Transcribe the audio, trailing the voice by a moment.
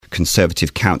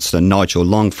Conservative councillor Nigel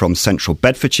Long from Central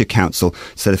Bedfordshire Council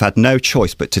said they've had no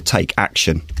choice but to take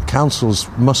action. Councils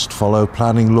must follow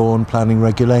planning law and planning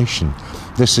regulation.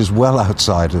 This is well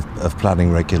outside of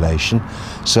planning regulation,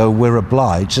 so we're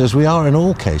obliged, as we are in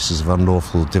all cases of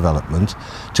unlawful development,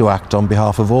 to act on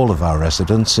behalf of all of our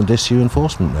residents and issue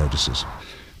enforcement notices.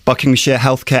 Buckinghamshire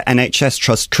Healthcare NHS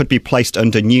Trust could be placed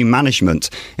under new management.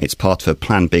 It's part of a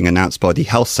plan being announced by the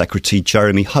Health Secretary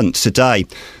Jeremy Hunt today.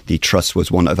 The trust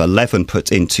was one of 11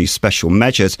 put into special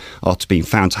measures after being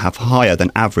found to have higher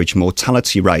than average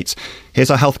mortality rates.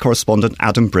 Here's our health correspondent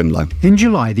Adam Brimlow. In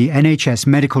July, the NHS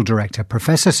Medical Director,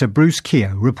 Professor Sir Bruce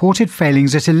Keogh, reported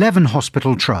failings at 11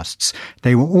 hospital trusts.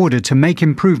 They were ordered to make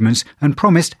improvements and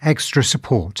promised extra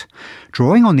support.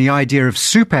 Drawing on the idea of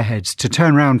superheads to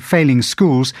turn around failing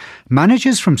schools,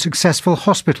 managers from successful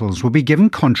hospitals will be given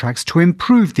contracts to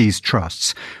improve these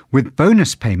trusts, with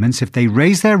bonus payments if they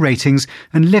raise their ratings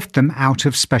and lift them out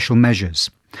of special measures.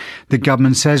 The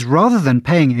government says rather than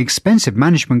paying expensive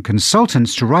management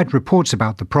consultants to write reports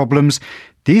about the problems,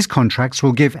 these contracts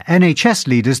will give NHS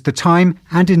leaders the time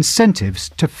and incentives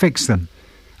to fix them.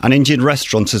 An Indian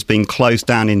restaurant has been closed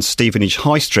down in Stevenage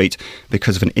High Street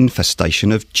because of an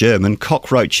infestation of German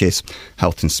cockroaches.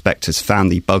 Health inspectors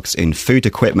found the bugs in food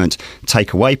equipment,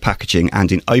 takeaway packaging and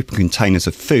in open containers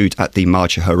of food at the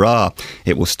Marja Harar.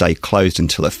 It will stay closed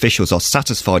until officials are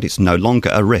satisfied it's no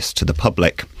longer a risk to the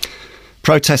public.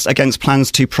 Protests against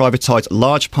plans to privatise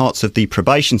large parts of the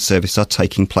probation service are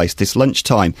taking place this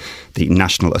lunchtime. The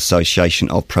National Association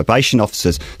of Probation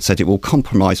Officers said it will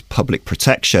compromise public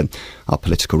protection. Our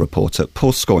political reporter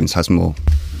Paul Scoynes has more.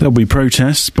 There'll be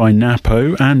protests by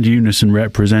NAPO and Unison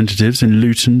representatives in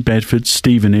Luton, Bedford,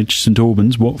 Stevenage, St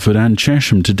Albans, Watford and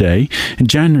Chesham today. In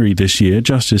January this year,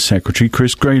 Justice Secretary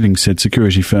Chris Grayling said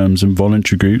security firms and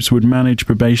voluntary groups would manage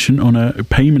probation on a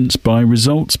payments by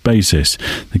results basis.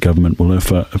 The government will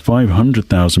offer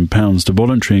 £500,000 to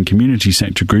voluntary and community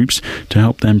sector groups to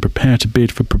help them prepare to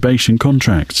bid for probation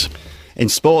contracts. In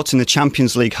sport, in the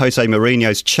Champions League, Jose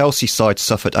Mourinho's Chelsea side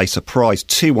suffered a surprise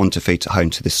 2-1 defeat at home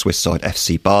to the Swiss side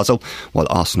FC Basel, while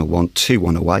Arsenal won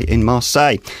 2-1 away in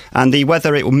Marseille. And the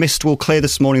weather, mist will clear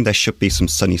this morning. There should be some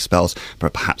sunny spells,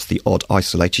 but perhaps the odd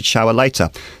isolated shower later.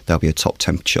 There'll be a top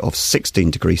temperature of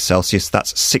 16 degrees Celsius.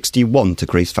 That's 61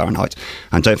 degrees Fahrenheit.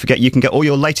 And don't forget, you can get all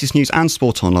your latest news and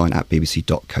sport online at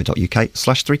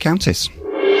bbc.co.uk/3counties.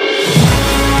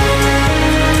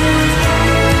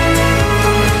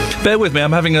 Bear with me,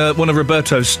 I'm having one of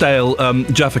Roberto's stale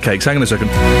Jaffa cakes. Hang on a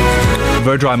second.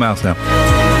 Very dry mouth now.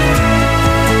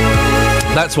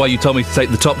 That's why you told me to take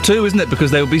the top two, isn't it?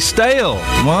 Because they would be stale.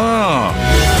 Wow.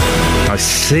 I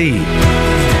see.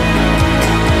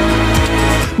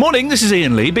 Morning, this is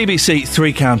Iain Lee, BBC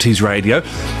Three Counties Radio.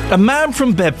 A man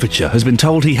from Bedfordshire has been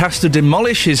told he has to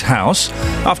demolish his house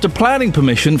after planning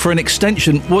permission for an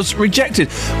extension was rejected.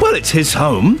 Well, it's his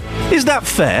home. Is that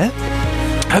fair?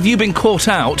 Have you been caught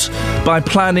out by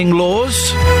planning laws?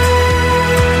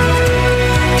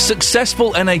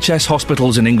 Successful NHS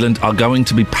hospitals in England are going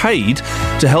to be paid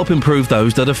to help improve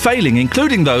those that are failing,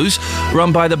 including those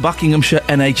run by the Buckinghamshire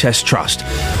NHS Trust.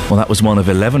 Well, that was one of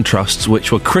 11 trusts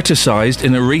which were criticised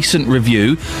in a recent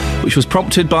review, which was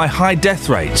prompted by high death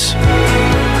rates.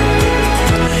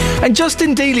 And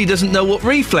Justin Dealey doesn't know what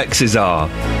reflexes are.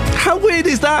 How weird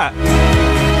is that?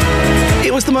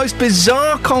 It was the most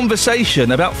bizarre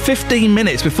conversation about 15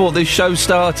 minutes before this show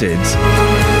started.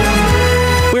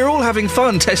 We were all having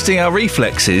fun testing our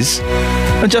reflexes.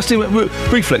 And Justin went,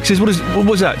 reflexes? What's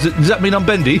that? Does that mean I'm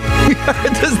bendy?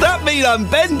 Does that mean I'm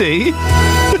bendy?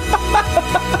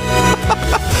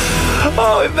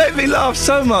 Oh, it made me laugh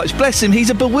so much. Bless him, he's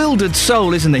a bewildered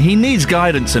soul, isn't he? He needs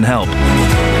guidance and help.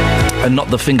 And not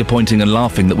the finger-pointing and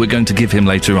laughing that we're going to give him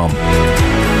later on.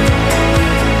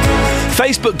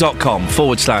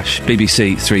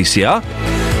 Facebook.com/BBC3CR.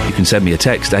 You can send me a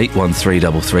text,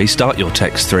 81333. Start your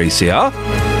text 3CR.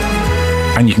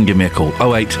 And you can give me a call,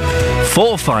 08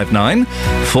 459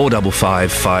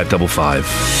 455 555.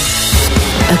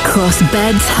 Across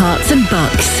beds, hearts and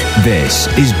bucks. This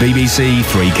is BBC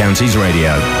Three Counties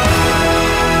Radio.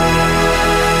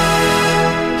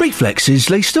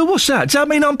 Reflexes, Lisa? What's that? Does that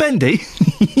mean I'm bendy?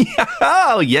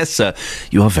 Oh, yes, sir.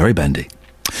 You are very bendy.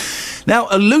 Now,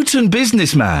 a Luton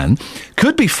businessman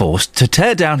could be forced to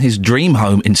tear down his dream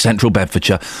home in central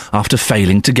Bedfordshire after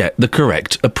failing to get the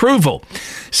correct approval.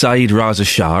 Saeed Raza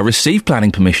Shah received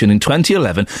planning permission in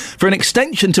 2011 for an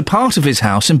extension to part of his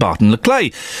house in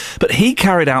Barton-le-Clay, but he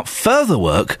carried out further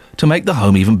work to make the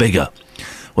home even bigger.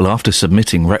 Well, after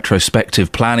submitting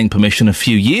retrospective planning permission a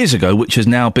few weeks ago, which has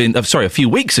now been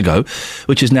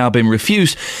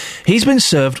refused, he's been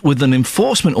served with an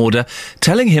enforcement order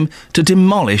telling him to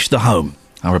demolish the home.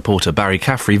 Our reporter Barry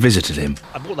Caffrey visited him.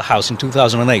 I bought the house in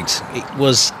 2008. It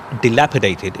was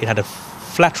dilapidated. It had a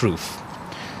flat roof,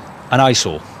 an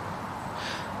eyesore.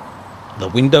 The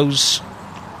windows,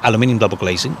 aluminium double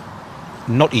glazing,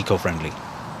 not eco-friendly.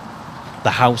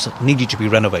 The house needed to be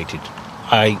renovated.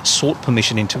 I sought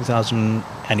permission in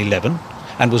 2011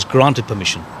 and was granted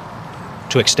permission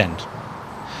to extend.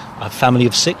 A family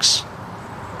of 6.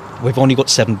 We've only got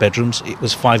 7 bedrooms. It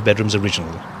was 5 bedrooms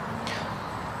originally.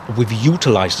 We've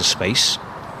utilised the space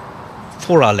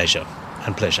for our leisure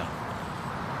and pleasure.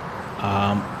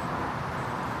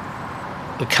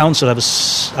 The council have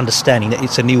an understanding that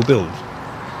it's a new build.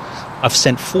 I've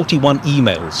sent 41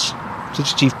 emails to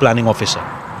the Chief Planning Officer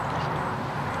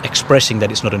expressing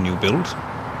that it's not a new build.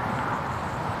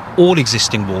 All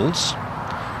existing walls,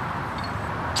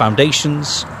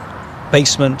 foundations,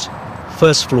 basement,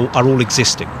 first floor are all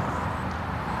existing.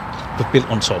 We've built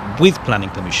on top with planning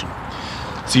permission.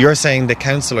 So you're saying the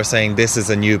council are saying this is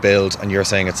a new build and you're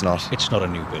saying it's not? It's not a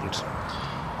new build.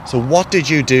 So what did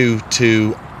you do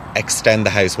to extend the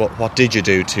house? What did you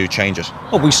do to change it?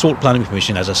 Well, we sought planning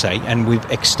permission, as I say, and we've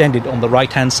extended on the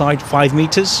right-hand side 5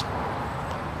 metres.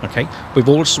 Okay. We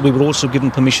were also given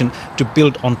permission to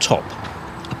build on top,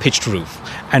 a pitched roof,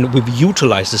 and we've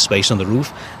utilised the space on the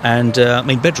roof and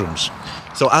made bedrooms.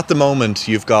 So at the moment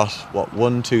you've got,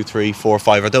 1, 2, 3, 4,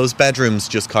 5. Are those bedrooms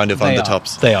just kind of on the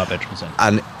tops? They are bedrooms. Then.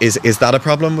 And is that a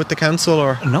problem with the council,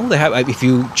 or? No, they have. If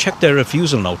you check their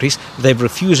refusal notice, they've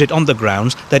refused it on the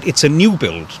grounds that it's a new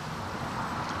build.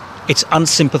 It's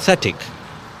unsympathetic.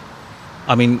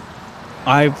 I mean,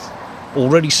 I've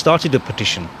already started a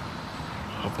petition.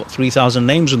 I've got 3,000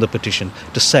 names on the petition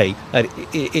to say that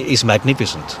it is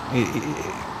magnificent.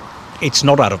 It's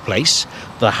not out of place.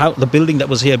 The building that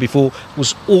was here before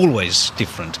was always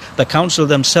different. The council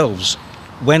themselves,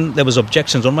 when there was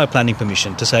objections on my planning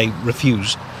permission to say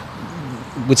refuse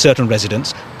with certain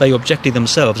residents, they objected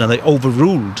themselves and they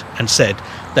overruled and said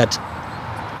that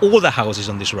all the houses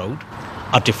on this road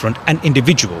are different and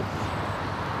individual.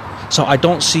 So I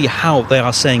don't see how they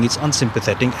are saying it's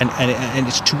unsympathetic and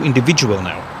it's too individual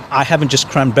now. I haven't just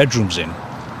crammed bedrooms in.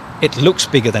 It looks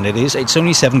bigger than it is. It's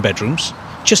only 7 bedrooms,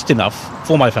 just enough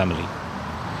for my family.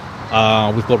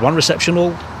 We've got 1 reception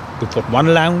hall, we've got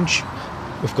 1 lounge,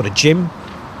 we've got a gym,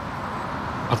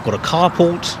 I've got a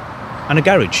carport and a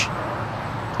garage,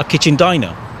 a kitchen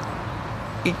diner.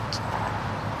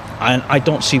 And I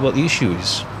don't see what the issue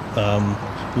is.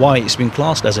 Why it's been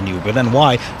classed as a new build and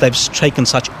why they've taken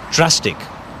such drastic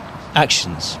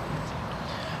actions.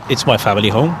 It's my family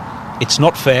home. It's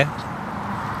not fair.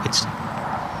 It's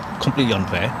completely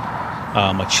unfair.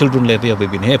 My children live here.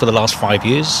 We've been here for the last 5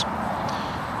 years.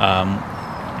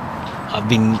 I've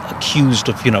been accused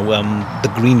of,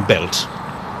 the green belt,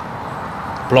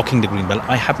 blocking the green belt.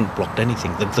 I haven't blocked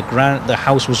anything. The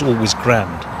house was always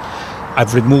grand.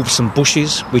 I've removed some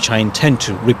bushes, which I intend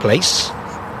to replace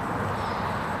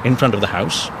in front of the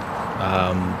house.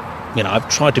 I've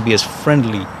tried to be as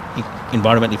friendly,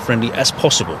 environmentally friendly as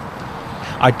possible.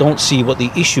 I don't see what the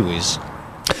issue is.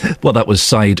 Well, that was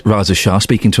Saeed Raza Shah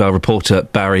speaking to our reporter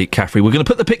Barry Caffrey. We're going to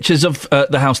put the pictures of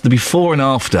the house, the before and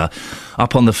after,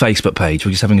 up on the Facebook page.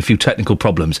 We're just having a few technical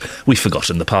problems. We've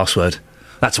forgotten the password.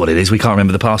 That's what it is. We can't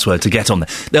remember the password to get on there.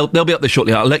 They'll be up there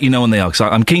shortly. I'll let you know when they are, because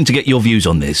I'm keen to get your views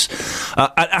on this.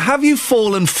 Have you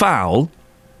fallen foul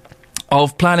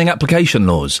of planning application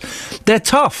laws? They're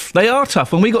tough. They are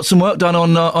tough. When we got some work done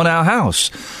on our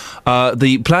house,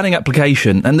 the planning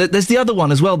application, and there's the other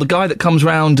one as well, the guy that comes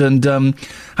round and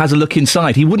has a look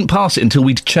inside, he wouldn't pass it until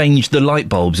we'd changed the light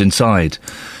bulbs inside.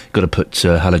 Got to put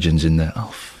halogens in there. Oh,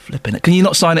 flipping it. Can you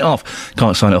not sign it off?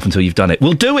 Can't sign it off until you've done it.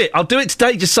 We'll do it. I'll do it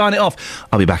today. Just sign it off.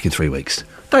 I'll be back in 3 weeks.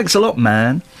 Thanks a lot,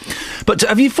 man. But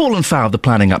have you fallen foul of the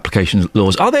planning application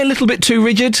laws? Are they a little bit too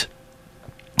rigid?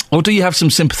 Or do you have some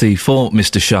sympathy for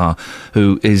Mr. Shah,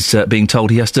 who is being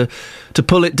told he has to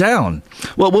pull it down?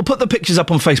 Well, we'll put the pictures up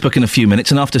on Facebook in a few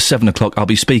minutes, and after 7 o'clock I'll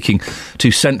be speaking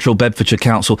to Central Bedfordshire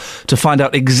Council to find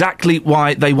out exactly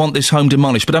why they want this home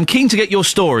demolished. But I'm keen to get your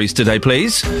stories today,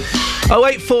 please.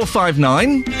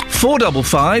 08459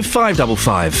 455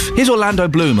 555. Here's Orlando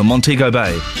Bloom and Montego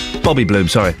Bay. Bobby Bloom,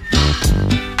 sorry.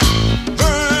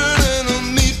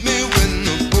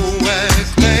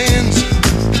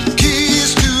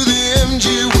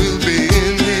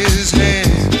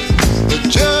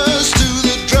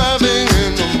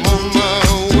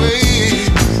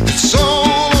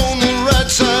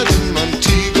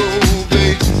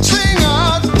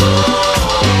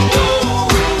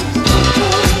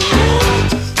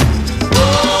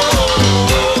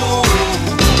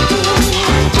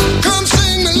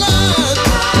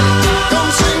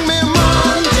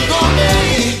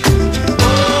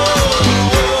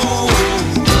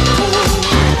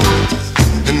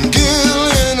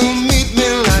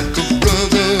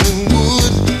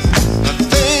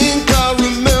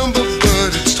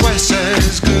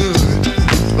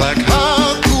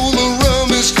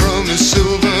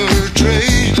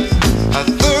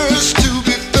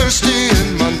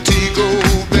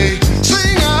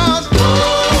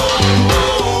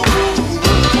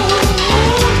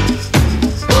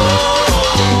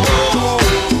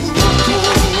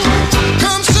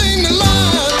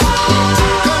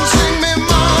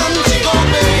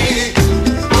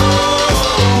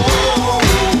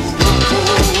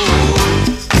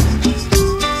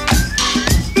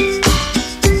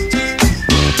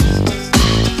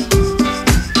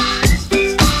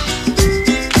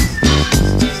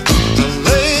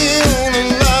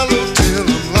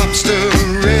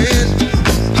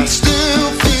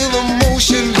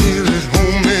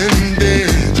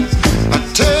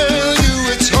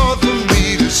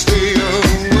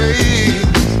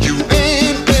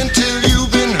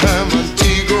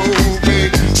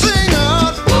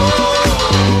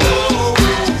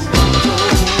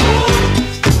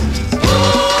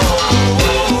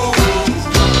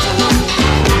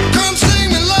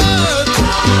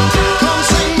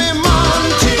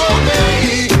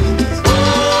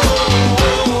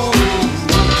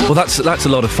 Well, that's a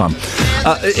lot of fun.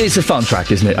 It's a fun track,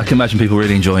 isn't it? I can imagine people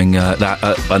really enjoying that at,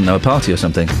 I don't know, a party or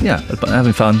something. Yeah,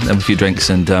 having fun, having a few drinks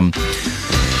and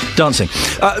dancing.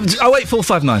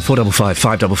 08459 455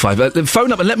 555.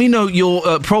 Phone up and let me know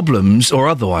your problems or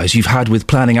otherwise you've had with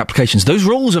planning applications. Those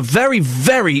rules are very,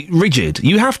 very rigid.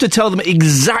 You have to tell them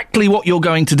exactly what you're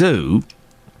going to do.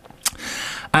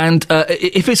 And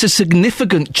if it's a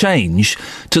significant change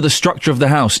to the structure of the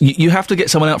house, you have to get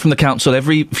someone out from the council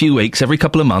every few weeks, every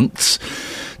couple of months,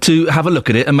 to have a look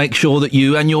at it and make sure that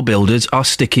you and your builders are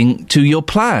sticking to your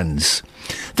plans.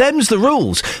 Them's the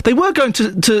rules. They were going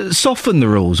to soften the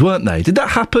rules, weren't they? Did that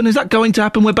happen? Is that going to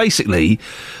happen where basically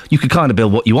you could kind of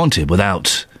build what you wanted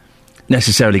without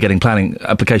necessarily getting planning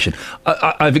application?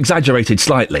 I've exaggerated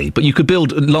slightly, but you could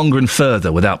build longer and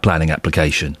further without planning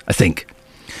application, I think.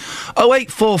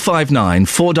 08459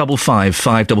 455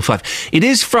 555. It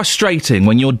is frustrating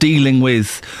when you're dealing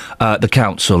with the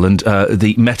council and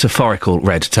the metaphorical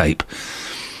red tape,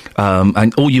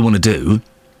 and all you want to do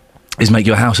is make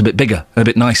your house a bit bigger and a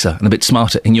bit nicer and a bit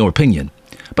smarter, in your opinion.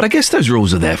 But I guess those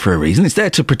rules are there for a reason. It's there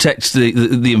to protect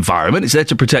the environment. It's there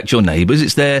to protect your neighbours.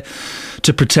 It's there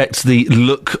to protect the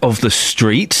look of the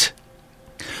street.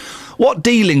 What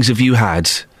dealings have you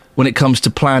had when it comes to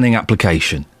planning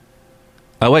application?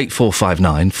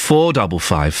 08459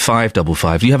 455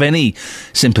 555. Do you have any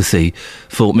sympathy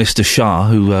for Mr. Shah,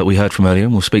 who we heard from earlier,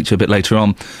 and we'll speak to a bit later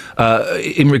on,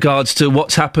 in regards to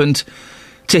what's happened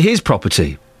to his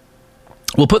property?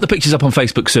 We'll put the pictures up on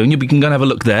Facebook soon. You can go and have a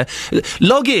look there.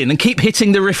 Log in and keep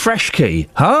hitting the refresh key.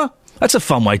 Huh? That's a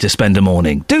fun way to spend a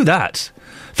morning. Do that.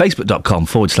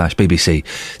 Facebook.com/BBC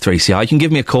 3CR. You can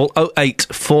give me a call,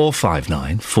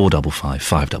 08459 455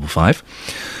 555.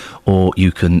 Or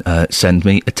you can send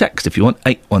me a text if you want,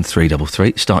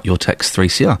 81333. Start your text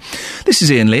 3CR. This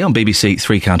is Iain Lee on BBC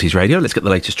Three Counties Radio. Let's get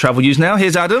the latest travel news now.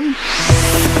 Here's Adam.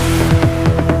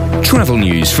 Travel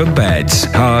news for beds,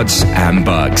 cards and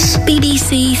bugs.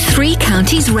 BBC Three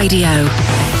Counties Radio.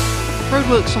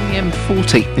 Roadworks on the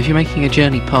M40 if you're making a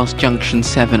journey past Junction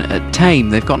 7 at Tame.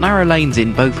 They've got narrow lanes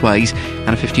in both ways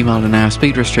and a 50-mile-an-hour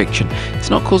speed restriction. It's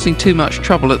not causing too much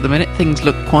trouble at the minute. Things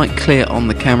look quite clear on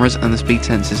the cameras and the speed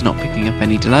sensor's not picking up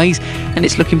any delays, and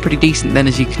it's looking pretty decent then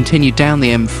as you continue down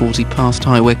the M40 past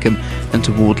High Wycombe and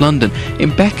toward London.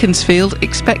 In Beaconsfield,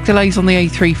 expect delays on the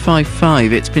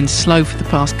A355. It's been slow for the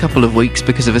past couple of weeks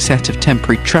because of a set of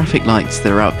temporary traffic lights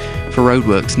that are up for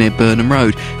roadworks near Burnham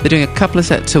Road. They're doing a couple of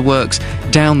sets of works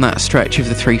down that stretch of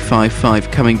the 355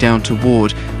 coming down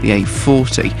toward the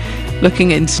A40.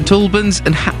 Looking in St Albans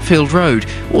and Hatfield Road,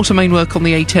 auto main work on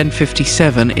the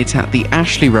A1057. It's at the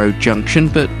Ashley Road junction,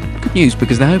 but good news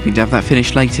because they're hoping to have that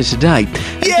finished later today.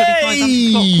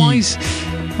 Yay! Clockwise.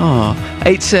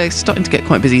 It's starting to get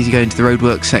quite busy as you go into the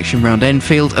roadworks section round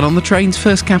Enfield, and on the trains,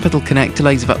 First Capital Connect,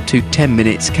 delays of up to 10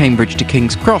 minutes, Cambridge to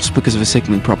King's Cross because of a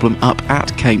signalling problem up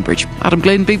at Cambridge. Adam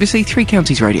Glynn, BBC Three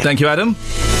Counties Radio. Thank you, Adam.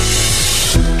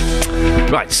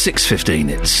 Right, 6:15.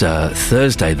 It's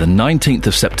Thursday, the 19th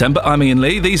of September. I'm Iain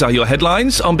Lee. These are your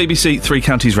headlines on BBC Three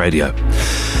Counties Radio.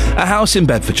 A house in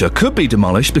Bedfordshire could be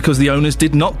demolished because the owners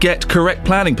did not get correct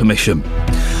planning permission.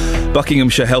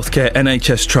 Buckinghamshire Healthcare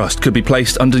NHS Trust could be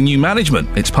placed under new management.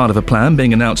 It's part of a plan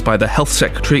being announced by the Health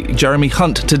Secretary Jeremy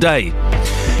Hunt today.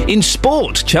 In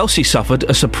sport, Chelsea suffered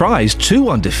a surprise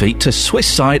 2-1 defeat to Swiss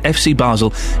side FC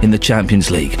Basel in the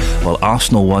Champions League, while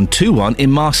Arsenal won 2-1 in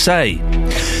Marseille.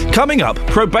 Coming up,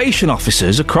 probation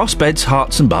officers across Beds,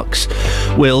 Herts and Bucks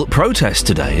will protest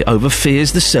today over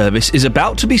fears the service is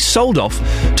about to be sold off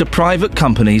to private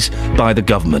companies by the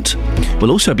government.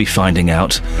 We'll also be finding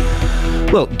out,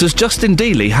 well, does Justin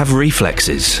Dealey have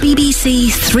reflexes?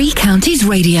 BBC Three Counties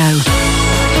Radio.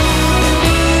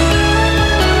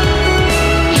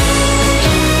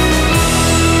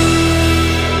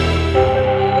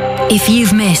 If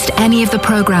you've missed any of the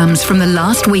programmes from the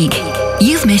last week,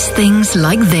 you've missed things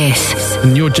like this.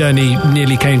 And your journey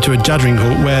nearly came to a juddering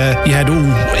halt where you had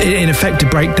in effect, a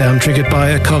breakdown triggered by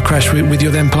a car crash with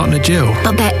your then partner, Jill.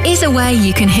 But there is a way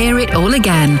you can hear it all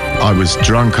again. I was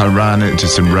drunk, I ran into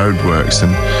some roadworks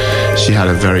and she had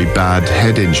a very bad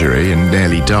head injury and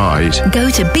nearly died. Go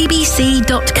to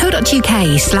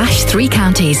bbc.co.uk/Three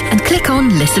Counties and click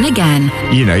on Listen Again.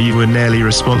 You know, you were nearly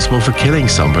responsible for killing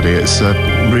somebody. It's a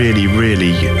really,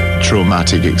 really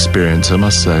traumatic experience, I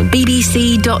must say.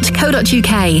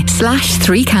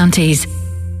 bbc.co.uk/Three Counties.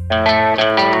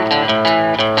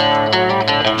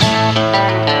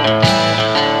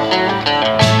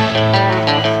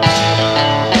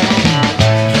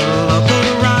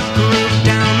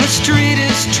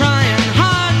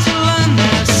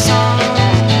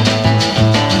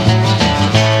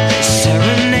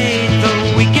 Serenade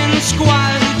the weekend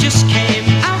squad who just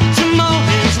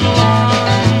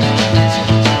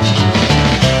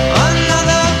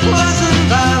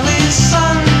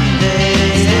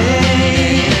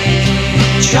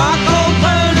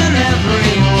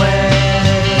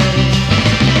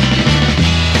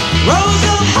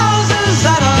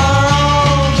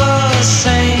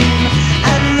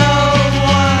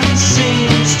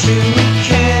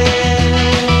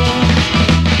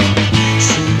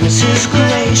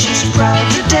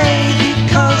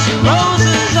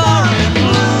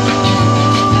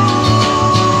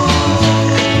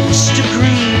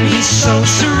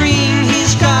so serene.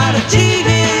 He's got a TV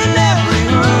in every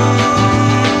room.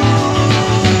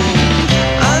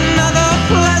 Another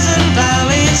Pleasant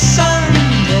Valley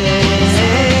Sunday.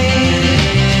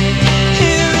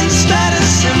 Here in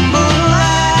Status Symbol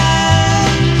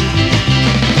Land.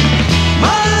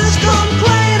 Mothers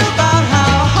complain about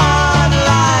how hard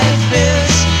life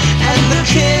is, and the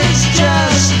kids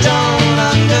just don't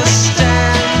understand.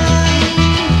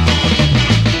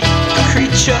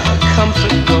 Creature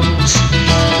comfort goes,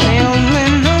 they only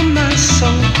know my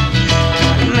soul,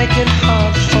 and make it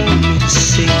hard for me to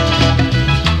see.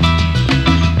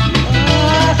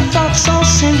 My thoughts all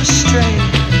seem to stray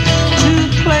to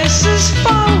places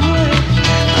far away.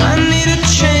 I need a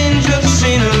change of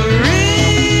scenery.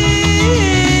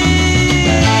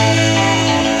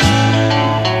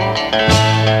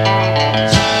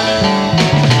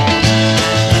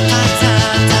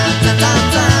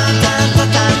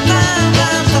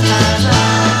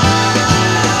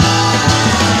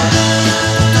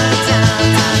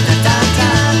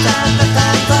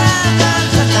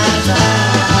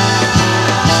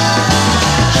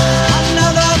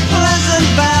 Another Pleasant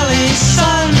Valley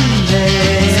Sunday.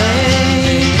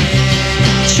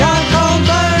 Charcoal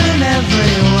burning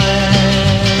everywhere.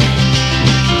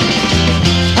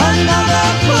 Another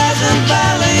Pleasant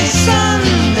Valley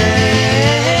Sunday.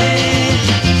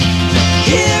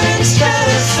 Here in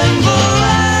Status Symbol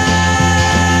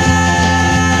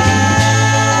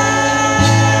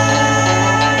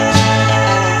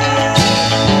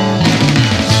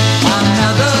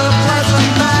Another Pleasant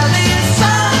Valley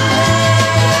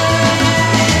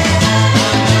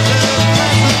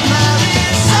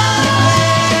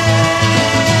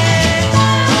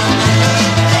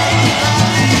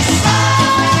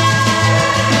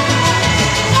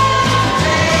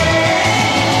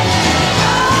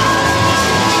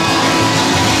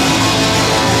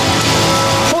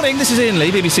Morning, this is Iain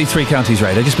Lee, BBC Three Counties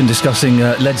Radio. Just been discussing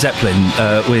Led Zeppelin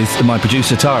with my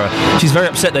producer Tara. She's very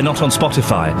upset they're not on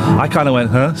Spotify. I kind of went,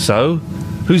 huh? So?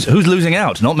 Who's losing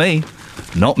out? Not me.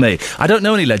 Not me. I don't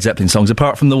know any Led Zeppelin songs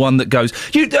apart from the one that goes...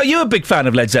 Are you a big fan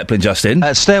of Led Zeppelin, Justin?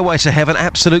 Stairway to Heaven,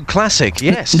 absolute classic,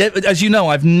 yes. As you know,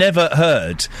 I've never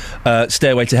heard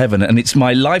Stairway to Heaven, and it's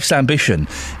my life's ambition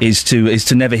is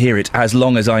to never hear it as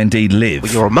long as I indeed live.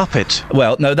 Well, you're a muppet.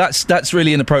 Well, no, that's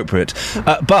really inappropriate.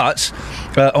 But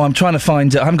I'm trying to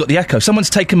find... I haven't got the echo. Someone's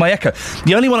taken my echo.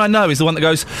 The only one I know is the one that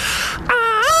goes...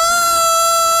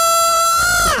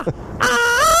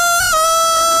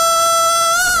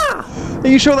 Are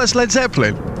you sure that's Led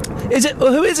Zeppelin? Is it?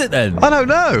 Well, who is it then? I don't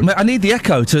know. I need the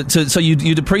echo to so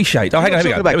you'd appreciate. Oh, hang on,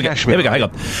 here we go. Here we go. Hang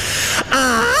on.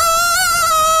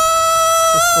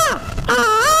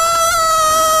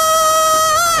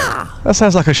 That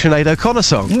sounds like a Sinead O'Connor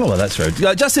song. Oh, well, that's rude.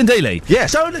 Justin Dealey.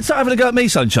 Yes. Don't start having a go at me,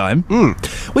 Sunshine.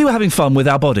 We were having fun with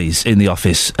our bodies in the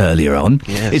office earlier on.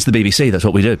 Yes. It's the BBC, that's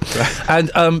what we do.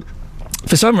 And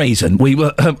for some reason, we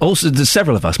were also,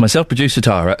 several of us, myself, producer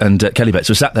Tara, and Kelly Betts,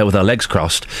 were sat there with our legs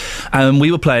crossed, and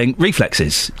we were playing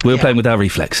reflexes. We were playing with our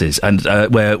reflexes, and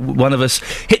where one of us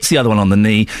hits the other one on the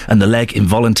knee, and the leg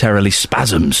involuntarily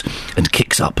spasms and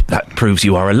kicks up. That proves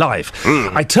you are alive.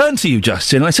 I turned to you,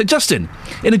 Justin, and I said, Justin,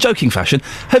 in a joking fashion,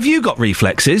 have you got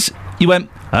reflexes? You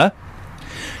went, huh?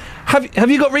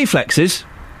 Have you got reflexes?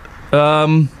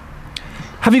 Have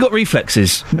you got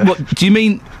reflexes? What do you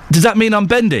mean? Does that mean I'm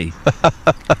bendy?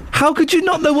 How could you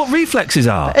not know what reflexes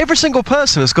are? Every single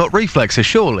person has got reflexes,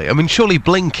 surely. I mean, surely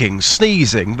blinking,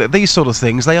 sneezing, these sort of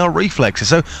things, they are reflexes.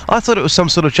 So I thought it was some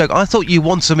sort of joke. I thought you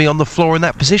wanted me on the floor in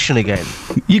that position again.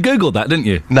 You Googled that, didn't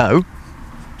you? No.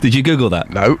 Did you Google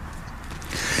that? No.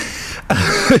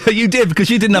 You did, because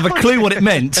you didn't have a clue what it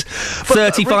meant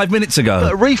 35 minutes ago.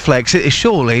 But a reflex is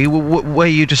surely where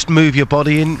you just move your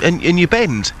body and you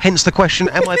bend. Hence the question,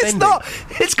 am I bending?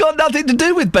 It's got nothing to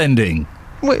do with bending.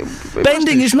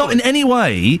 Bending is not in any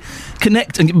way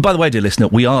and by the way, dear listener,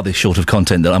 we are this short of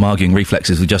content that I'm arguing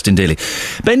reflexes with Justin Dealey.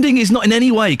 Bending is not in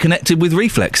any way connected with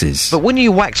reflexes. But when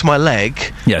you whacked my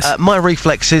leg, yes, my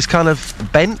reflexes kind of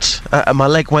bent, and my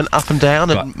leg went up and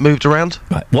down and moved around.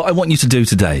 Right. What I want you to do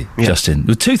today, Justin,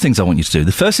 there are two things I want you to do.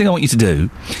 The first thing I want you to do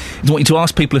is I want you to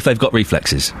ask people if they've got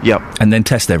reflexes. Yep. And then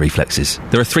test their reflexes.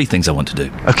 There are three things I want to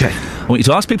do. Okay. I want you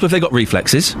to ask people if they've got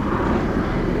reflexes.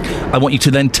 I want you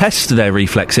to then test their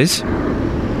reflexes.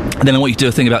 And then I want you to do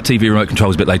a thing about TV remote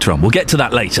controls a bit later on. We'll get to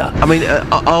that later. I mean,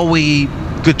 are we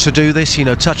good to do this, you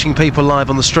know, touching people live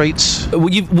on the streets? Well,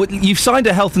 you've signed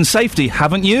a health and safety,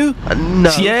 haven't you?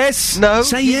 No. Yes? No.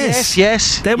 Say yes.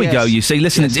 Yes. There we go, you see.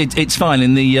 Listen, it's fine.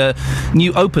 In the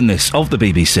new openness of the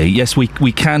BBC, yes, we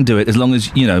can do it as long as,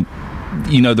 you know,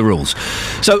 you know the rules.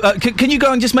 So, can you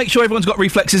go and just make sure everyone's got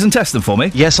reflexes and test them for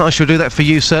me? Yes, I shall do that for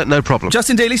you, sir. No problem.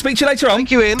 Justin Dealey, speak to you later on.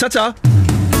 Thank you, Ian. Ta-ta.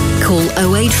 Call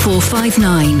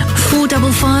 08459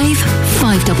 455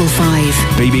 555.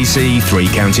 BBC Three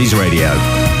Counties Radio.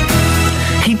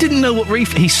 He didn't know what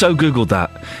he so Googled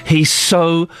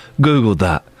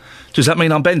that. Does that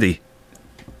mean I'm bendy?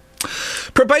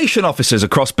 Probation officers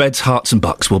across Beds, Herts and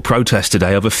Bucks will protest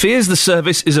today over fears the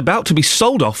service is about to be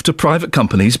sold off to private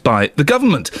companies by the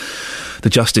government. The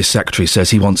Justice Secretary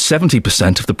says he wants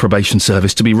 70% of the probation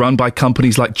service to be run by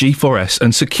companies like G4S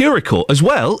and Securicor, as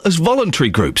well as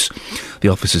voluntary groups. The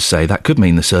officers say that could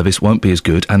mean the service won't be as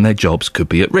good and their jobs could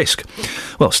be at risk.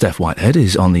 Well, Steph Whitehead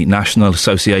is on the National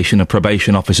Association of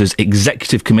Probation Officers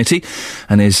Executive Committee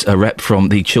and is a rep from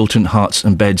the Chiltern, Herts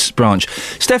and Beds branch.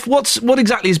 Steph, what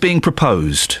exactly is being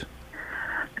proposed?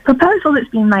 The proposal that's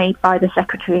been made by the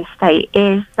Secretary of State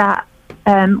is that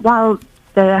while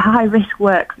the high-risk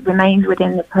work remains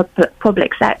within the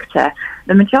public sector,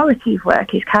 the majority of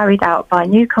work is carried out by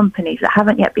new companies that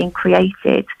haven't yet been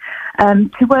created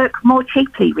to work more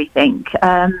cheaply, we think.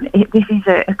 This is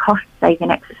a cost-saving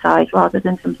exercise rather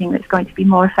than something that's going to be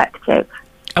more effective.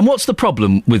 And what's the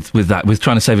problem with that, with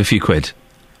trying to save a few quid?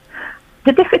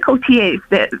 The difficulty is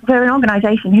that we're an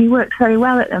organisation who works very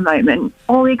well at the moment.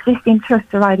 All existing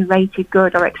trusts are either rated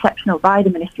good or exceptional by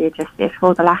the Ministry of Justice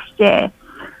for the last year.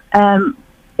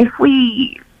 If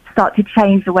we start to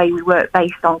change the way we work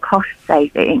based on cost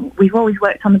saving, we've always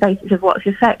worked on the basis of what's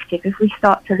effective. If we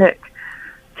start to look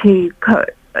to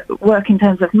work in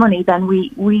terms of money, then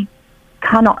we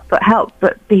cannot but help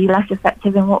but be less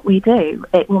effective in what we do.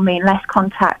 It will mean less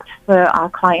contact for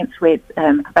our clients with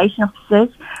probation officers.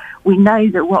 We know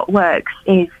that what works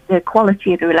is the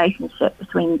quality of the relationship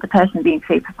between the person being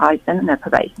supervised and the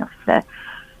probation officer.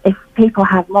 If people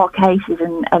have more cases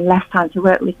and less time to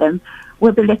work with them,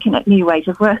 we'll be looking at new ways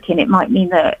of working. It might mean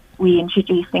that we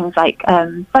introduce things like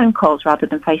phone calls rather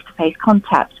than face-to-face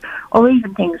contact, or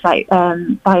even things like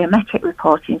biometric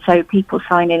reporting, so people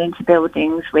signing into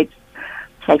buildings with,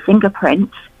 say,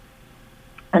 fingerprints,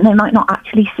 and they might not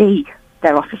actually see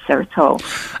their officer at all.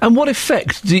 And what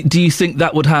effect do you think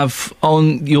that would have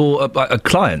on your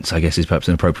clients, I guess is perhaps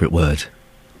an appropriate word?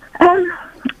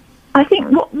 I think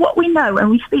what we know when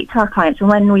we speak to our clients and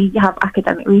when we have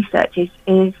academic research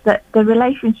is that the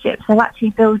relationships are actually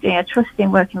building a trusting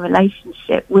working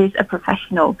relationship with a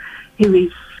professional who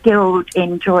is skilled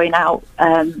in drawing out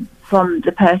from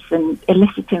the person,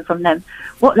 eliciting from them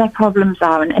what their problems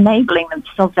are and enabling them to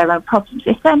solve their own problems.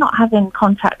 If they're not having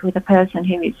contact with a person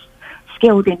who is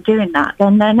skilled in doing that,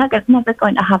 then they're never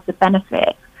going to have the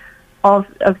benefit of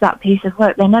that piece of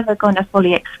work. They're never going to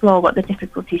fully explore what the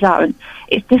difficulties are, and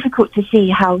it's difficult to see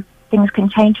how things can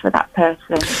change for that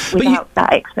person without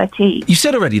that expertise. You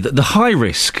said already that the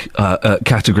high-risk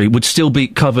category would still be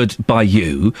covered by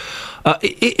you.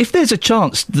 If there's a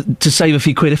chance to save a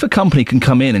few quid, if a company can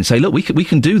come in and say, look, we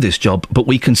can do this job, but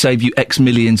we can save you X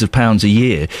millions of pounds a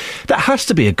year, that has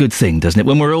to be a good thing, doesn't it,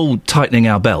 when we're all tightening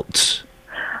our belts?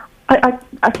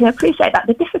 I can appreciate that.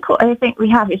 The difficulty I think we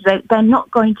have is that they're not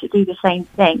going to do the same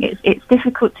thing. It's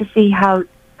difficult to see how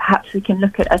perhaps we can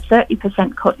look at a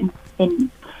 30% cut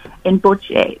in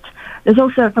budget. There's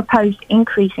also a proposed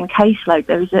increase in caseload.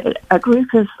 There is a group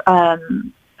of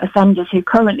offenders who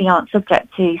currently aren't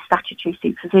subject to statutory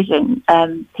supervision,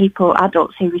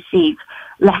 adults who receive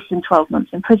less than 12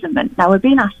 months imprisonment. Now, we're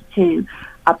being asked to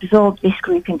absorb this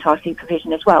group into our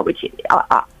supervision as well, which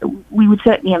we would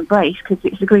certainly embrace because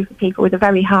it's a group of people with a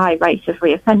very high rate of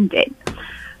reoffending.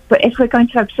 But if we're going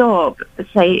to absorb,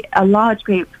 say, a large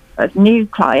group of new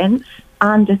clients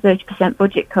and a 30%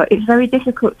 budget cut, it's very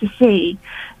difficult to see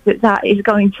that is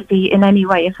going to be in any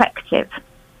way effective.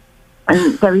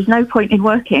 And there is no point in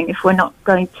working if we're not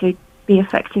going to be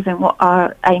effective in what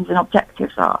our aims and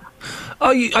objectives are.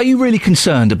 Are you really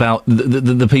concerned about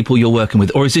the people you're working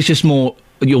with, or is this just more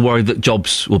you're worried that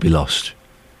jobs will be lost?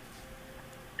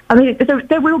 I mean,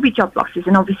 there will be job losses,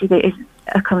 and obviously there is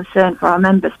a concern for our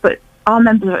members, but our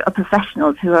members are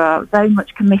professionals who are very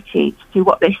much committed to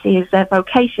what they see as their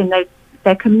vocation.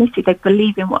 They're committed, they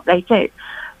believe in what they do.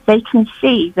 They can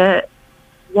see that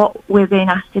what we're being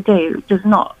asked to do does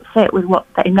not fit with what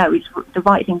they know is the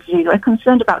right thing to do. They're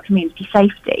concerned about community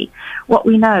safety. What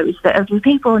we know is that of the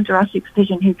people under our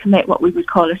supervision who commit what we would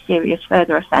call a serious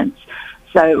further offence,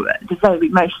 so the very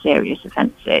most serious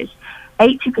offences,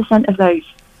 80% of those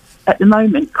at the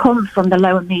moment come from the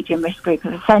low and medium risk group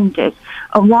of offenders.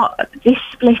 And what this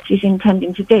split is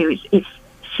intending to do is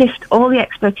shift all the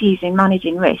expertise in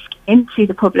managing risk into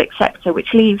the public sector,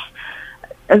 which leaves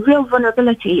a real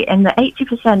vulnerability in the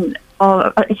 80%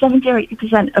 or 70 or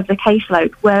 80% of the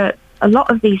caseload where a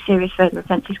lot of these serious further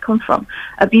offences come from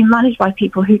are being managed by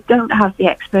people who don't have the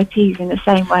expertise in the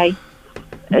same way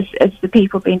as the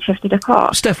people being shifted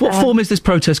across. Steph, what form is this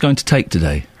protest going to take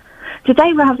today?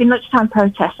 Today we're having lunchtime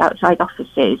protests outside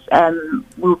offices.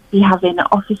 We'll be having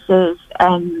officers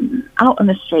out on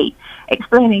the street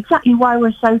explaining exactly why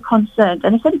we're so concerned.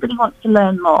 And if anybody wants to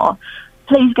learn more,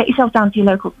 please get yourself down to your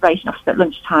local probation office at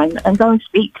lunchtime and go and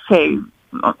speak to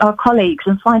our colleagues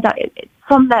and find out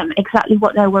from them exactly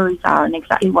what their worries are and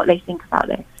exactly what they think about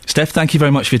this. Steph, thank you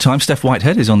very much for your time. Steph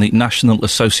Whitehead is on the National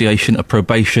Association of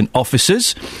Probation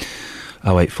Officers.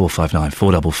 08459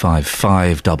 455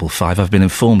 555. I've been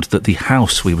informed that the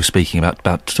house we were speaking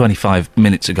about 25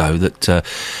 minutes ago, that,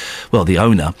 the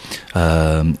owner,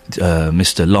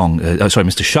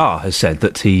 Mr. Shah, has said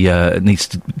that he needs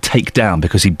to take down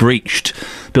because he breached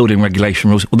building regulation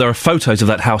rules. Well, there are photos of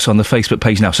that house on the Facebook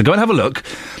page now, so go and have a look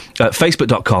at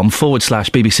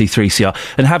facebook.com/BBC3CR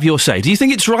and have your say. Do you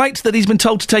think it's right that he's been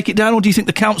told to take it down, or do you think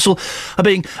the council are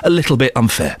being a little bit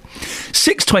unfair?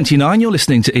 6:29, you're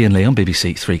listening to Iain Lee on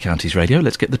BBC Three Counties Radio.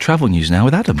 Let's get the travel news now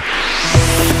with Adam.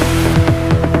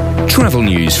 Travel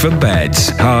news for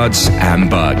beds, cards and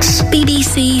bugs.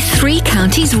 BBC Three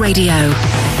Counties Radio.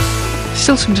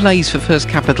 Still some delays for First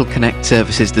Capital Connect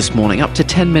services this morning, up to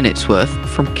 10 minutes worth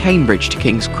from Cambridge to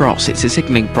King's Cross. It's a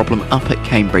signalling problem up at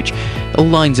Cambridge. All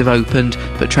lines have opened,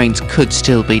 but trains could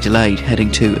still be delayed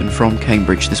heading to and from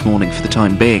Cambridge this morning for the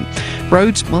time being.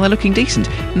 Roads, well, they're looking decent.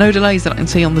 No delays that I can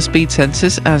see on the speed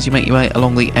sensors as you make your way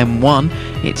along the M1.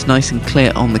 It's nice and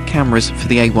clear on the cameras for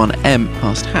the A1M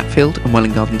past Hatfield and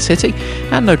Welwyn Garden City,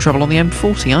 and no trouble on the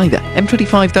M40 either.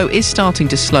 M25, though, is starting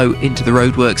to slow into the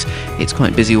roadworks. It's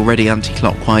quite busy already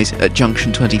anti-clockwise at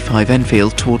junction 25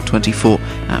 Enfield toward 24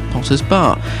 at Potters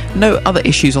Bar. No other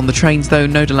issues on the trains, though.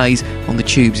 No delays on the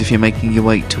tubes if you're making your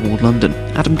way toward London.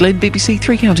 Adam Glynn, BBC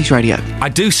Three Counties Radio.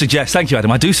 Thank you,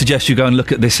 Adam. I do suggest you go and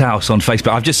look at this house on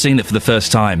Facebook. I've just seen it for the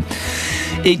first time.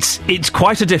 It's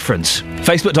quite a difference.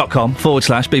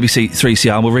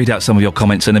 Facebook.com/BBC3CR. We'll read out some of your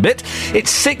comments in a bit.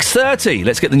 It's 6:30.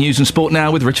 Let's get the news and sport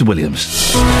now with Richard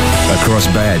Williams. Across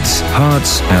beds,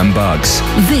 hearts and bugs.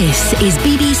 This is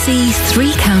BBC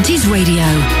Three Counties Radio.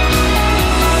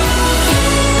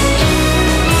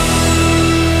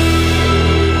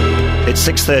 It's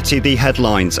 6:30, the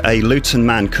headlines. A Luton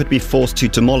man could be forced to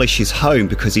demolish his home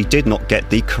because he did not get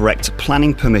the correct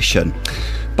planning permission.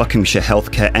 Buckinghamshire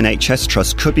Healthcare NHS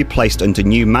Trust could be placed under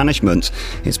new management.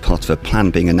 It's part of a plan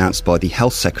being announced by the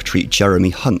Health Secretary Jeremy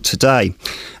Hunt today.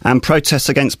 And protests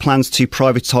against plans to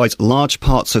privatise large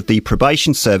parts of the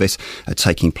probation service are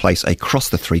taking place across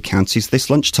the three counties this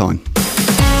lunchtime.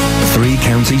 Three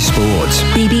Counties Sports.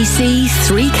 BBC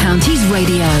Three Counties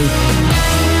Radio.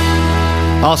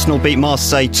 Arsenal beat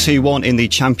Marseille 2-1 in the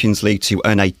Champions League to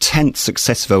earn a 10th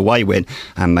successive away win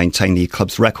and maintain the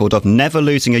club's record of never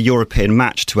losing a European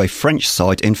match to a French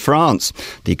side in France.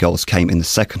 The goals came in the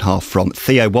second half from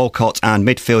Theo Walcott and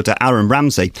midfielder Aaron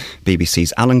Ramsey.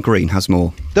 BBC's Alan Green has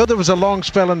more. Though there was a long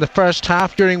spell in the first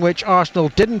half during which Arsenal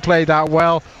didn't play that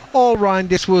well, all round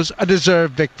this was a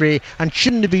deserved victory and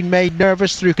shouldn't have been made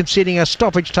nervous through conceding a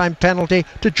stoppage time penalty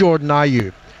to Jordan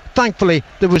Ayew. Thankfully,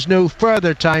 there was no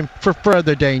further time for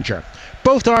further danger.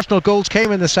 Both Arsenal goals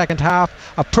came in the second half,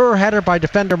 a poor header by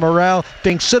defender Morel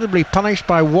being suitably punished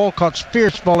by Walcott's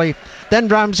fierce volley. Then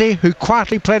Ramsey, who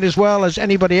quietly played as well as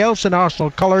anybody else in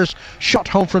Arsenal colours, shot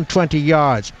home from 20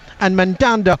 yards. And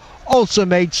Mandanda also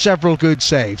made several good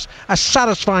saves. A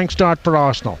satisfying start for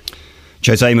Arsenal.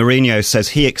 Jose Mourinho says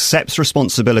he accepts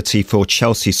responsibility for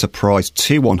Chelsea's surprise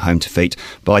 2-1 home defeat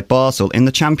by Basel in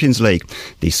the Champions League.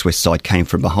 The Swiss side came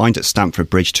from behind at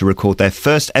Stamford Bridge to record their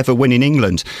first ever win in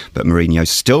England, but Mourinho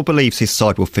still believes his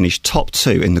side will finish top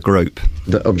two in the group.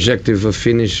 The objective of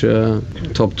finish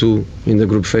top two in the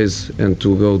group phase and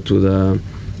to go to the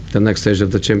next stage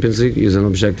of the Champions League is an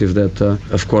objective that,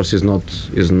 of course, is not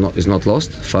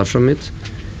lost, far from it,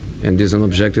 and is an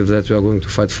objective that we are going to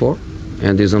fight for.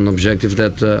 And is an objective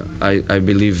that I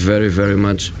believe very, very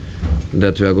much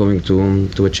that we are going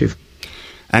to achieve.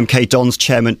 MK Dons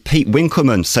chairman Pete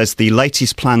Winkelman says the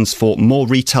latest plans for more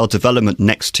retail development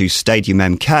next to Stadium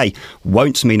MK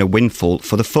won't mean a windfall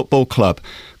for the football club.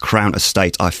 Crown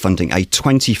Estate are funding a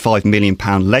 £25 million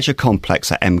leisure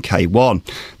complex at MK1.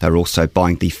 They're also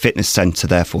buying the fitness centre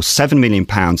there for £7 million,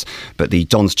 but the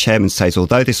Dons chairman says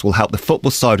although this will help the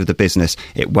football side of the business,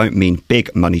 it won't mean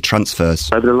big money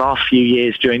transfers. Over the last few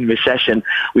years during the recession,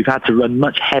 we've had to run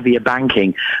much heavier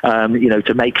banking,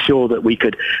 to make sure that we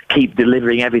could keep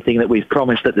delivering everything that we've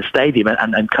promised at the stadium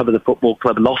and cover the football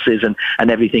club losses and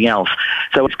everything else.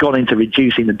 So it's gone into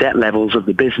reducing the debt levels of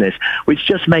the business, which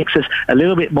just makes us a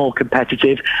little bit bit more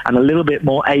competitive and a little bit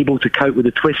more able to cope with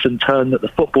the twist and turn that the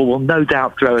football will no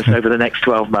doubt throw us over the next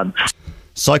 12 months.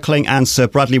 Cycling, and Sir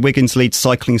Bradley Wiggins leads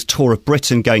cycling's Tour of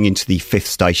Britain going into the 5th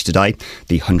stage today.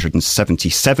 The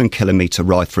 177-kilometre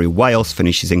ride through Wales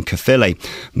finishes in Caerphilly.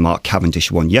 Mark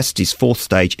Cavendish won yesterday's 4th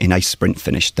stage in a sprint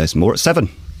finish. There's more at 7.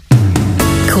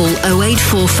 Call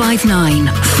 08459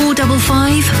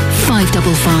 455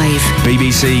 555.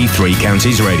 BBC Three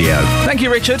Counties Radio. Thank you,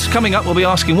 Richard. Coming up, we'll be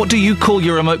asking, what do you call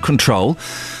your remote control?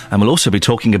 And we'll also be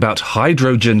talking about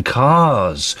hydrogen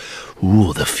cars.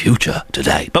 Ooh, the future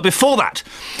today. But before that,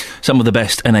 some of the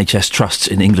best NHS trusts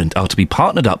in England are to be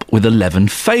partnered up with 11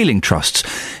 failing trusts,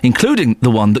 including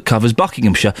the one that covers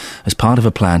Buckinghamshire, as part of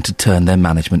a plan to turn their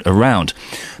management around.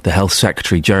 The Health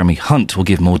Secretary, Jeremy Hunt, will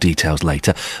give more details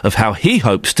later of how he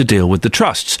hopes to deal with the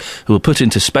trusts, who will put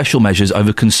into special measures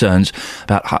over concerns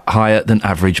about higher than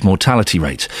average mortality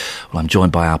rates. Well, I'm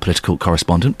joined by our political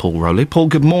correspondent, Paul Rowley. Paul,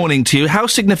 good morning to you. How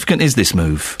significant is this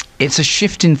move? It's a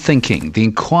shift in thinking. The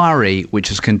inquiry, which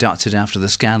was conducted after the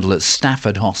scandal at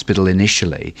Stafford Hospital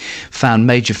initially, found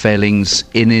major failings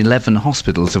in 11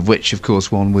 hospitals, of which, of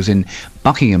course, one was in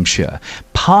Buckinghamshire.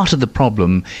 Part of the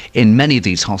problem in many of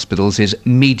these hospitals is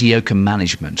mediocre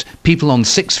management. People on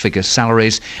 6-figure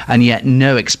salaries and yet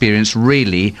no experience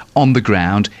really on the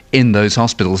ground in those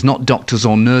hospitals. Not doctors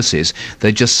or nurses.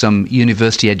 They're just some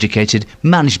university-educated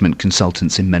management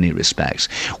consultants in many respects.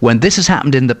 When this has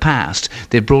happened in the past,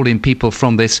 they've brought in people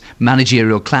from this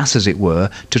managerial class, as it were,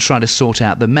 to try to sort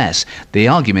out the mess. The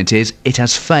argument is it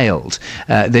has failed.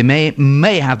 They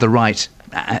may have the right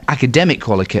academic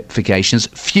qualifications.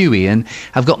 Few, Iain,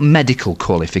 have got medical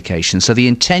qualifications. So the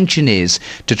intention is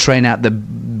to train out the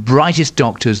brightest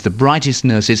doctors, the brightest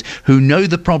nurses who know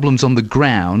the problems on the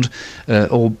ground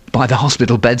or by the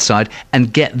hospital bedside,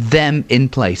 and get them in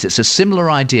place. It's a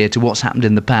similar idea to what's happened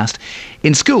in the past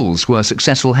in schools, where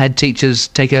successful head teachers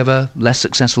take over less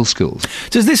successful schools.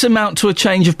 Does this amount to a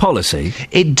change of policy?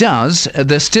 It does.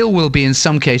 There still will be, in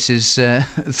some cases,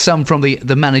 some from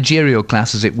the managerial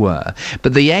class, as it were.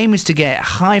 But the aim is to get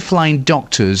high-flying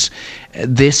doctors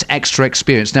this extra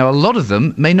experience. Now, a lot of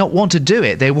them may not want to do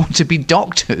it. They want to be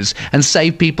doctors and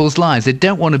save people's lives. They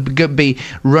don't want to be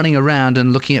running around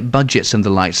and looking at budgets and the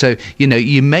like. So,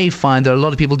 you may find that a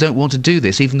lot of people don't want to do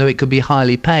this, even though it could be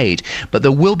highly paid. But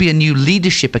there will be a new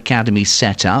leadership academy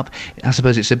set up. I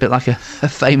suppose it's a bit like a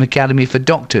fame academy for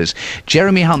doctors.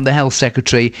 Jeremy Hunt, the Health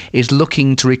Secretary, is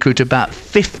looking to recruit about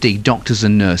 50 doctors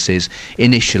and nurses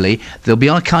initially. They'll be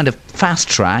on a kind of fast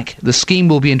track. The scheme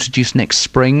will be introduced next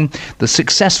spring. The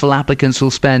successful applicants will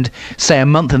spend, say, a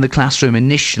month in the classroom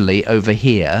initially over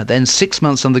here, then 6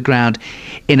 months on the ground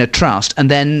in a trust, and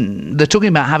then they're talking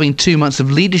about having 2 months of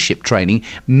leadership training,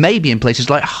 maybe in places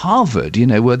like Harvard,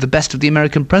 where the best of the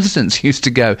American presidents used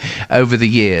to go over the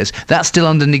years. That's still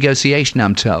under negotiation,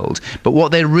 I'm told. But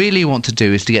what they really want to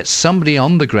do is to get somebody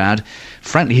on the ground,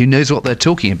 frankly, who knows what they're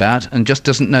talking about and just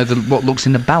doesn't know what looks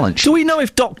in the balance. Do we know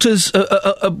if doctors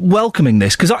are welcoming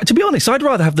this? Because, to be honest, I'd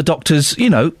rather have the doctors,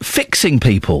 fixing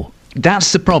people.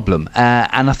 That's the problem,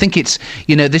 and I think it's,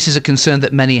 this is a concern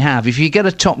that many have. If you get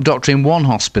a top doctor in one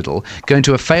hospital, going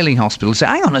to a failing hospital, say,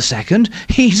 hang on a second,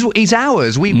 he's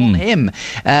ours, we want him.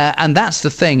 And that's the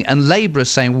thing. And Labour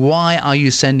is saying, why are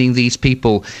you sending these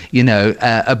people,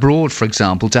 abroad, for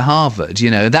example, to Harvard?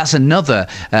 That's another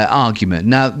argument.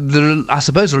 Now, I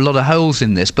suppose there are a lot of holes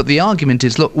in this, but the argument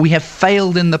is, look, we have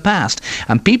failed in the past,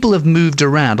 and people have moved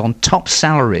around on top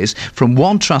salaries from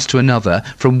one trust to another,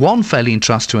 from one failing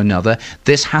trust to another.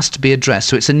 This has to be addressed.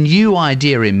 So it's a new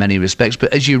idea in many respects,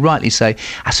 but as you rightly say,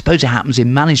 I suppose it happens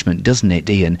in management, doesn't it,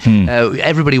 Iain?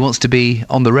 Everybody wants to be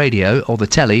on the radio or the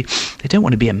telly. They don't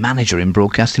want to be a manager in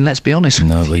broadcasting, let's be honest.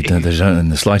 No, they don't in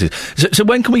the slightest. So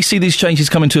when can we see these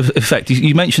changes come into effect?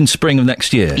 You mentioned spring of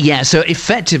next year. Yeah, so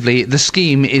effectively the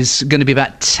scheme is going to be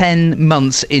about 10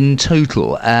 months in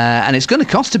total, and it's going to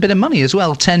cost a bit of money as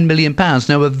well, £10 million.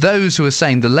 Now, of those who are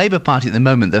saying, the Labour Party at the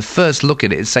moment, their first look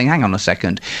at it is saying, hang on a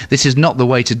second, this is not the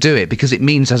way to do it, because it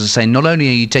means, as I say, not only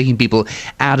are you taking people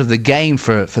out of the game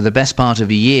for the best part of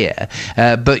a year,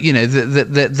 but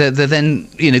then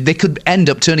they could end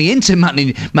up turning into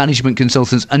management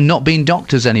consultants and not being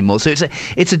doctors anymore. So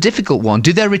it's a difficult one.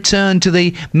 Do they return to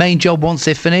the main job once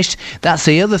they're finished? That's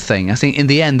the other thing. I think in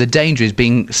the end the danger is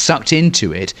being sucked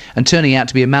into it and turning out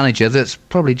to be a manager that's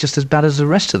probably just as bad as the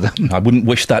rest of them. I wouldn't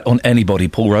wish that on anybody,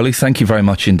 Paul Rowley. Thank you very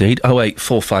much indeed.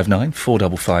 08459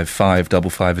 455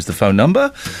 555 is the phone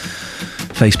number.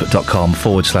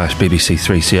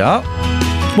 Facebook.com/BBC3CR.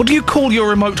 What do you call your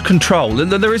remote control?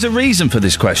 And there is a reason for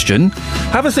this question.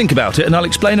 Have a think about it and I'll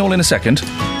explain all in a second.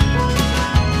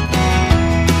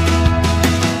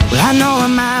 Well, I know a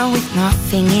man with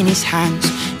nothing in his hands,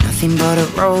 nothing but a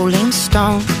rolling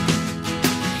stone.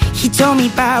 He told me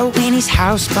about when his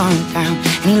house burned down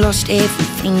and he lost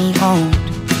everything he owned.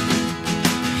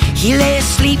 He lay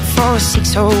asleep for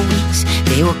 6 whole weeks.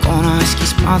 They were gonna ask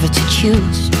his mother to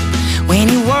choose. When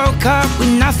he woke up with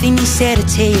nothing, he said, "I'll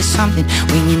tell you something.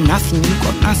 When you're nothing, you've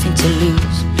got nothing to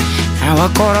lose." Now I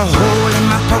got a hole in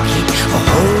my pocket, a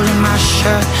hole in my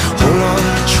shirt, whole lot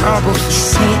of trouble, he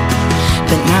said.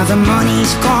 But now the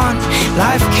money's gone,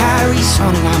 life carries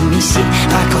on, and I miss it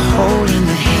like a hole in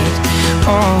the head.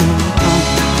 Oh, oh.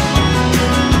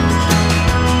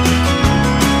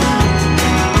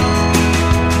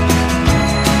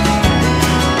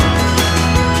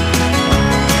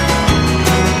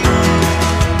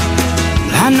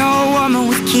 I know a woman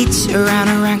with kids around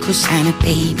her ankles and a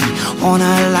baby on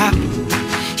her lap.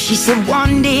 She said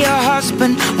one day her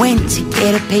husband went to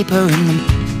get a paper and the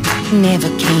never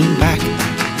came back.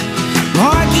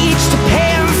 Mortgage to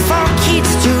pay and 4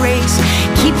 kids to raise,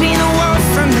 keeping the world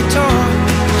from the door.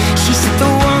 She said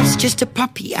the world's just a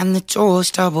puppy and the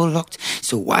door's double locked,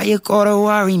 so why you gotta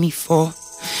worry me for?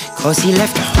 'Cause he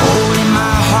left a hole in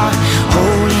my heart,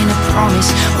 hole in a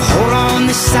promise, a hole on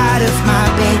the side of my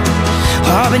bed.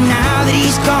 Oh, but now that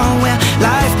he's gone, well,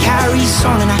 life carries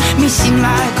on, and I miss him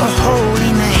like a hole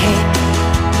in the head.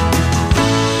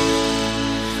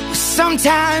 Well,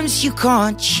 sometimes you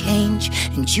can't change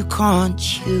and you can't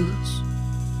choose,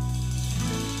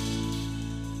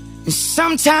 and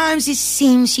sometimes it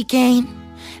seems you gain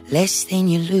less than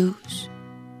you lose.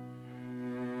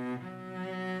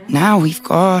 Now we've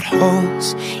got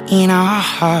holes in our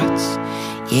hearts,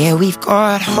 yeah, we've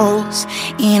got holes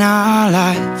in our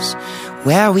lives.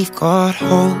 Well, we've got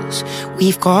holes,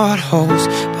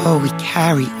 but we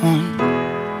carry on.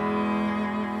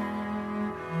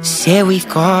 Say we've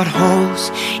got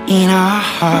holes in our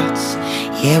hearts,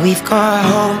 yeah, we've got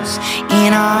holes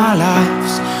in our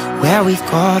lives. Well, we've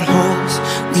got holes,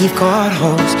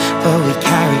 but we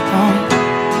carry on.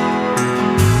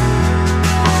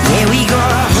 Yeah, we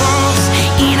got holes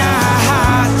in our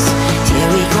hearts, yeah,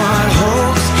 we got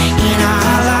holes in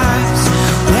our lives.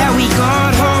 Well, we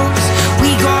got holes,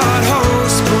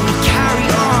 but we carry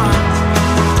on.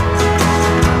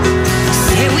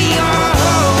 Say we got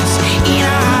holes in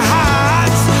our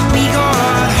hearts, we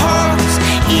got holes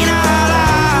in our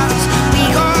lives. We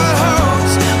got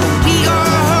holes,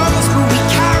 but we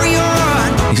carry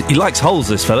on. He likes holes,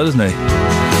 this fella, doesn't he?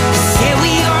 Say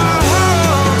we got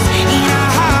holes in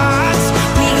our hearts,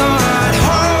 we got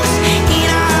holes in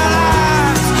our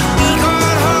lives. We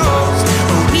got holes,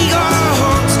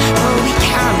 but we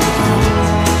carry on.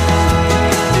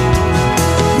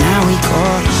 Now we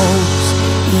got holes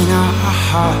in our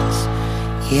hearts,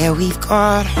 yeah, we've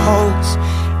got holes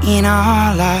in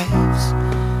our lives.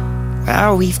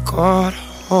 Well, we've got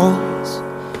holes,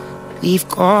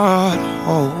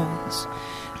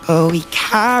 but we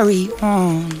carry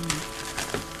on.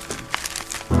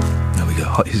 There we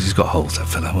go. He's got holes, that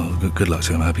fella. Well, good luck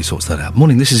to him. I hope he sorts that out.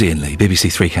 Morning, this is Iain Lee, BBC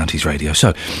Three Counties Radio.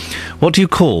 So, what do you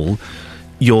call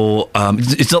your...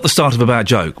 it's not the start of a bad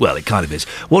joke. Well, it kind of is.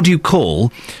 What do you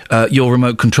call your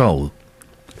remote control?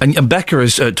 And Becca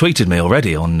has tweeted me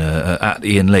already on at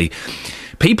Iain Lee.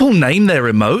 People name their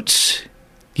remotes.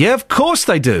 Yeah, of course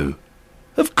they do.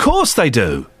 Of course they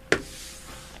do.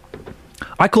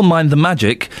 I call mine the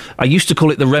Magic. I used to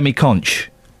call it the Remy Conch.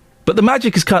 But the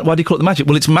Magic is kind of... Why do you call it the Magic?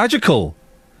 Well, it's magical.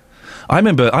 I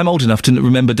remember... I'm old enough to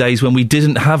remember days when we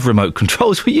didn't have remote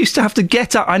controls. We used to have to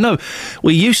get up... I know.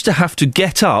 We used to have to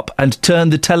get up and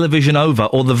turn the television over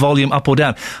or the volume up or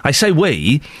down. I say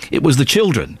we. It was the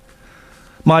children.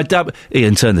 My dad...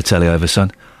 Iain, turn the telly over,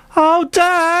 son. Oh,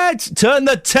 Dad! Turn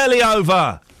the telly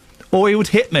over! Or he would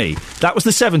hit me. That was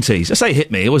the 70s. I say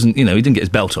hit me. It wasn't, he didn't get his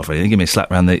belt off or anything. Give me a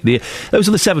slap around the... Those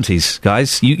are the 70s,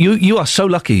 guys. You are so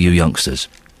lucky, you youngsters.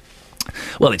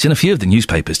 Well, it's in a few of the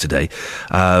newspapers today.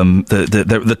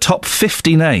 The top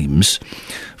 50 names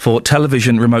for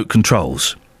television remote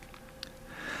controls.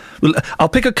 Well, I'll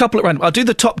pick a couple at random. I'll do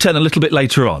the top 10 a little bit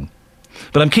later on.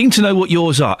 But I'm keen to know what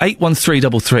yours are.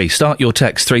 81333. Start your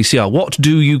text 3CR. What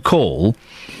do you call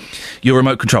your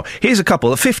remote control? Here's a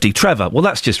couple. At 50, Trevor. Well,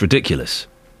 that's just ridiculous.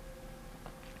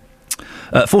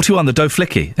 41, the Doe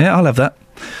Flicky. Yeah, I'll have that.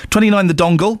 29, the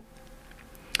Dongle.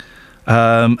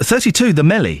 32, the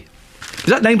Melly. Is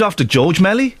that named after George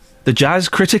Melly? The jazz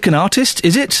critic and artist?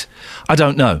 Is it? I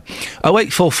don't know.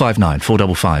 08459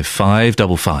 455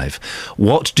 555.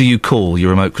 What do you call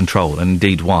your remote control, and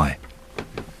indeed why?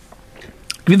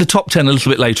 Give you the top 10 a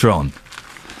little bit later on.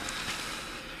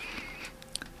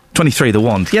 23, the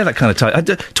Wand. Yeah, that kind of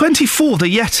type. 24, the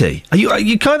Yeti.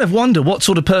 You kind of wonder what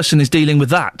sort of person is dealing with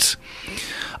that.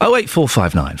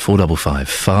 08459 455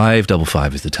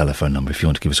 555 is the telephone number if you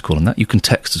want to give us a call on that. You can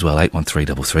text as well,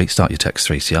 81333. Start your text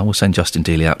 3CR. We'll send Justin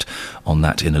Dealey out on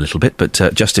that in a little bit. But,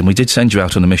 Justin, we did send you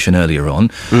out on a mission earlier on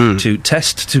to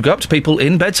go up to people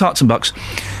in beds, hearts and bucks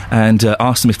and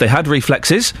ask them if they had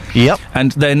reflexes. Yep.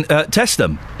 And then test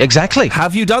them. Exactly.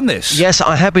 Have you done this? Yes,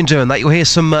 I have been doing that. You'll hear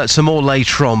some more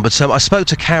later on. But I spoke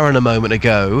to Karen a moment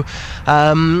ago.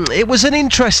 It was an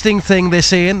interesting thing,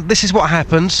 this, Ian. This is what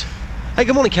happened. Hey,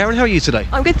 good morning, Karen. How are you today?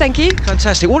 I'm good, thank you.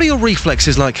 Fantastic. What are your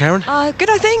reflexes like, Karen? Good,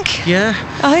 I think. Yeah?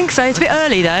 I think so. It's a bit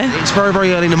early, though. It's very,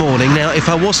 very early in the morning. Now, if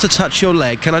I was to touch your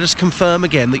leg, can I just confirm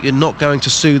again that you're not going to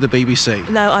sue the BBC?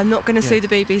 No, I'm not going to sue the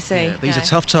BBC. Yeah, these are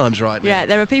tough times right now. Yeah,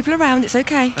 there are people around. It's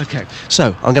okay. Okay,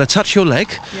 so I'm going to touch your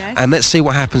leg, and let's see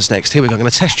what happens next. Here we go. I'm going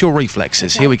to test your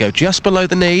reflexes. Okay. Here we go. Just below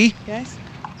the knee. Yes.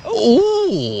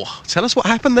 Ooh! Tell us what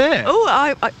happened there.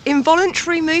 Oh,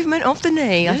 involuntary movement of the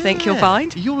knee, I think you'll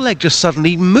find. Your leg just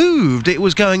suddenly moved. It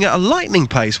was going at a lightning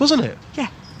pace, wasn't it? Yeah.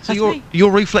 So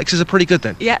your reflexes are pretty good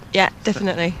then? Yeah,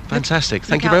 definitely. Fantastic.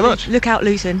 Thank you very much. Look out,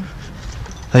 Luton.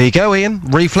 There you go, Ian.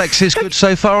 Reflexes good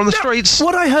so far on the streets.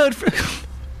 What I heard...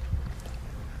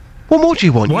 What more do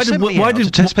you want? Why did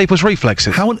to test people's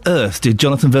reflexes? How on earth did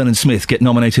Jonathan Vernon-Smith get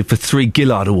nominated for 3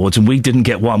 Gillard Awards and we didn't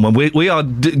get one when we are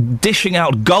dishing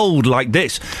out gold like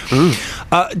this?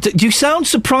 You sound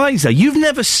surprised there. You've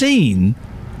never seen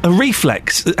a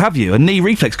reflex, have you? A knee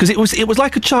reflex? Because it was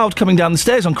like a child coming down the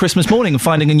stairs on Christmas morning and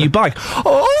finding a new bike.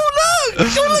 Oh no!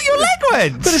 Your leg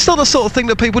went! But it's not the sort of thing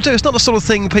that people do. It's not the sort of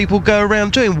thing people go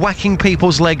around doing, whacking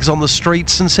people's legs on the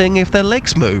streets and seeing if their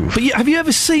legs move. But have you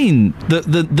ever seen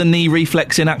the knee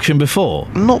reflex in action before?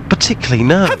 Not particularly,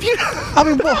 no. Have you? I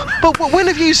mean, but when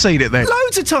have you seen it then?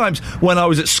 Loads of times. When I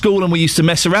was at school and we used to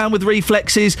mess around with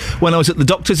reflexes. When I was at the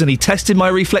doctor's and he tested my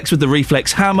reflex with the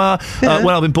reflex hammer. When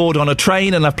I've been bored on a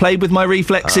train and I've played with my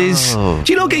reflexes. Do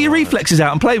you not get your reflexes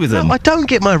out and play with them? No, I don't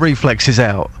get my reflexes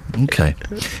out. Okay.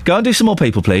 Go and do some more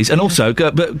people, please. And also,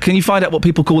 but can you find out what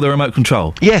people call their remote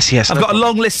control? Yes. I've got a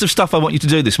long list of stuff I want you to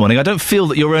do this morning. I don't feel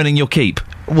that you're earning your keep.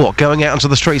 What, going out onto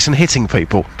the streets and hitting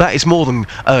people? That is more than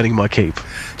earning my keep.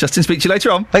 Justin, speak to you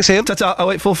later on. Thanks, Ian. Ta-ta,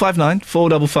 08459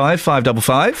 455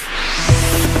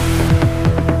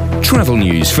 555. Travel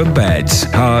news for beds,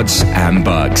 cards and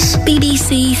bugs.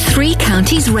 BBC Three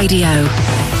Counties Radio.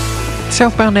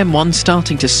 Southbound M1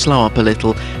 starting to slow up a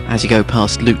little as you go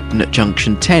past Luton at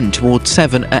junction 10 towards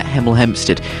 7 at Hemel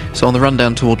Hempstead. So on the run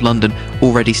down toward London,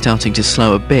 already starting to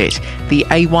slow a bit. The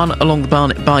A1 along the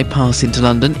Barnet bypass into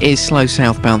London is slow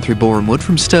southbound through Boreham Wood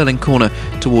from Stirling Corner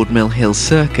toward Mill Hill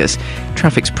Circus.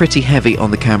 Traffic's pretty heavy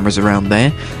on the cameras around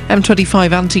there.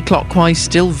 M25 anti-clockwise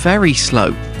still very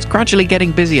slow. It's gradually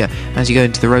getting busier as you go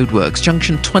into the roadworks.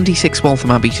 Junction 26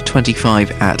 Waltham Abbey to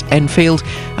 25 at Enfield.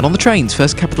 And on the trains,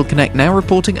 First Capital Connect now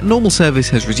reporting normal service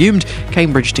has resumed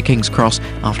Cambridge to King's Cross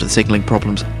after the signalling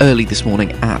problems early this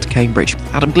morning at Cambridge.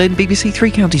 Adam Glynn, BBC Three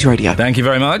Counties Radio. Thank you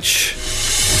very much.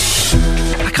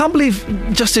 I can't believe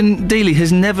Justin Dealey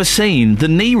has never seen the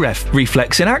knee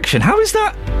reflex in action. How is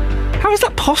that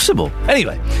possible?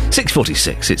 Anyway,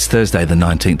 6:46. It's Thursday the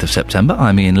 19th of September.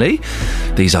 I'm Iain Lee.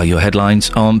 These are your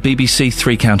headlines on BBC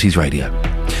Three Counties Radio.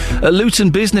 A Luton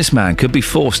businessman could be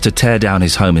forced to tear down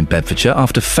his home in Bedfordshire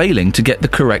after failing to get the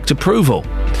correct approval.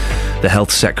 The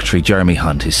Health Secretary, Jeremy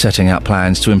Hunt, is setting out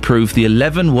plans to improve the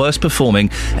 11 worst-performing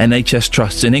NHS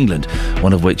trusts in England,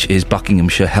 one of which is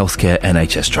Buckinghamshire Healthcare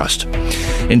NHS Trust.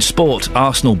 In sport,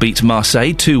 Arsenal beat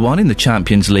Marseille 2-1 in the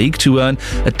Champions League to earn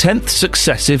a 10th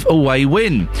successive away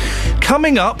win.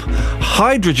 Coming up,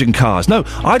 hydrogen cars. No,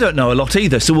 I don't know a lot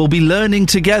either, so we'll be learning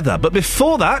together. But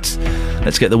before that,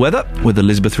 let's get the weather with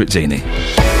Elizabeth Rizzini.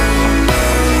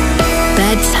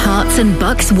 Beds, hearts and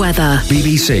bucks weather.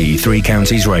 BBC Three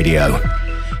Counties Radio.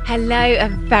 Hello, a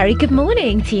very good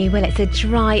morning to you. Well, it's a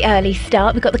dry early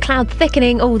start. We've got the clouds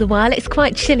thickening all the while. It's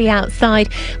quite chilly outside.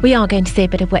 We are going to see a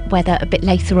bit of wet weather a bit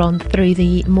later on through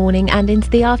the morning and into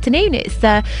the afternoon. It's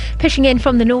pushing in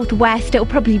from the northwest. It'll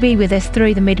probably be with us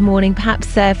through the mid-morning,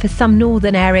 perhaps for some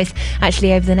northern areas,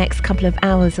 actually over the next couple of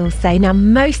hours or so. Now,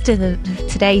 most of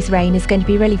today's rain is going to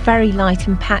be really very light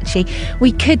and patchy.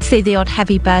 We could see the odd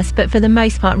heavy burst, but for the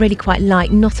most part, really quite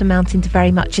light, not amounting to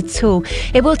very much at all.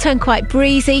 It will turn quite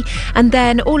breezy, and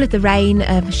then all of the rain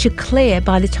should clear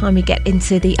by the time we get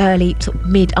into the early sort of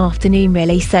mid-afternoon,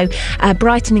 really. So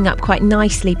brightening up quite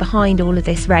nicely behind all of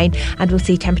this rain, and we'll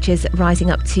see temperatures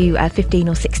rising up to 15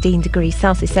 or 16 degrees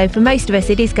Celsius. So for most of us,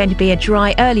 it is going to be a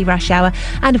dry early rush hour,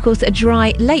 and of course a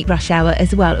dry late rush hour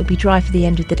as well. It'll be dry for the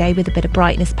end of the day with a bit of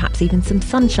brightness, perhaps even some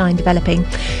some sunshine developing.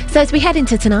 So as we head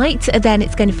into tonight, then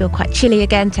it's going to feel quite chilly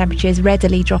again. Temperatures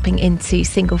readily dropping into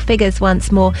single figures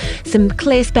once more. Some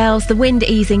clear spells, the wind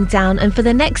easing down, and for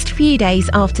the next few days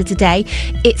after today,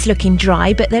 it's looking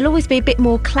dry, but there'll always be a bit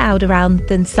more cloud around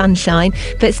than sunshine,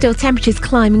 but still temperatures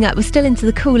climbing up. We're still into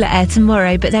the cooler air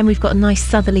tomorrow, but then we've got a nice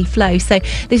southerly flow, so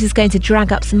this is going to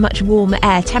drag up some much warmer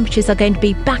air. Temperatures are going to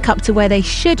be back up to where they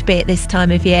should be at this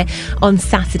time of year on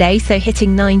Saturday, so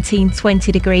hitting 19,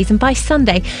 20 degrees, and by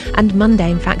Sunday and Monday,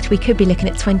 in fact, we could be looking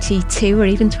at 22 or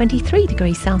even 23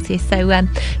 degrees Celsius, so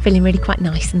feeling really quite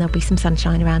nice, and there'll be some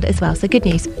sunshine around it as well, so good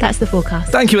news. That's the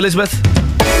forecast. Thank you, Elizabeth.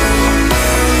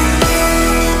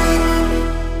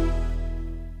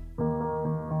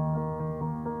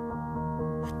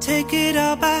 Take it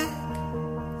all back,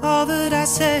 all that I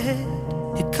said,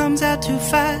 it comes out too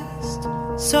fast.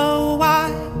 So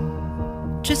I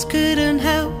just couldn't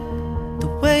help the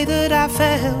way that I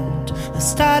felt. I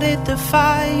started the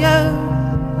fire,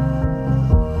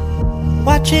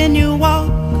 watching you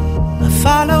walk, I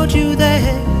followed you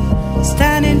there.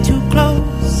 Standing too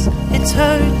close, it's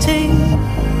hurting.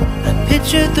 I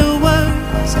pictured the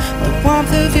words, the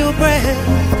warmth of your breath.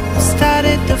 I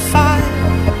started the fire,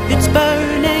 it's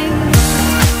burning.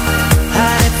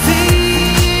 And it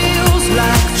feels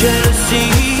like jealousy.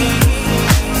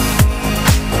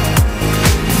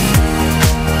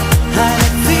 And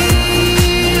it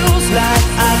feels like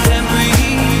I can breathe.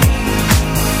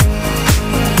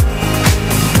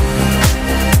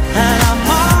 And I'm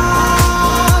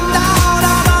on down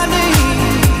on my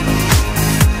knees.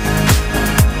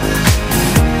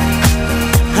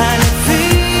 And it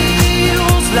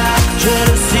feels like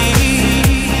jealousy.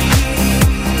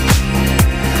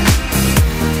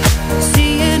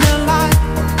 Seeing a light,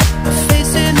 a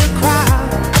face in the crowd.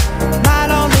 My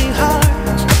lonely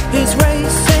heart is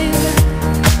racing,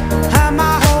 and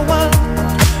my whole world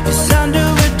is under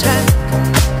attack.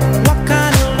 What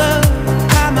kind of love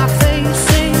am I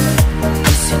facing?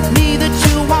 Is it me that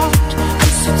you want?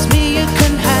 Is it me you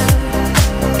can have?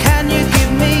 Can you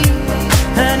give me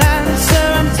an answer?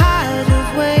 I'm tired of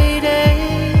waiting.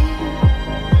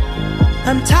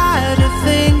 I'm tired of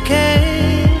thinking.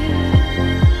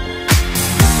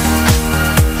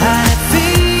 And it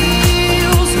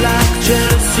feels like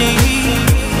jealousy.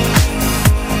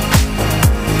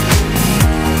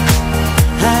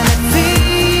 And it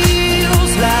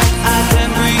feels like I can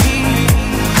breathe.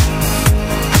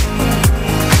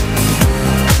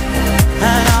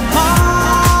 And I'm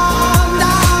on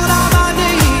down on my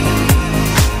knees.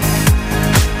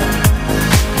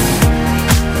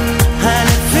 And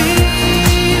it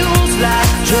feels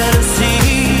like jealousy.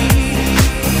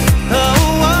 Oh,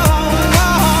 oh,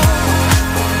 oh.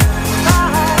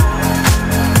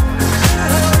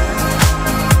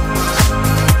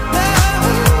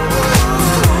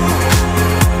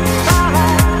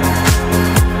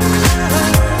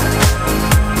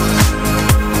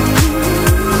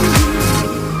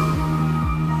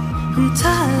 I'm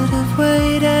tired of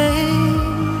waiting.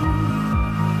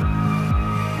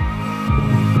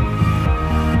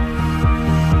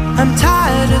 I'm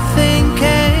tired of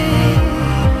thinking.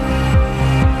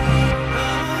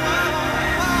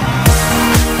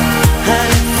 And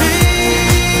it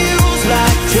feels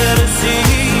like jealousy.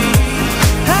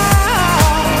 Oh,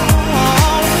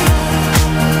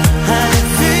 and it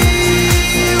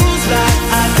feels like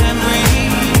I can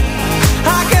breathe. I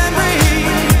can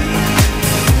breathe.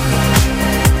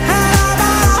 And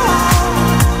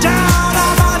I'm down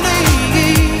on my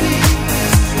knees.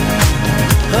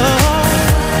 Oh,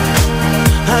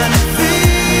 and it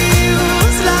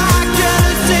feels like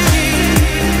jealousy.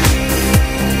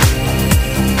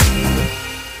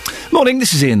 Morning,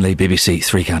 this is Iain Lee, BBC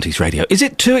Three Counties Radio. Is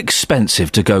it too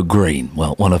expensive to go green?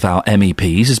 Well, one of our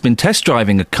MEPs has been test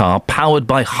driving a car powered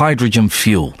by hydrogen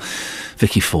fuel.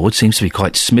 Vicky Ford seems to be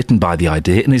quite smitten by the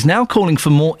idea and is now calling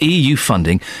for more EU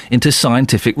funding into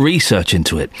scientific research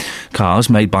into it. Cars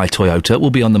made by Toyota will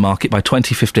be on the market by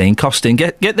 2015, costing,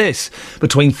 get this,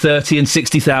 between £30,000 and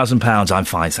 £60,000. I'm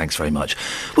fine, thanks very much.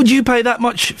 Would you pay that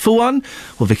much for one?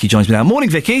 Well, Vicky joins me now.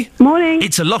 Morning, Vicky. Morning.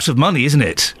 It's a lot of money, isn't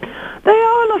it? They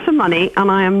are a lot of money, and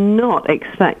I am not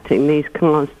expecting these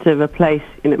cars to replace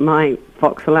my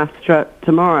Vauxhall Astra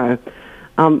tomorrow.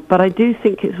 But I do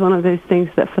think it's one of those things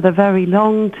that for the very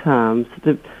long term, sort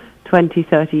of 20,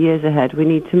 30 years ahead, we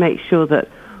need to make sure that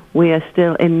we are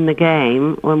still in the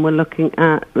game when we're looking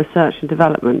at research and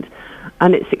development.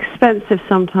 And it's expensive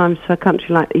sometimes for a country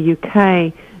like the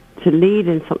UK to lead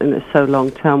in something that's so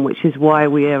long term, which is why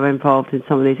we are involved in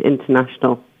some of these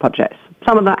international projects.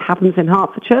 Some of that happens in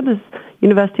Hertfordshire. There's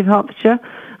University of Hertfordshire,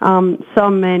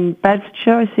 some in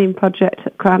Bedfordshire. I've seen projects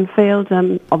at Cranfield,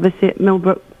 and obviously at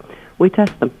Millbrook we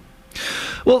test them.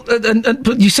 Well,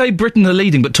 but you say Britain are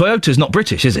leading, but Toyota's not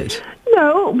British, is it?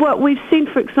 No, what we've seen,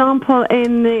 for example,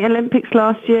 in the Olympics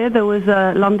last year, there was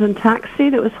a London taxi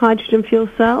that was hydrogen fuel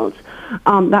cells.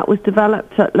 That was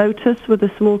developed at Lotus with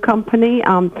a small company.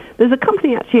 There's a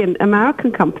company, actually, an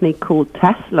American company called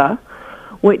Tesla,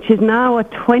 which is now a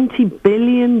 $20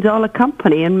 billion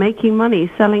company and making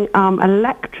money selling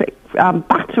electric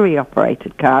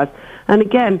battery-operated cars. And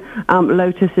again,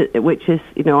 Lotus, which is,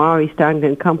 our East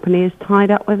Anglian company, is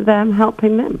tied up with them,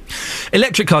 helping them.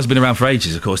 Electric cars have been around for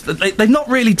ages, of course. They've not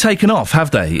really taken off,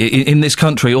 have they, in this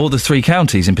country, or the three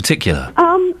counties in particular?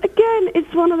 Again,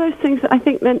 it's one of those things that I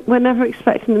think that we're never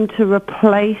expecting them to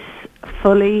replace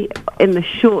fully in the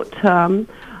short term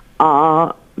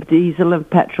our diesel and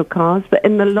petrol cars, but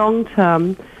in the long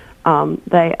term,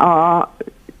 they are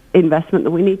investment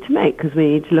that we need to make, because we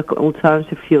need to look at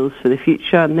alternative fuels for the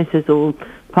future, and this is all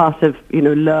part of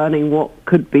learning what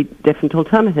could be different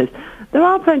alternatives. There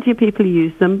are plenty of people who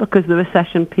use them because the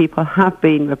recession people have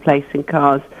been replacing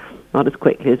cars not as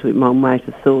quickly as one might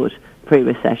have thought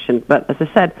pre-recession. But as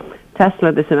I said,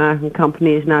 Tesla, this American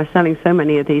company, is now selling so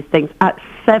many of these things at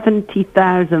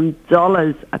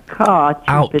 $70,000 a car,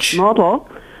 cheapest model,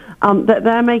 that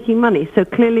they're making money. So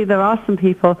clearly there are some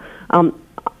people,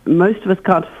 most of us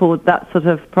can't afford that sort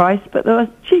of price, but there are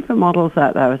cheaper models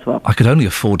out there as well. I could only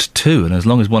afford two, and as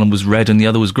long as one was red and the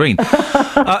other was green.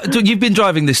 You've been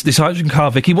driving this hydrogen car,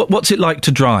 Vicky. What's it like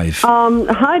to drive?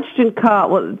 Hydrogen car,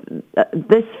 well,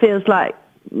 this feels like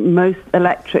most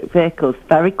electric vehicles,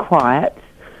 very quiet,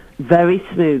 very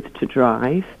smooth to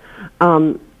drive.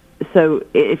 So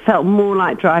it felt more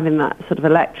like driving that sort of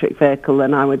electric vehicle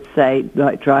than I would say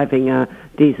like driving a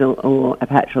diesel or a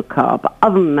petrol car. But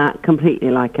other than that, completely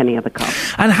like any other car.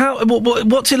 And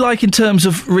what's it like in terms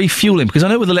of refuelling? Because I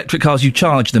know with electric cars you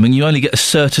charge them and you only get a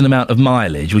certain amount of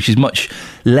mileage, which is much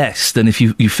less than if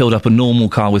you filled up a normal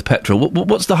car with petrol.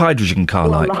 What's the hydrogen car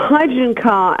like? The hydrogen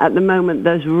car, at the moment,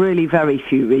 there's really very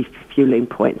few refuelling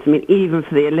points. I mean, even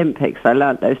for the Olympics, I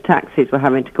learnt those taxis were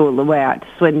having to go all the way out to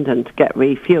Swindon to get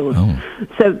refuelled. Oh.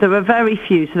 So there are very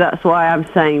few, so that's why I'm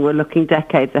saying we're looking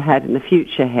decades ahead in the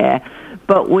future here.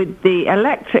 But with the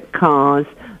electric cars,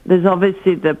 there's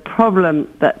obviously the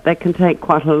problem that they can take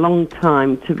quite a long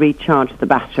time to recharge the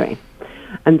battery.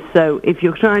 And so if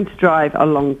you're trying to drive a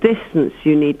long distance,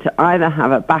 you need to either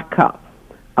have a backup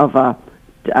of a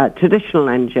traditional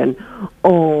engine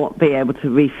or be able to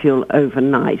refuel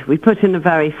overnight. We put in a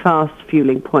very fast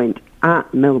fueling point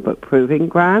at Millbrook Proving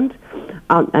Ground,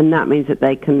 and that means that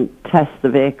they can test the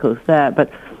vehicles there.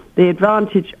 But the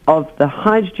advantage of the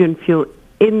hydrogen fuel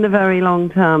in the very long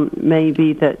term may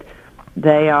be that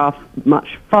they are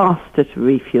much faster to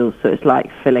refuel, so it's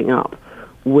like filling up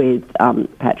with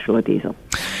petrol or diesel.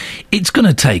 It's going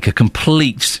to take a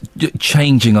complete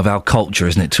changing of our culture,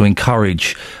 isn't it, to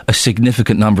encourage a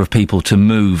significant number of people to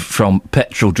move from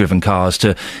petrol-driven cars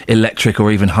to electric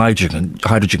or even hydrogen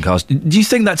cars. Do you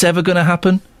think that's ever going to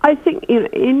happen? I think,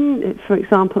 for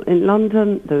example, in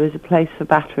London, there is a place for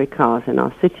battery cars. In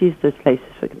our cities, there's places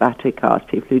for battery cars.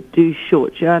 People who do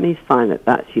short journeys find that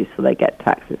that's useful. They get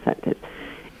tax incentives.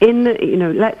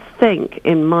 Let's think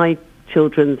in my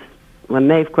children's, when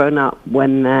they've grown up,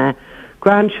 when their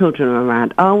grandchildren are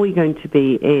around, are we going to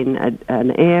be in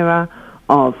an era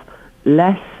of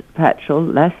less petrol,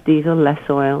 less diesel, less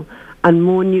oil, and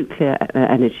more nuclear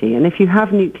energy? And if you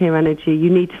have nuclear energy,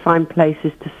 you need to find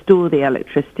places to store the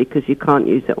electricity because you can't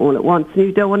use it all at once, and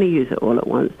you don't want to use it all at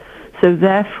once. So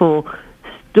therefore,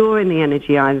 storing the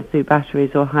energy either through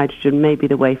batteries or hydrogen may be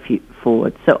the way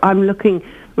forward. So I'm looking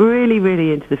really,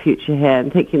 really into the future here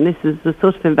and thinking this is the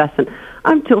sort of investment.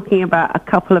 I'm talking about a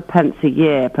couple of pence a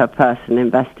year per person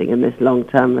investing in this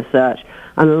long-term research,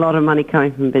 and a lot of money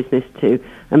coming from business too,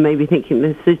 and maybe thinking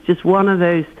this is just one of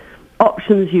those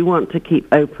options you want to keep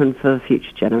open for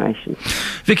future generations.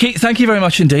 Vicky, thank you very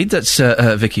much indeed. That's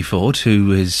Vicky Ford,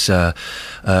 who has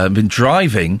been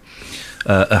driving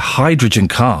a hydrogen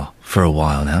car for a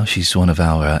while now. She's one of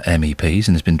our MEPs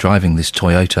and has been driving this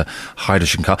Toyota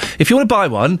hydrogen car. If you want to buy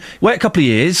one, wait a couple of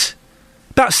years,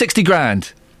 about 60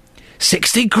 grand.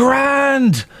 60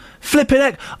 grand! Flipping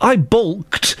heck. I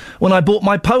balked when I bought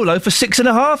my Polo for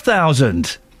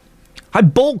 6,500. I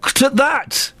balked at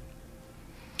that.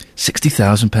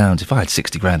 £60,000. If I had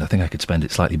 60 grand, I think I could spend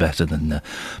it slightly better than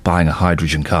buying a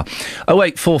hydrogen car.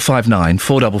 08459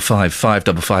 455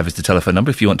 555 is the telephone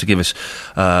number if you want to give us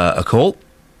a call.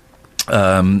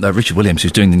 Richard Williams,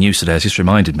 who's doing the news today, has just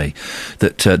reminded me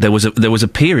that there was a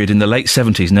period in the late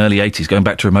 70s and early 80s, going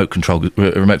back to remote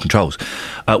controls,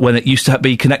 when it used to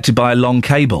be connected by a long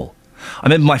cable. I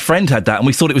remember my friend had that, and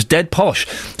we thought it was dead posh.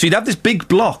 So you'd have this big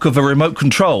block of a remote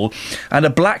control and a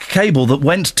black cable that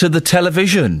went to the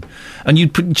television, and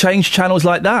you'd change channels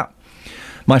like that.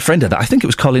 My friend had that. I think it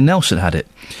was Colin Nelson had it.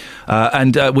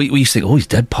 And we used to think, oh, he's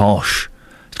dead posh.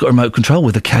 He's got a remote control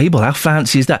with a cable. How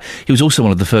fancy is that? He was also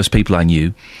one of the first people I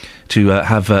knew to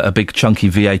have a big chunky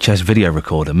VHS video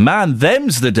recorder. Man,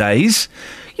 them's the days.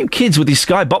 You kids with your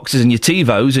Sky Boxes and your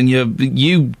TiVos and your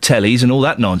tellies and all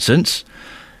that nonsense.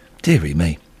 Dearie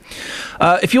me.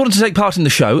 If you wanted to take part in the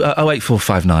show,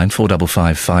 08459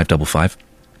 455 555.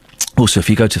 Also, if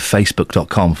you go to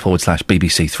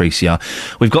facebook.com/BBC3CR,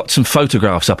 we've got some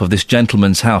photographs up of this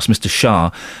gentleman's house, Mr. Shah,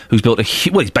 who's built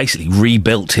he's basically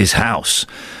rebuilt his house.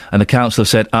 And the council have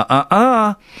said,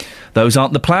 those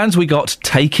aren't the plans we got,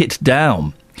 take it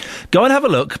down. Go and have a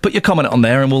look, put your comment on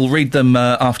there, and we'll read them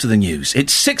after the news.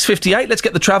 It's 6:58, let's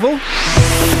get the travel.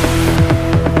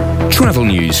 Travel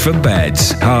news for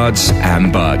beds, cards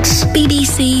and bugs.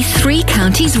 BBC Three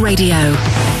Counties Radio.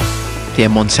 The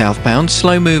M1 southbound,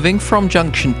 slow moving from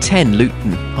junction 10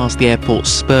 Luton, past the airport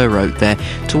Spur Road there,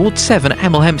 towards 7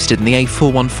 Hemel Hempstead and the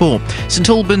A414. St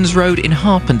Albans Road in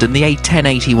Harpenden, the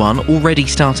A1081, already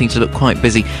starting to look quite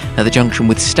busy at the junction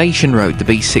with Station Road, the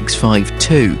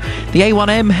B652. The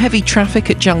A1M, heavy traffic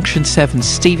at junction 7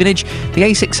 Stevenage. The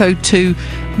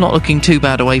A602, not looking too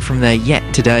bad away from there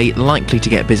yet today, likely to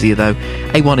get busier though.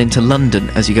 A1 into London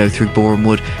as you go through Boreham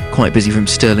Wood, quite busy from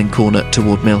Stirling Corner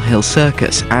toward Mill Hill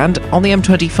Circus. And on the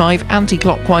M25,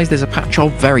 anti-clockwise, there's a patch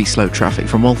of very slow traffic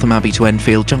from Waltham Abbey to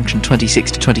Enfield, junction 26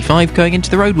 to 25, going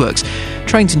into the roadworks.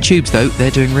 Trains and tubes, though,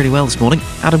 they're doing really well this morning.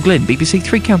 Adam Glynn, BBC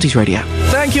Three Counties Radio.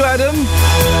 Thank you, Adam.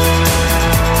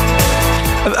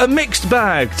 A mixed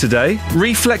bag today.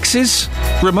 Reflexes,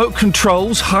 remote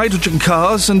controls, hydrogen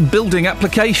cars and building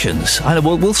applications. I know,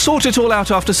 we'll sort it all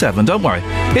out after 7, don't worry.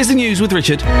 Here's the news with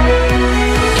Richard.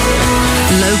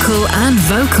 Local and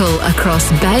vocal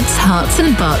across beds, hearts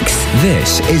and bucks.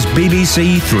 This is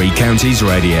BBC Three Counties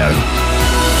Radio.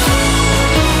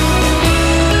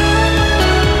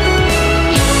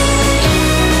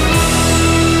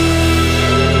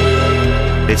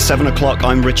 It's 7 o'clock,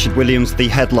 I'm Richard Williams. The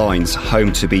headlines: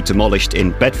 home to be demolished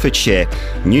in Bedfordshire,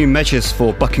 new measures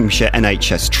for Buckinghamshire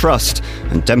NHS Trust,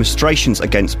 and demonstrations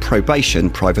against probation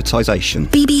privatisation.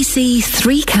 BBC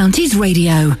Three Counties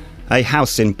Radio. A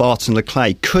house in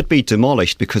Barton-le-Clay could be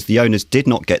demolished because the owners did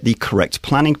not get the correct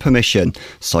planning permission.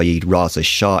 Saeed Raza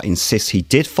Shah insists he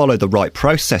did follow the right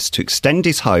process to extend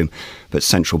his home, but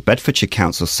Central Bedfordshire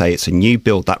Council say it's a new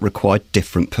build that required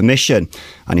different permission.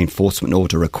 An enforcement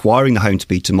order requiring the home to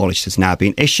be demolished has now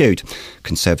been issued.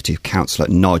 Conservative councillor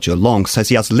Nigel Long says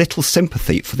he has little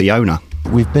sympathy for the owner.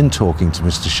 We've been talking to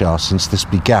Mr Shah since this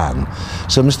began,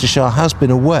 so Mr Shah has been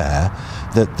aware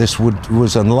that this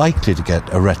was unlikely to get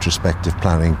a retrospective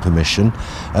planning permission,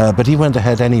 but he went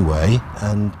ahead anyway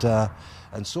and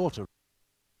sought a...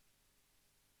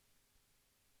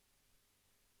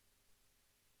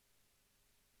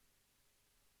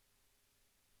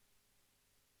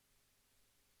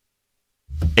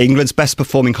 England's best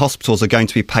performing hospitals are going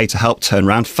to be paid to help turn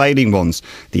around failing ones.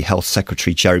 The Health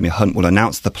Secretary Jeremy Hunt will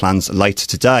announce the plans later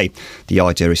today. The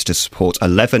idea is to support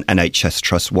 11 NHS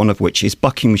trusts, one of which is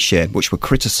Buckinghamshire, which were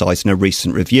criticised in a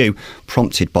recent review,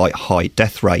 prompted by high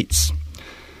death rates.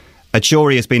 A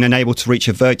jury has been unable to reach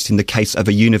a verdict in the case of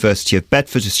a University of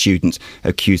Bedford student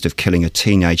accused of killing a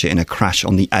teenager in a crash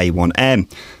on the A1M.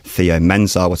 Theo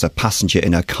Menzar was a passenger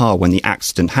in her car when the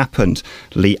accident happened.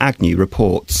 Lee Agnew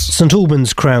reports. St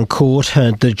Albans Crown Court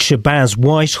heard that Shabazz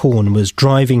Whitehorn was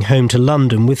driving home to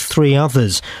London with 3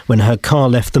 others when her car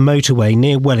left the motorway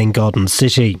near Welwyn Garden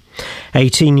City.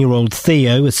 18-year-old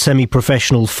Theo, a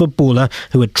semi-professional footballer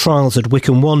who had trials at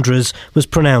Wycombe Wanderers, was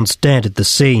pronounced dead at the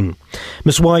scene.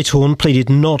 Miss Whitehorn pleaded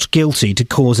not guilty to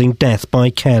causing death by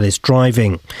careless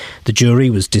driving. The jury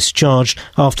was discharged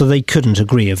after they couldn't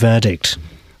agree a verdict.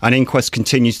 An inquest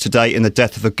continues today in the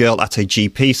death of a girl at a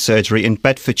GP surgery in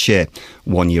Bedfordshire.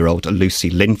 1-year-old Lucy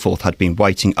Linforth had been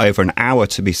waiting over an hour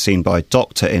to be seen by a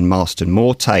doctor in Marston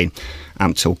Mortain.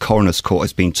 Ampthill Coroner's Court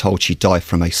has been told she died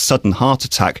from a sudden heart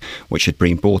attack, which had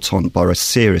been brought on by a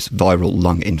serious viral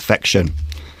lung infection.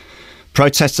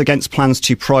 Protests against plans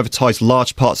to privatise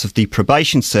large parts of the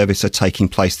probation service are taking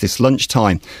place this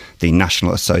lunchtime. The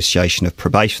National Association of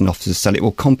Probation Officers said it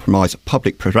will compromise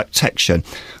public protection.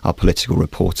 Our political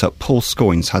reporter Paul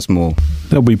Scoynes has more.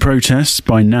 There'll be protests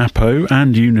by NAPO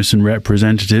and Unison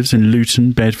representatives in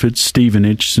Luton, Bedford,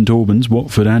 Stevenage, St Albans,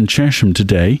 Watford and Chesham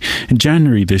today. In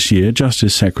January this year,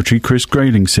 Justice Secretary Chris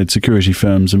Grayling said security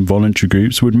firms and voluntary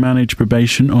groups would manage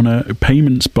probation on a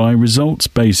payments by results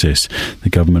basis. The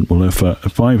government will offer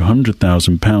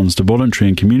 £500,000 to voluntary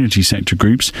and community sector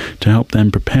groups to help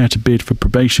them prepare to bid for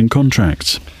probation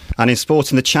contracts. And in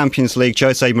sport, in the Champions League,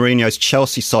 Jose Mourinho's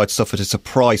Chelsea side suffered a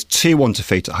surprise 2-1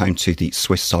 defeat at home to the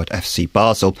Swiss side FC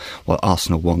Basel, while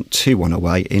Arsenal won 2-1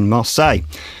 away in Marseille.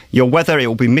 Your weather, it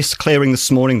will be mist clearing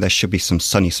this morning. There should be some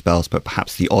sunny spells, but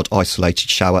perhaps the odd isolated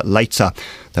shower later.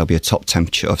 There'll be a top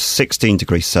temperature of 16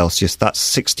 degrees Celsius. That's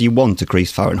 61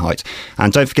 degrees Fahrenheit.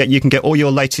 And don't forget, you can get all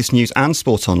your latest news and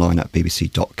sport online at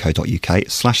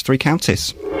bbc.co.uk/3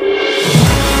 counties.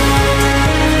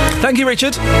 Thank you,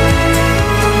 Richard.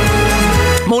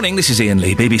 Morning, this is Iain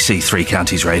Lee, BBC Three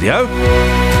Counties Radio.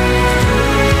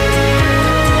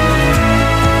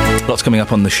 Lots coming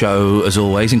up on the show, as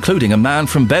always, including a man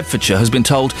from Bedfordshire has been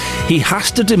told he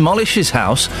has to demolish his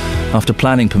house after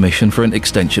planning permission for an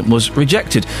extension was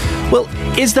rejected. Well,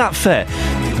 is that fair?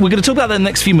 We're going to talk about that in the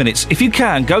next few minutes. If you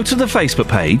can, go to the Facebook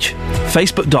page,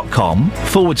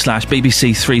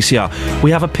 facebook.com/BBC3CR.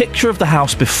 We have a picture of the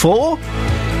house before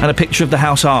and a picture of the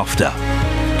house after.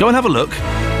 Go and have a look.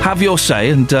 Have your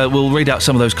say, and we'll read out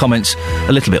some of those comments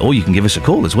a little bit, or you can give us a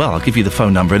call as well. I'll give you the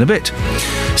phone number in a bit.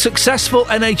 Successful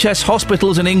NHS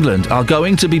hospitals in England are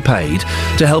going to be paid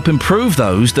to help improve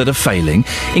those that are failing,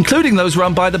 including those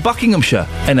run by the Buckinghamshire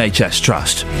NHS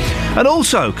Trust. And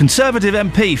also, Conservative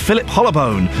MP Philip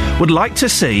Hollowbone would like to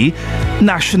see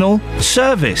national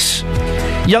service.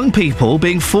 Young people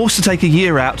being forced to take a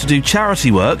year out to do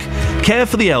charity work, care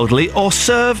for the elderly, or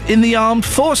serve in the armed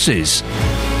forces.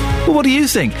 Well, what do you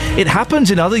think? It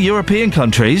happens in other European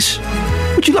countries.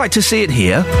 Would you like to see it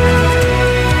here?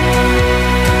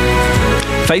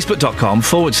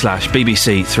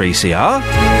 Facebook.com/BBC3CR.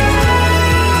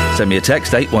 Send me a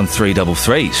text,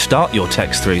 81333. Start your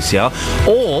text 3CR.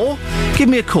 Or give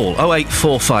me a call,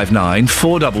 08459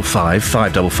 455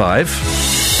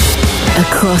 555.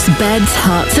 Across beds,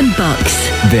 hearts and bucks.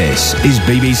 This is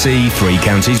BBC Three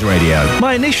Counties Radio.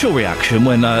 My initial reaction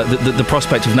when the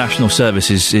prospect of national service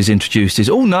is introduced is,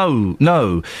 oh,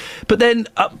 no. But then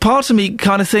part of me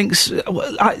kind of thinks,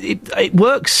 it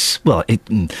works. Well,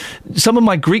 some of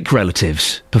my Greek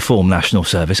relatives perform national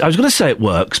service. I was going to say it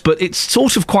works, but it's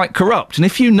sort of quite corrupt. And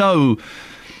if you know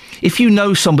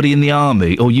somebody in the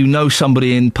army, or you know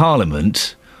somebody in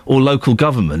Parliament or local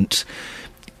government,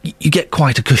 you get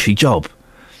quite a cushy job.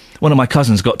 One of my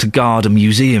cousins got to guard a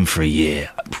museum for a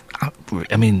year.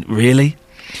 I mean, really?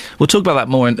 We'll talk about that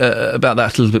more, about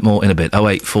that a little bit more in a bit.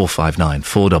 08459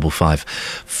 455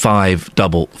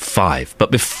 555.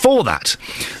 But before that,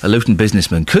 a Luton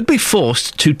businessman could be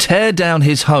forced to tear down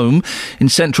his home in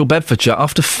central Bedfordshire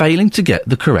after failing to get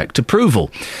the correct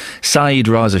approval. Saeed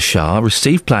Raza Shah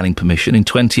received planning permission in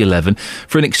 2011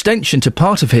 for an extension to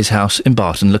part of his house in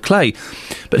Barton-le-Clay,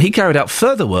 but he carried out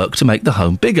further work to make the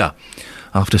home bigger.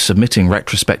 After submitting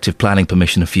retrospective planning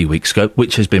permission a few weeks ago,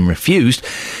 which has been refused,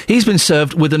 he's been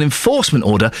served with an enforcement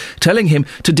order telling him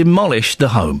to demolish the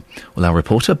home. Well, our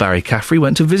reporter Barry Caffrey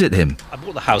went to visit him. I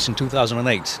bought the house in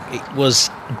 2008. It was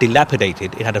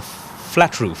dilapidated. It had a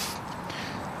flat roof,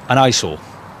 an eyesore.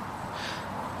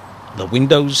 The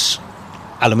windows,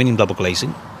 aluminium double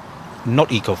glazing,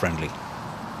 not eco-friendly.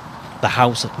 The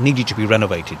house needed to be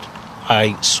renovated.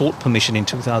 I sought permission in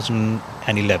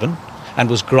 2011 and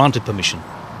was granted permission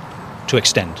to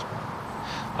extend.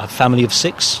 A family of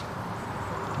 6.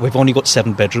 We've only got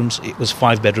 7 bedrooms. It was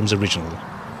 5 bedrooms originally.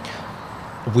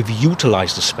 We've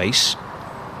utilised the space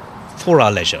for our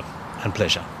leisure and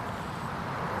pleasure.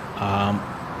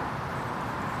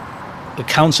 The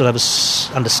council have an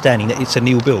understanding that it's a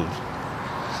new build.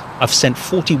 I've sent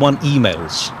 41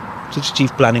 emails to the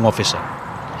Chief Planning Officer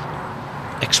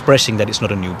expressing that it's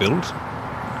not a new build.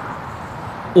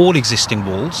 All existing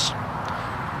walls,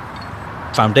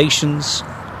 foundations,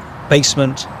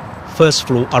 basement, first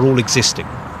floor are all existing.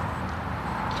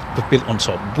 We've built on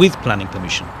top with planning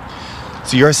permission.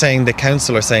 So you're saying the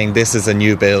council are saying this is a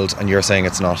new build and you're saying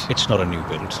it's not? It's not a new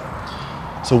build.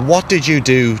 So what did you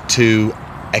do to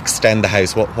extend the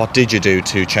house? What did you do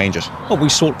to change it? Well, we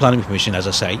sought planning permission, as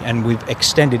I say, and we've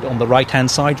extended on the right-hand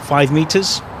side 5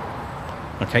 metres.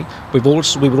 Okay. We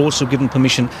were also given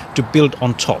permission to build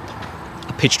on top,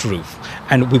 a pitched roof,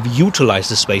 and we've utilised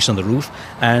the space on the roof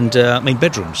and made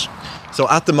bedrooms. So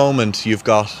at the moment, you've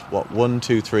got, 1,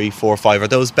 2, 3, 4, 5. Are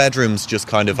those bedrooms just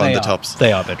kind of on the tops?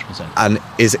 They are bedrooms. Yeah. And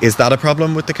is that a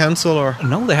problem with the council, or?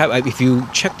 No, they have. If you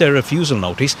check their refusal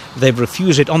notice, they've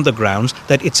refused it on the grounds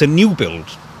that it's a new build.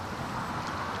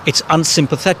 It's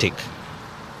unsympathetic.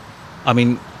 I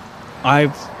mean,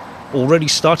 I've already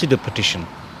started a petition.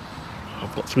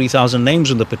 I've got 3,000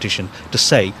 names on the petition to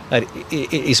say that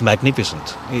it is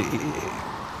magnificent.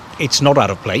 It's not out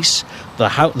of place.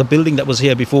 The building that was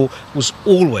here before was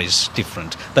always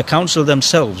different. The council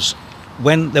themselves,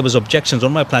 when there was objections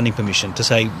on my planning permission to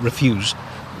say refuse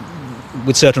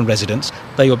with certain residents,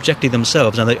 they objected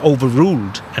themselves and they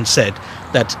overruled and said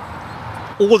that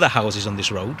all the houses on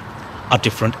this road are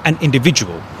different and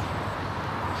individual.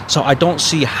 So I don't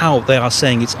see how they are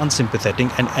saying it's unsympathetic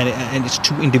and it's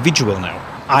too individual now.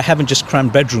 I haven't just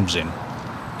crammed bedrooms in.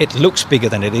 It looks bigger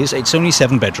than it is. It's only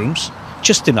 7 bedrooms,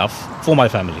 just enough for my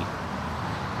family.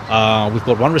 We've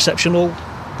got 1 reception hall,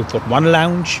 we've got 1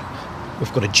 lounge,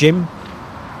 we've got a gym,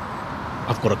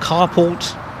 I've got a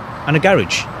carport and a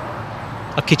garage,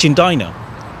 a kitchen diner.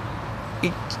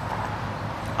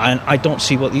 And I don't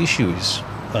see what the issue is.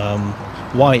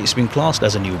 Why it's been classed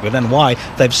as a new build and why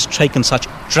they've taken such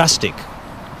drastic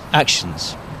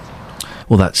actions.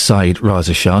 Well, that's Saeed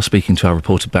Raza Shah speaking to our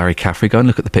reporter Barry Caffrey. Go and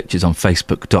look at the pictures on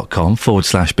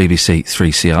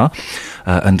facebook.com/BBC3CR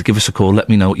and give us a call. Let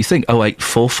me know what you think.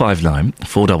 08459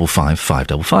 455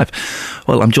 555.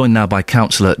 Well, I'm joined now by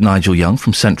Councillor Nigel Young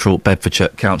from Central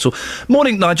Bedfordshire Council.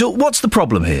 Morning, Nigel. What's the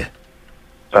problem here?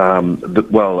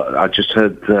 Well, I just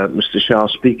heard Mr. Shah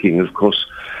speaking. Of course,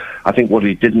 I think what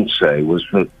he didn't say was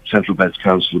that Central Beds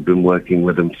Council have been working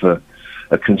with him for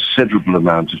a considerable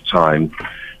amount of time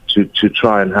to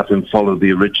try and have him follow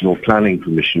the original planning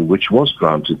permission, which was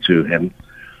granted to him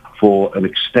for an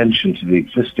extension to the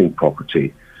existing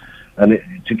property. And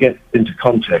to get into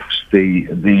context, the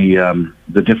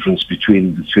difference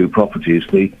between the two properties,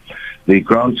 the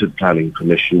granted planning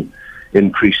permission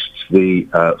increased the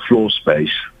floor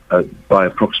space by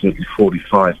approximately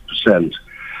 45%,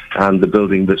 and the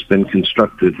building that's been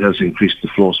constructed has increased the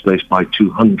floor space by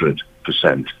 200%.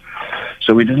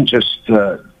 So we didn't just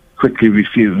quickly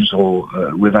refuse or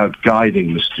without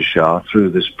guiding Mr. Shah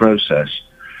through this process.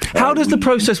 How does the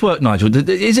process work, Nigel?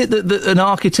 Is it that an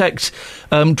architect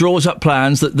draws up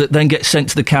plans that then get sent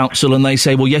to the council and they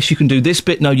say, well, yes, you can do this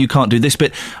bit, no, you can't do this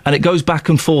bit, and it goes back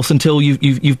and forth until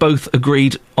you've both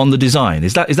agreed on the design?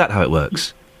 Is that how it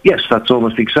works? Yes, that's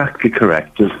almost exactly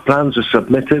correct. The plans are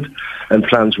submitted, and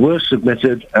plans were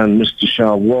submitted, and Mr.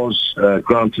 Shah was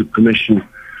granted permission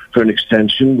for an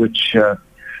extension, which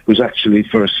was actually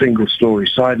for a single-storey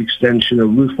side extension, a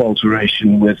roof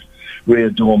alteration with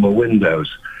rear dormer windows.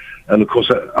 And of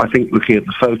course, I think looking at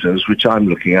the photos, which I'm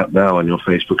looking at now on your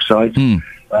Facebook site,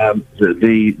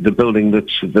 the building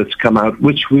that's come out,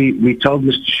 which we told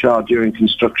Mr. Shah during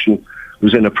construction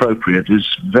was inappropriate, is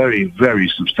very, very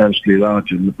substantially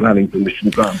larger than the planning permission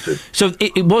granted. So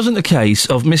it wasn't a case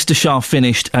of Mr. Shah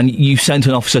finished and you sent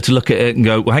an officer to look at it and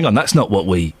go, well, hang on, that's not what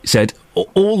we said.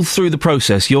 All through the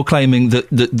process, you're claiming that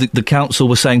the council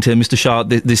was saying to him, Mr. Shah,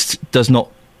 this does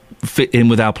not fit in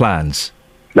with our plans.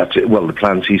 That's it. Well, the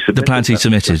plans he submitted. The plans he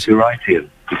submitted. Exactly right,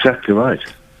 Ian. Exactly right.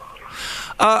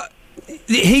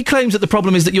 He claims that the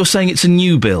problem is that you're saying it's a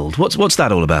new build. What's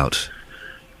that all about?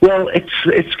 Well,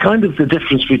 it's kind of the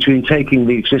difference between taking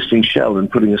the existing shell and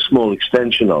putting a small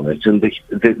extension on it, and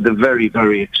the very,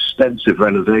 very extensive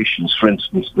renovations. For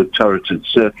instance, the turreted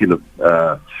circular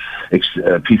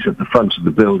piece at the front of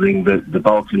the building, the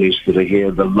balconies that are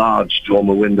here, the large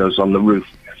dormer windows on the roof.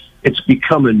 It's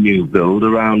become a new build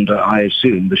around, I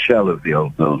assume, the shell of the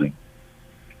old building.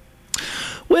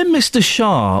 When Mr.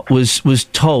 Shah was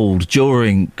told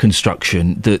during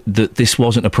construction that this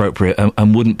wasn't appropriate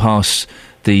and wouldn't pass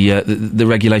the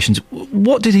regulations,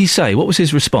 what did he say? What was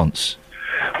his response?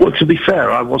 Well, to be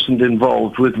fair, I wasn't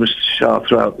involved with Mr. Shah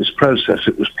throughout this process.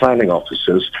 It was planning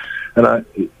officers, and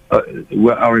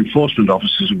our enforcement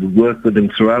officers would work with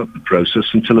him throughout the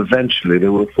process until eventually they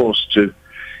were forced to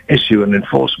issue an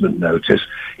enforcement notice.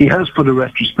 He has put a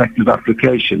retrospective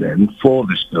application in for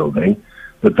this building,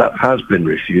 but that has been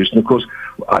refused. And of course,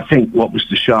 I think what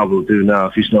Mr. Shah will do now,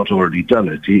 if he's not already done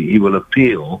it, he will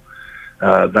appeal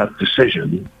that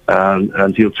decision,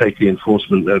 and he'll take the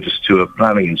enforcement notice to a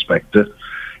planning inspector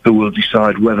who will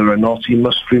decide whether or not he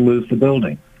must remove the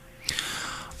building.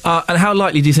 And how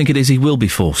likely do you think it is he will be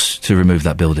forced to remove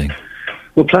that building?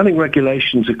 Well, planning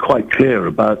regulations are quite clear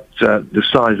about the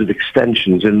size of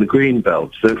extensions in the green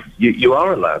belt. So you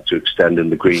are allowed to extend in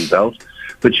the green belt,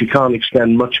 but you can't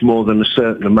extend much more than a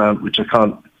certain amount, which I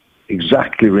can't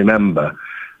exactly remember,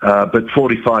 but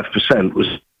 45% was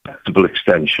acceptable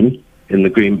extension in the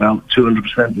Greenbelt,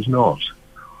 200% is not.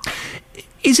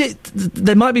 Is it?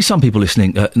 There might be some people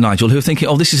listening, Nigel, who are thinking,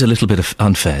 "Oh, this is a little bit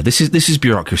unfair. This is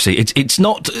bureaucracy. It's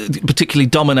not particularly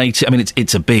dominated. I mean,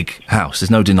 it's a big house. There's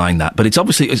no denying that. But it's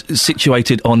obviously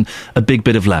situated on a big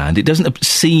bit of land. It doesn't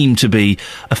seem to be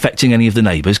affecting any of the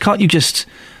neighbours. Can't you just,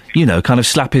 kind of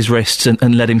slap his wrists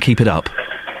and let him keep it up?"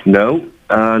 No,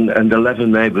 and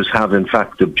 11 neighbours have in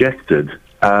fact objected.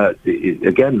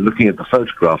 Again, looking at the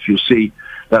photograph, you'll see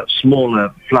that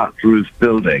smaller flat roof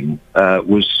building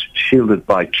was shielded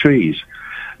by trees.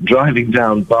 Driving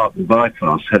down Barton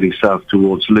Bypass, heading south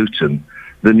towards Luton,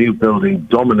 the new building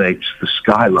dominates the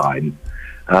skyline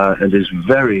and is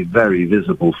very, very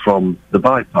visible from the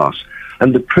bypass.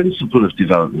 And the principle of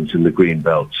development in the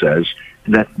Greenbelt says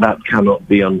that cannot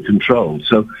be uncontrolled.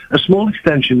 So a small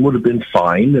extension would have been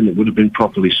fine and it would have been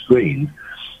properly screened.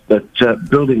 But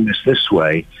building this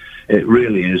way, it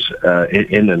really is,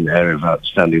 in an area of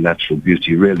outstanding natural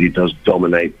beauty, really does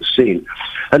dominate the scene.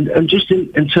 And just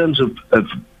in terms of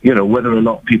whether or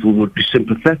not people would be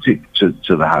sympathetic to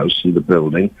the house and the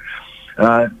building,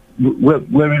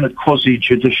 we're in a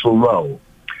quasi-judicial role.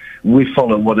 We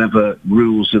follow whatever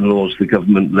rules and laws the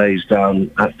government lays down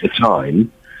at the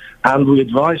time, and we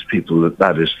advise people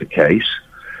that is the case.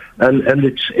 And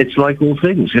it's like all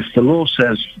things. If the law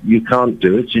says you can't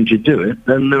do it and you do it,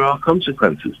 then there are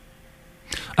consequences.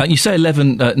 You say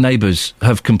 11 neighbours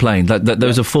have complained.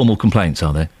 Those are formal complaints,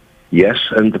 are they? Yes,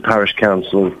 and the parish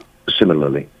council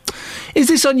similarly. Is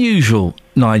this unusual,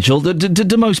 Nigel?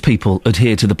 Do most people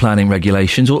adhere to the planning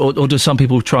regulations, or do some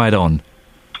people try it on?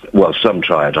 Well, some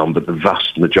try it on, but the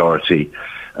vast majority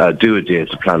do adhere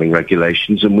to planning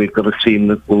regulations, and we've got a team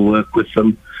that will work with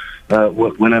them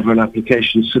whenever an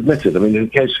application is submitted. I mean, in the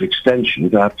case of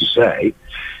extensions, I have to say,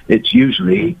 it's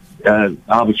usually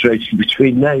arbitration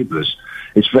between neighbours.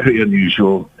 It's very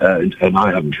unusual, and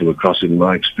I haven't come across in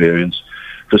my experience,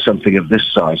 for something of this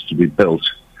size to be built,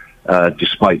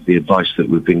 despite the advice that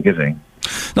we've been giving.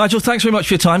 Nigel, thanks very much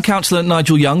for your time. Councillor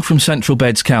Nigel Young from Central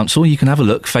Beds Council. You can have a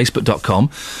look,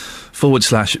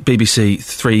 facebook.com/BBC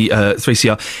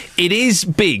 3CR. It is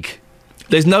big.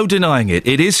 There's no denying it.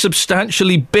 It is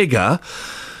substantially bigger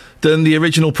than the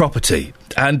original property,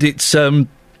 and it's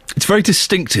very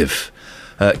distinctive.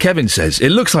 Kevin says, it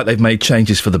looks like they've made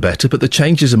changes for the better, but the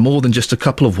changes are more than just a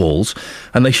couple of walls,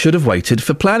 and they should have waited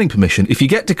for planning permission. If you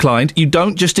get declined, you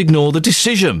don't just ignore the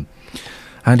decision.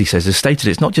 And he says, as stated,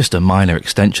 it's not just a minor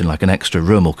extension like an extra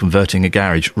room or converting a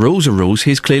garage. Rules are rules.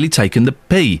 He's clearly taken the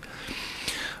P.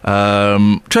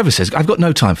 Trevor says, I've got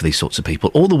no time for these sorts of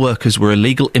people. All the workers were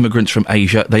illegal immigrants from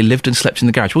Asia. They lived and slept in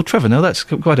the garage. Well, Trevor, now that's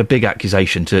quite a big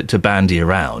accusation to bandy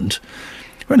around.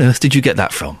 Where on earth did you get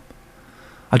that from?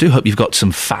 I do hope you've got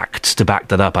some facts to back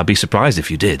that up. I'd be surprised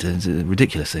if you did. It's a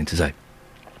ridiculous thing to say.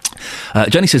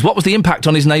 Jenny says, what was the impact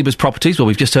on his neighbours' properties? Well,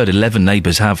 we've just heard 11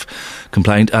 neighbours have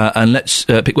complained. And let's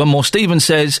pick one more. Stephen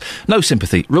says, no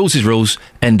sympathy. Rules is rules.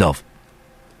 End of.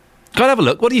 Go and have a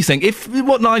look. What do you think? If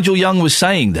what Nigel Young was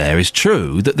saying there is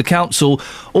true, that the council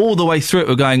all the way through it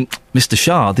were going, Mr.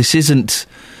 Shah, this isn't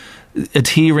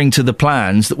adhering to the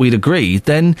plans that we'd agreed,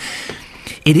 then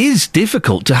it is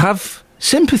difficult to have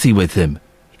sympathy with him.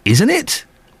 Isn't it?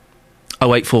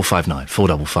 08459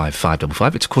 455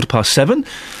 555. It's 7:15.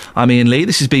 I'm Iain Lee.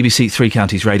 This is BBC Three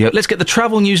Counties Radio. Let's get the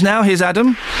travel news now. Here's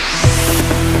Adam.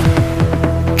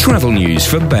 Travel news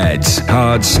for beds,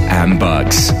 cards and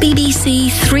bugs.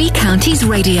 BBC Three Counties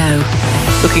Radio.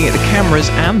 Looking at the cameras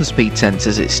and the speed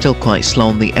sensors, it's still quite slow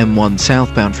on the M1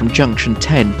 southbound from junction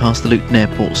 10 past the Luton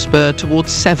Airport spur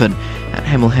towards 7 at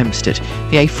Hemel Hempstead.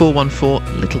 The A414,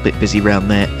 a little bit busy round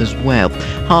there as well.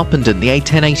 Harpenden, the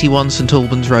A1081 St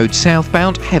Albans Road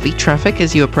southbound, heavy traffic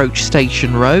as you approach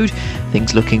Station Road.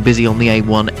 Things looking busy on the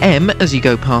A1M as you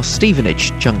go past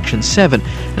Stevenage, junction 7.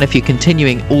 And if you're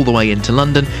continuing all the way into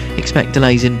London, expect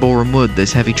delays in Boreham Wood.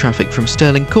 There's heavy traffic from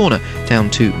Stirling Corner down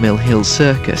to Mill Hill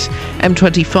Circus.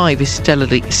 M25 is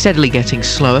steadily getting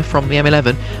slower from the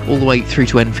M11 all the way through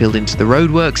to Enfield into the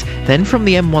roadworks, then from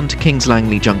the M1 to Kings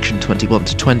Langley junction 21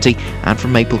 to 20, and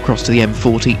from Maple Cross to the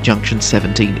M40 junction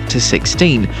 17 to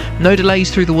 16. No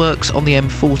delays through the works on the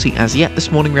M40 as yet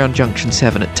this morning round junction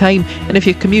 7 at Tame, and if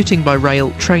you're commuting by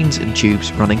rail, trains and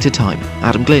tubes running to time.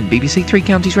 Adam Glynn, BBC Three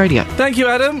Counties Radio. Thank you,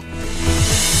 Adam.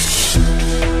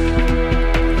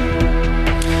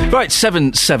 Right,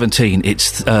 7:17.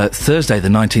 It's Thursday, the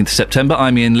 19th of September.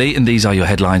 I'm Iain Lee, and these are your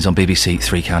headlines on BBC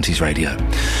Three Counties Radio.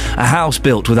 A house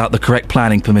built without the correct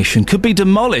planning permission could be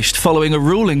demolished following a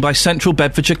ruling by Central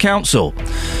Bedfordshire Council.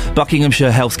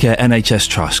 Buckinghamshire Healthcare NHS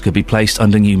Trust could be placed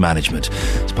under new management.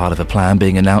 It's part of a plan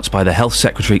being announced by the Health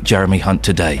Secretary Jeremy Hunt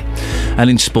today. And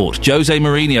in sport, Jose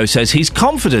Mourinho says he's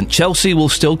confident Chelsea will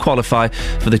still qualify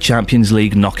for the Champions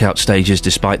League knockout stages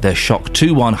despite their shock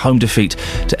 2-1 home defeat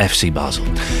to FC Basel.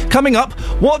 Coming up,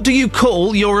 what do you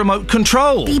call your remote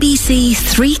control? BBC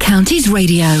Three Counties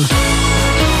Radio.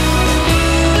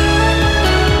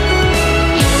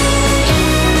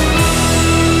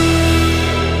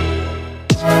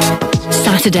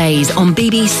 Saturdays on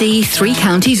BBC Three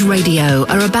Counties Radio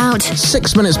are about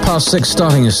 6 minutes past 6,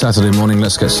 starting your Saturday morning.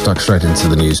 Let's get stuck straight into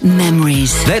the news.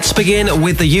 Memories. Let's begin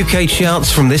with the UK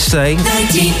charts from this day.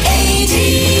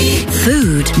 1980.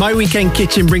 Food. My Weekend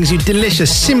Kitchen brings you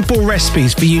delicious, simple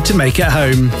recipes for you to make at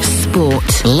home.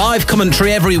 Sport. Live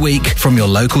commentary every week from your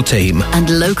local team.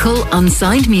 And local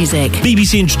unsigned music.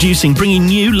 BBC introducing bringing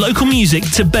you local music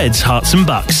to beds, hearts and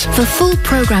bucks. For full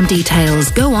programme details,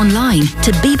 go online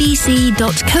to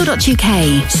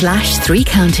bbc.co.uk/Three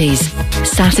Counties.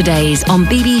 Saturdays on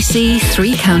BBC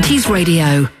Three Counties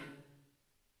Radio.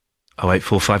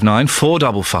 08459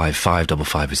 455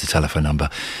 555 is the telephone number.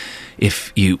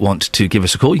 If you want to give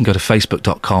us a call, you can go to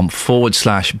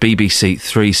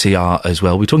facebook.com/BBC3CR as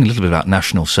well. We're talking a little bit about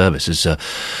national service as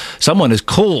someone has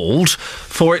called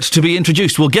for it to be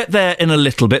introduced. We'll get there in a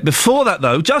little bit. Before that,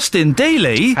 though, Justin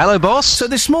Dealey. Hello, boss. So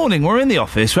this morning we're in the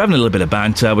office, we're having a little bit of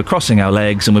banter, we're crossing our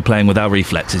legs and we're playing with our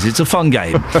reflexes. It's a fun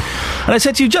game. And I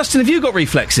said to you, Justin, have you got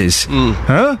reflexes?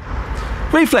 Huh?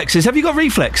 Reflexes? Have you got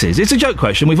reflexes? It's a joke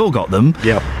question. We've all got them.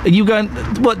 Yeah. And you going,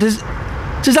 what does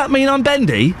that mean I'm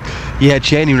bendy? Yeah,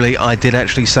 genuinely, I did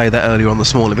actually say that earlier on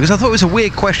this morning because I thought it was a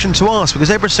weird question to ask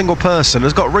because every single person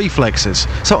has got reflexes.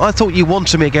 So I thought you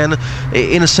wanted me again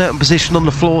in a certain position on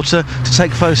the floor to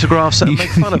take photographs and make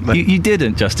fun of me. You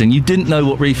didn't, Justin. You didn't know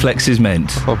what reflexes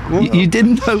meant. You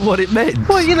didn't know what it meant.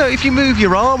 Well, you know, if you move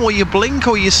your arm or you blink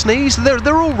or you sneeze,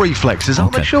 they're all reflexes,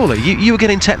 aren't they, surely? You were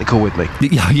getting technical with me.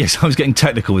 Yeah, yes, I was getting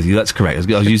technical with you. That's correct.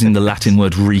 I was using the Latin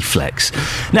word reflex.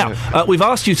 Now, we've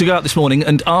asked you to go out this morning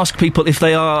and ask people if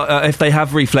they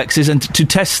have reflexes and to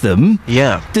test them.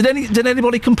 Yeah. Did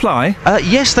anybody comply?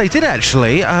 Yes, they did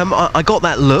actually. I got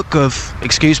that look of,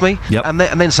 excuse me, yep. and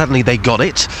then suddenly they got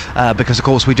it, because of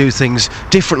course we do things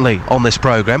differently on this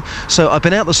programme. So I've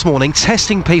been out this morning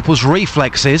testing people's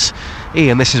reflexes.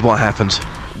 Iain, this is what happened.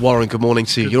 Warren, good morning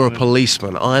to you. You're a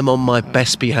policeman. I'm on my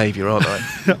best behaviour, aren't I?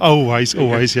 always,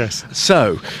 yes.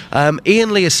 So,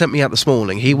 Iain Lee has sent me out this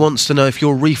morning. He wants to know if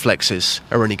your reflexes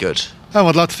are any good. Oh,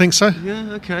 I'd like to think so.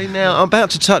 Yeah, OK. Now, I'm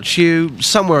about to touch you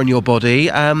somewhere on your body.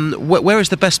 Where is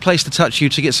the best place to touch you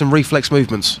to get some reflex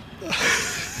movements?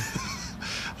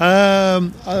 I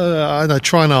don't know,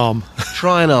 try an arm.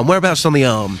 Try an arm. Whereabouts on the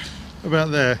arm?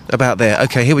 About there. About there.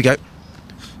 OK, here we go.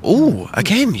 Ooh,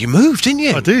 again, you moved, didn't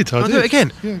you? I did. I'll do it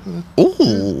again. Yeah, go on.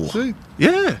 Ooh.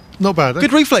 Yeah. Not bad, eh?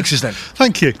 Good reflexes, then.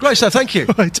 Thank you. Great stuff, thank you.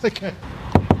 Right, take care.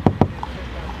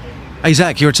 Hey,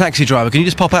 Zach, you're a taxi driver. Can you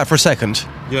just pop out for a second?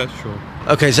 Yeah, sure.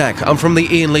 OK, Zach, I'm from the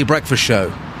Iain Lee Breakfast Show,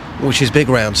 which is big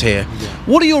round here. Yeah.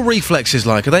 What are your reflexes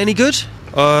like? Are they any good?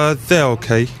 They're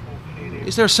okay.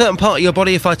 Is there a certain part of your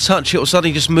body, if I touch it, will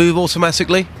suddenly just move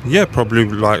automatically? Yeah, probably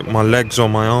like my legs or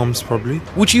my arms, probably.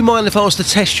 Would you mind if I was to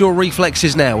test your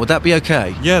reflexes now? Would that be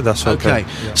okay? Yeah, that's okay.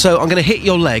 Yeah. So I'm going to hit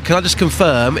your leg. Can I just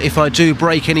confirm, if I do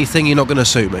break anything, you're not going to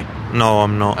sue me? No,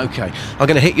 I'm not. Okay. I'm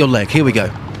going to hit your leg. Here we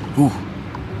go. Ooh.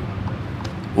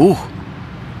 Ooh.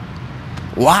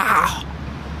 Wow.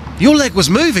 Your leg was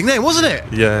moving then, wasn't it?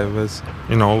 Yeah, it was,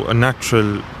 a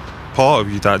natural part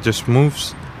of you that just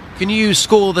moves. Can you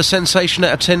score the sensation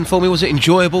out of 10 for me? Was it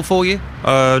enjoyable for you?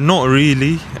 Not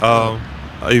really. I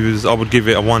would give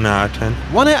it a 1 out of 10.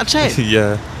 1 out of 10?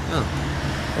 Yeah. Oh.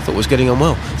 I thought it was getting on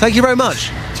well. Thank you very much.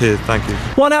 Cheers, thank you.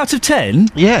 1 out of 10?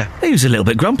 Yeah. He was a little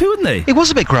bit grumpy, wasn't he? He was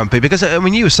a bit grumpy because,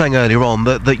 you were saying earlier on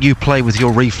that you play with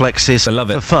your reflexes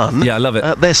for fun. Yeah, I love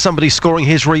it. There's somebody scoring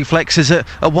his reflexes at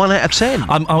a 1 out of 10.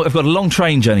 I've got a long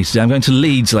train journey today. I'm going to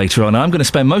Leeds later on. I'm going to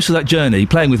spend most of that journey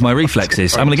playing with my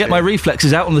reflexes. I'm going to get my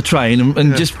reflexes out on the train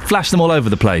and just flash them all over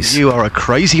the place. You are a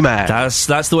crazy man.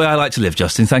 That's the way I like to live,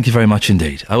 Justin. Thank you very much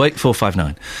indeed.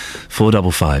 08459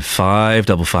 455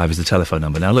 555 is the telephone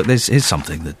number. Now, look, here's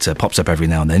something that pops up every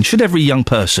now and then. Should every young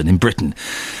person in Britain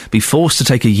be forced to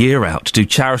take a year out to do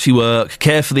charity work,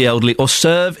 care for the elderly, or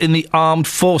serve in the armed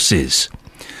forces?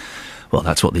 Well,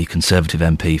 that's what the Conservative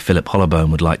MP Philip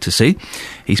Hollowbone would like to see.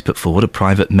 He's put forward a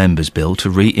private member's bill to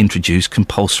reintroduce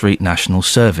compulsory national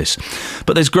service.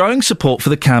 But there's growing support for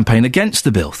the campaign against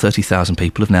the bill. 30,000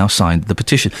 people have now signed the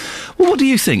petition. Well, what do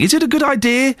you think? Is it a good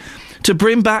idea to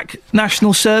bring back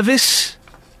national service?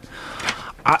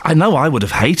 I know I would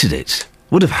have hated it.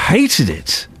 Would have hated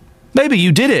it. Maybe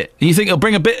you did it, and you think it'll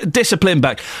bring a bit of discipline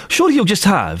back. Surely you'll just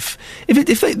have, if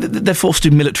they're forced to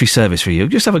do military service for you,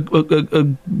 just have a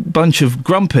bunch of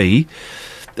grumpy,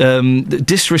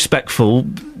 disrespectful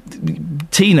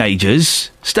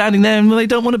teenagers standing there and they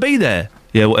don't want to be there.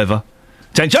 Yeah, whatever.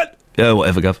 Attention! Yeah,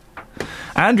 whatever, Gov.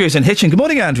 Andrea's in Hitchin. Good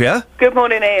morning, Andrea. Good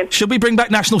morning, Ian. Should we bring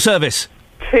back national service?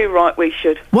 Too right we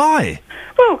should. Why?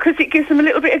 Well, because it gives them a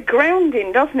little bit of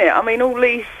grounding, doesn't it? I mean, all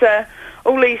these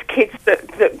kids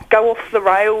that go off the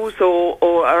rails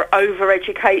or are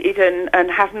overeducated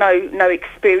and have no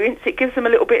experience, it gives them a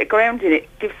little bit of grounding. It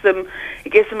gives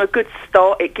them a good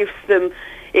start.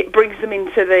 It brings them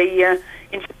into the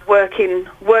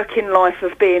working life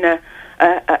of being a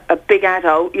big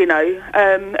adult, you know,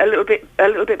 a little bit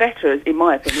better, in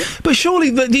my opinion. But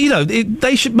surely,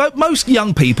 they should. Most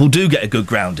young people do get a good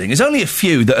grounding. There's only a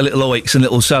few that are little oiks and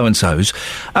little so-and-sos.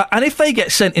 And if they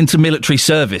get sent into military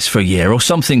service for a year or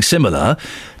something similar,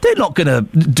 they're not going to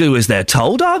do as they're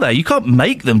told, are they? You can't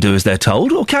make them do as they're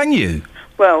told, or can you?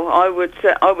 Well, I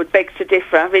would beg to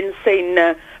differ. Having seen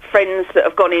friends that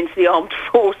have gone into the armed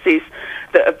forces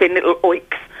that have been little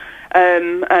oiks,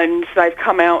 and they've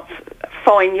come out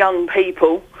fine young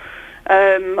people.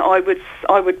 I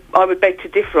would beg to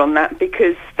differ on that,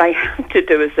 because they have to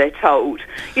do as they're told.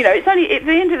 You know, it's only at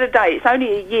the end of the day, it's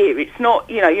only a year. It's not,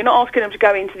 you know, you're not asking them to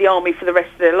go into the army for the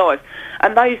rest of their life.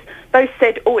 And those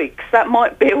said oiks, that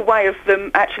might be a way of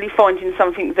them actually finding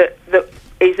something that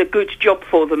is a good job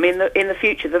for them in the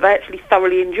future that they actually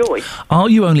thoroughly enjoy. Are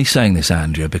you only saying this,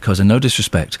 Andrea, because, in no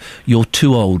disrespect, you're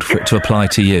too old for it to apply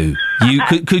to you?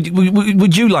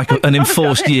 Would you like an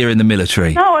enforced year in the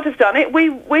military? No, I'd have done it. We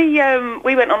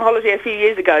went on holiday a few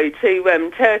years ago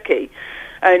to Turkey,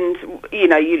 and you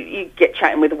know, you get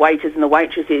chatting with the waiters and the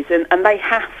waitresses, and they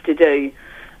have to do.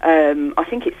 I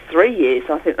think it's 3 years.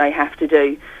 I think they have to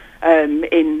do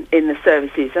in the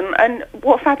services, and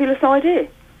what a fabulous idea.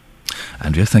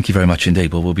 Andrea, thank you very much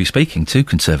indeed. Well, we'll be speaking to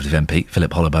Conservative MP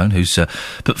Philip Hollowbone, who's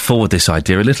put forward this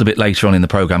idea a little bit later on in the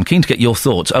programme. Keen to get your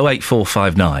thoughts.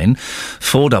 08459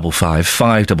 455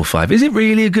 555. Is it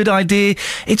really a good idea?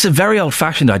 It's a very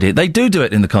old-fashioned idea. They do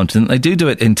it in the continent. They do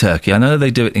it in Turkey. I know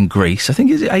they do it in Greece. I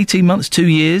think, is it 18 months, 2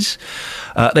 years?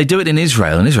 They do it in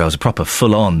Israel, and Israel's a proper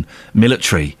full-on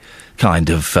military kind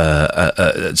of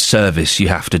service you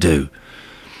have to do.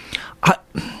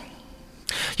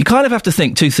 You kind of have to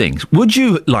think two things. Would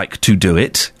you like to do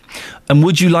it? And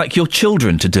would you like your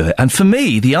children to do it? And for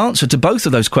me, the answer to both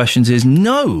of those questions is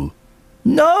no.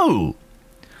 No.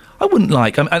 I wouldn't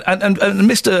like... and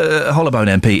Mr.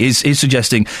 Hollowbone MP is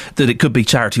suggesting that it could be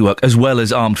charity work as well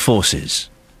as armed forces.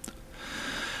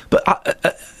 But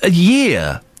a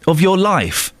year of your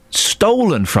life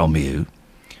stolen from you,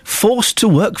 forced to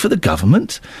work for the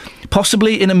government,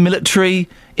 possibly in a military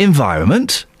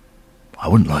environment, I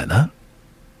wouldn't like that.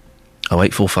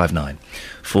 08459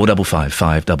 455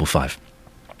 555.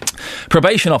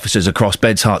 Probation officers across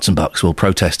Beds, Herts and Bucks will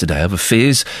protest today over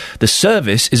fears the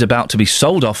service is about to be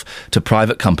sold off to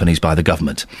private companies by the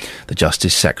government. The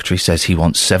Justice Secretary says he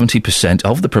wants 70%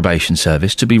 of the probation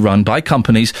service to be run by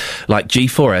companies like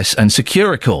G4S and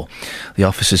Securicor. The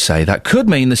officers say that could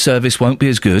mean the service won't be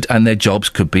as good and their jobs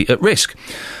could be at risk.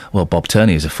 Well, Bob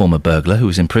Turney is a former burglar who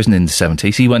was imprisoned in the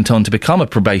 70s. He went on to become a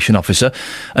probation officer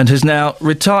and has now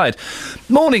retired.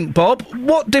 Morning, Bob.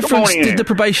 What difference did the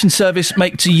probation service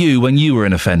make to you when you were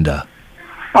an offender?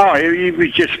 Oh, it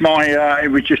was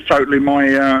just totally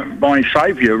my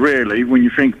saviour, really, when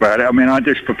you think about it. I mean, I had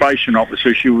this probation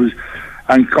officer, she was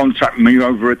and contacted me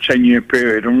over a 10-year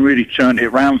period and really turned it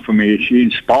around for me. She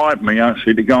inspired me,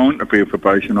 actually, to go on to be a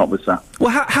probation officer.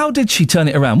 Well, how did she turn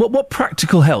it around? What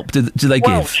practical help do they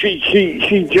give? Well, she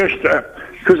just...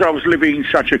 because I was living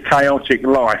such a chaotic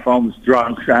life, I was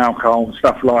drugs, alcohol,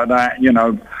 stuff like that, you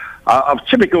know. I'm a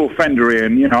typical offender,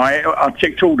 Ian. You know, I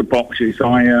ticked all the boxes.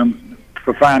 I am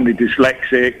profoundly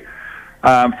dyslexic,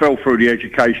 fell through the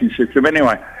education system.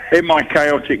 Anyway, in my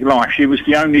chaotic life, she was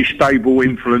the only stable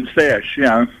influence there. You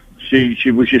know,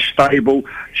 she was just stable.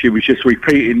 She was just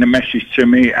repeating the message to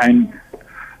me, and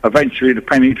eventually the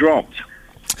penny dropped.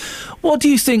 What do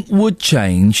you think would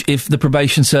change if the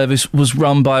probation service was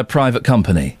run by a private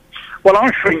company? Well,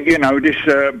 I think, you know, this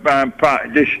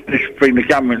thing the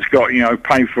government's got, you know,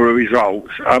 pay for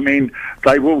results. I mean,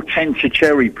 they will tend to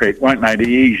cherry pick, won't they, the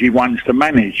easy ones to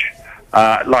manage.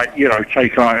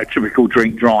 take a typical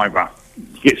drink driver,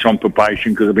 gets on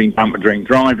probation because I've been done for drink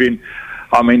driving.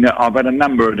 I mean, I've had a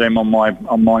number of them on my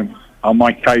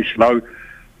caseload.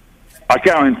 I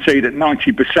guarantee that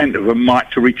 90% of them might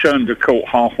to return to court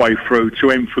halfway through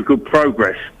to end for good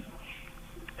progress.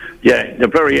 Yeah, the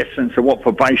very essence of what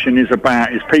probation is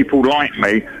about is people like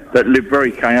me that live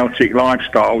very chaotic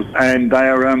lifestyles, and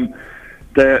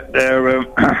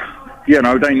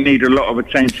they need a lot of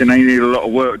attention. They need a lot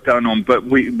of work done on. But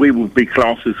we would be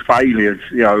classed as failures,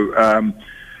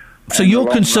 So you're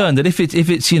concerned that if it's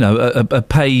a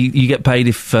pay, you get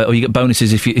paid or you get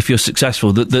bonuses if you're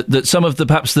successful, that some of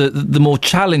perhaps the more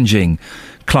challenging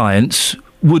clients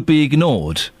would be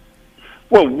ignored.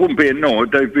 Well, it wouldn't be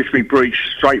ignored. They'd just be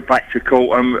breached straight back to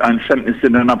court and sentenced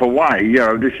in another way.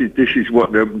 This is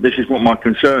what my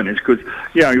concern is, because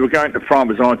you're going to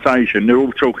privatisation. They're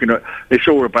all talking. It's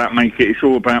all about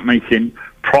making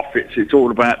profits. It's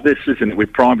all about this, isn't it,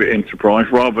 with private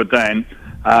enterprise, rather than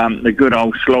the good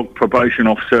old slog probation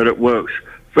officer that works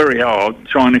very hard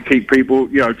trying to keep people,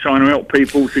 trying to help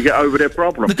people to get over their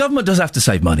problem. The government does have to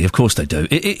save money, of course they do.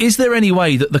 Is there any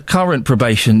way that the current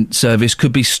probation service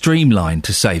could be streamlined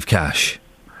to save cash?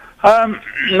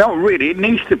 Not really. It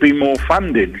needs to be more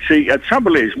funded. See, the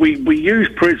trouble is, we use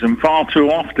prison far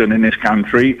too often in this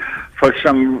country for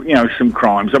some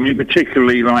crimes. I mean,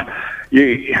 particularly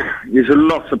there's a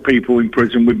lot of people in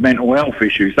prison with mental health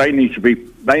issues. They need to be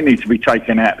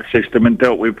taken out of the system and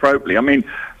dealt with appropriately. I mean,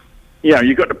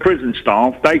 you've got the prison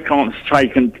staff. They can't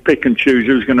take and pick and choose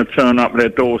who's going to turn up their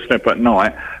doorstep at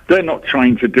night. They're not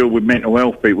trained to deal with mental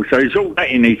health people. So it's all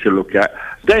that you need to look at.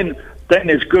 Then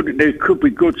there could be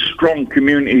good, strong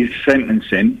community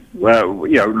sentencing,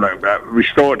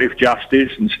 restorative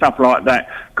justice and stuff like that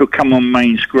could come on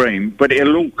mainstream. But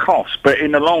it'll all cost. But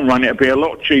in the long run, it'll be a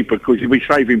lot cheaper because you'll be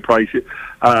saving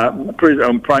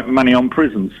money on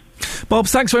prisons. Bob,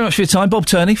 thanks very much for your time. Bob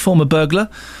Turney, former burglar,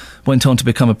 went on to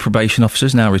become a probation officer,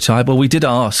 is now retired. Well, we did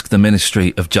ask the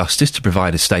Ministry of Justice to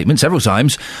provide a statement several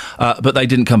times, but they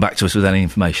didn't come back to us with any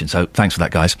information, so thanks for that,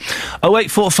 guys.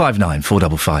 08459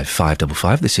 455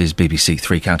 555. This is BBC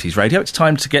Three Counties Radio. It's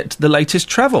time to get the latest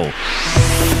travel.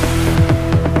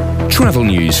 Travel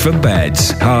news for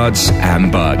beds, cards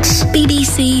and bugs.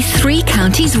 BBC Three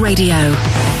Counties Radio.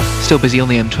 Still busy on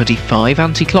the M25,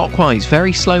 anti-clockwise.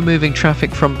 Very slow-moving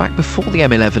traffic from back before the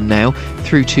M11 now,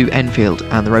 through to Enfield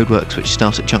and the roadworks which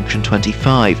start at junction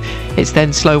 25. It's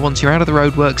then slow once you're out of the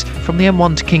roadworks from the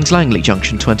M1 to Kings Langley,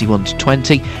 junction 21 to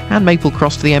 20, and Maple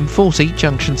Cross to the M40,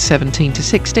 junction 17 to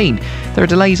 16. There are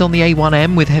delays on the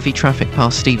A1M with heavy traffic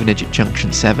past Stevenage at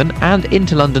junction 7, and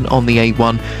into London on the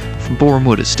A1 from Boreham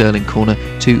Wood at Stirling Corner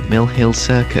to Mill Hill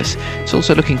Circus. It's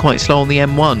also looking quite slow on the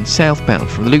M1 southbound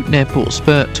from the Luton Airport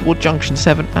spur toward junction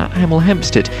 7 at Hemel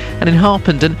Hempstead, and in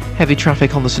Harpenden heavy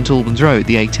traffic on the St Albans Road,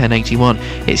 the A1081.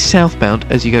 It's southbound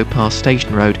as you go past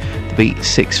Station Road, the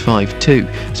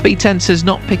B652. Speed sensors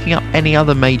not picking up any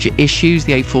other major issues.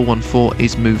 The A414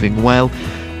 is moving well.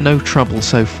 No trouble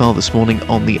so far this morning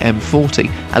on the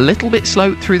M40. A little bit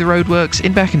slow through the roadworks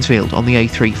in Beaconsfield on the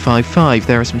A355.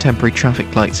 There are some temporary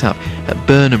traffic lights up at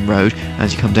Burnham Road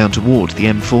as you come down toward the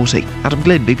M40. Adam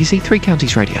Glynn, BBC Three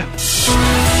Counties Radio.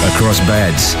 Across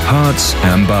beds, hearts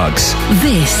and bugs.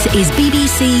 This is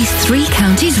BBC Three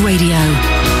Counties Radio.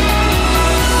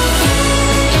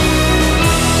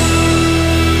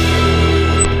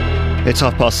 It's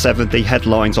 7:30. The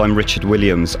headlines. I'm Richard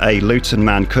Williams. A Luton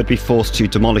man could be forced to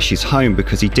demolish his home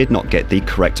because he did not get the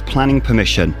correct planning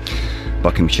permission.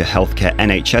 Buckinghamshire Healthcare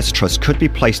NHS Trust could be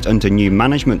placed under new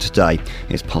management today.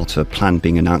 It's part of a plan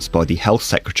being announced by the Health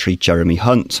Secretary Jeremy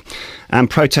Hunt.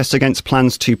 And protests against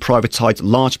plans to privatise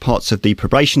large parts of the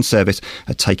probation service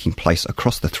are taking place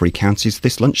across the three counties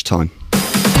this lunchtime.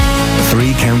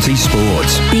 Three Counties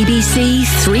Sports. BBC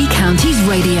Three Counties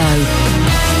Radio.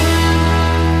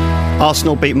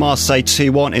 Arsenal beat Marseille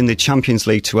 2-1 in the Champions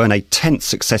League to earn a 10th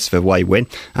successive away win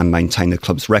and maintain the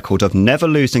club's record of never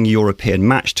losing a European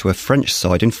match to a French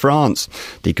side in France.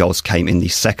 The goals came in the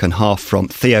second half from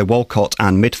Theo Walcott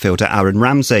and midfielder Aaron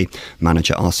Ramsey.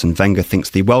 Manager Arsene Wenger thinks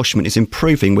the Welshman is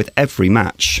improving with every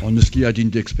match. Honestly, I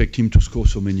didn't expect him to score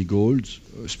so many goals.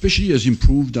 Especially has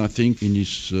improved, I think, in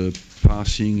his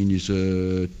passing, in his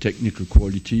technical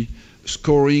quality.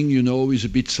 Scoring, is a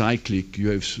bit cyclic.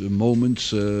 You have moments,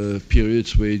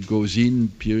 periods where it goes in,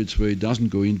 periods where it doesn't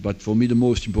go in. But for me, the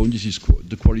most important is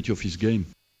the quality of his game.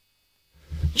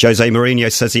 Jose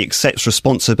Mourinho says he accepts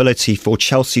responsibility for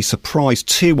Chelsea's surprise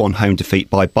 2-1 home defeat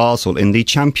by Basel in the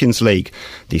Champions League.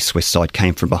 The Swiss side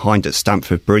came from behind at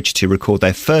Stamford Bridge to record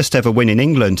their first ever win in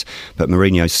England, but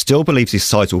Mourinho still believes his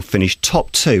side will finish top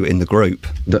 2 in the group.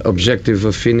 The objective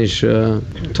of finish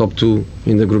top 2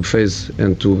 in the group phase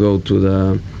and to go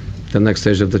to the next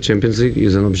stage of the Champions League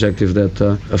is an objective that,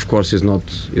 of course, is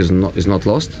not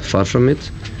lost, far from it,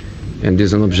 and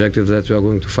is an objective that we are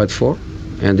going to fight for.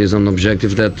 And is an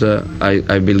objective that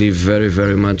I believe very,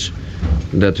 very much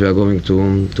that we are going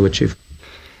to achieve.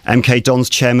 MK Dons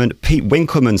chairman Pete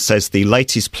Winkelman says the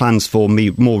latest plans for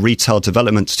more retail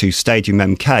developments to Stadium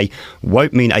MK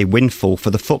won't mean a windfall for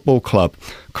the football club.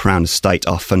 Crown Estate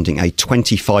are funding a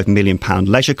 £25 million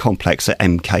leisure complex at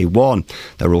MK1.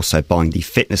 They're also buying the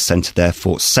fitness centre there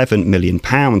for £7 million.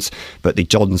 But the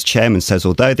Dons chairman says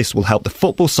although this will help the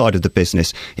football side of the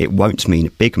business, it won't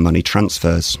mean big money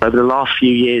transfers. Over the last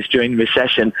few years during the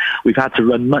recession, we've had to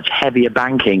run much heavier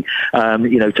banking,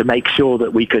 to make sure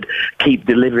that we could keep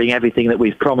delivering everything that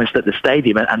we've promised at the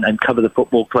stadium and cover the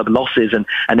football club losses and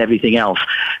everything else.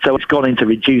 So it's gone into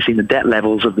reducing the debt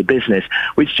levels of the business,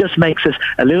 which just makes us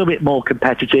a little bit more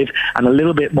competitive and a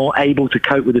little bit more able to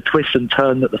cope with the twist and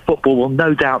turn that the football will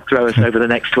no doubt throw us over the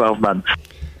next 12 months.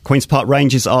 Queen's Park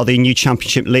Rangers are the new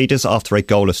championship leaders after a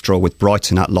goalless draw with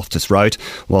Brighton at Loftus Road,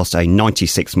 whilst a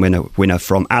 96th winner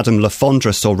from Adam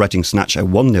Lafondra saw Reading snatch a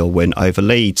 1-0 win over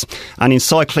Leeds. And in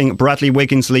cycling, Bradley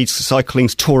Wiggins leads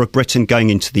cycling's Tour of Britain going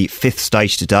into the 5th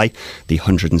stage today. The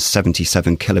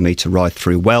 177-kilometre ride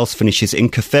through Wales finishes in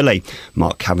Caerphilly.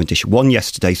 Mark Cavendish won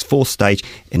yesterday's 4th stage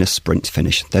in a sprint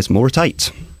finish. There's more at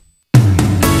 8.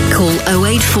 Call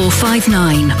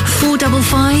 08459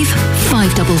 455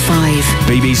 555.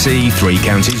 BBC Three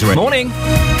Counties Radio. Morning.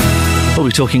 Well,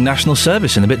 we're talking national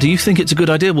service in a bit. Do you think it's a good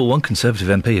idea? Well, one Conservative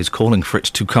MP is calling for it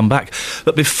to come back.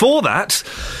 But before that,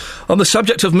 on the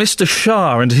subject of Mr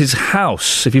Shah and his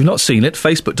house, if you've not seen it,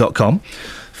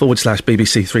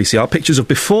 facebook.com/BBC3CR, pictures of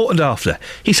before and after.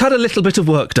 He's had a little bit of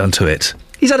work done to it.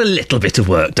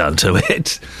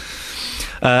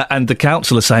 And the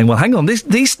council are saying, well, hang on, this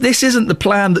isn't the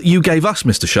plan that you gave us,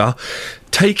 Mr Shah.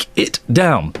 Take it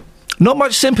down. Not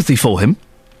much sympathy for him.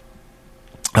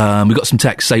 We've got some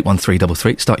texts,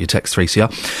 81333. Start your text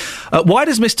 3CR. Why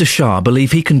does Mr Shah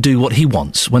believe he can do what he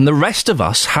wants when the rest of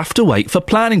us have to wait for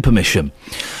planning permission?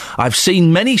 I've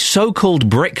seen many so-called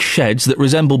brick sheds that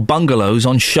resemble bungalows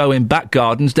on show in back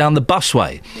gardens down the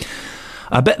busway.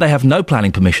 I bet they have no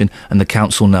planning permission and the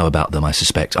council know about them, I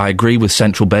suspect. I agree with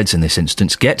Central Beds in this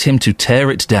instance. Get him to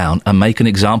tear it down and make an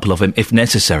example of him if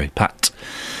necessary. Pat.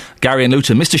 Gary and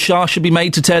Luton. Mr Shah should be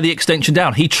made to tear the extension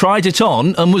down. He tried it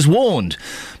on and was warned,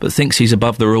 but thinks he's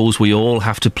above the rules we all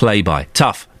have to play by.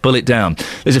 Tough. Pull it down.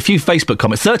 There's a few Facebook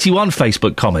comments. 31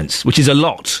 Facebook comments, which is a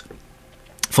lot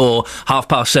for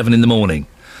 7:30 in the morning.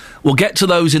 We'll get to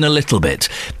those in a little bit.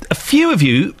 A few of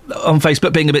you on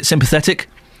Facebook being a bit sympathetic.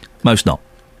 Most not.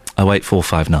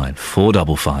 08459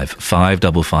 455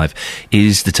 555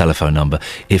 is the telephone number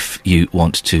if you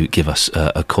want to give us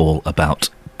a call about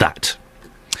that.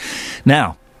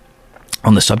 Now,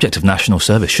 on the subject of national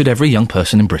service, should every young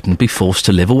person in Britain be forced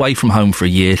to live away from home for a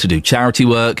year to do charity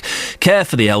work, care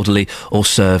for the elderly, or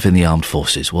serve in the armed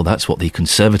forces? Well, that's what the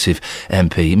Conservative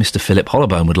MP, Mr Philip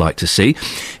Hollowbone, would like to see.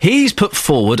 He's put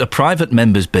forward a private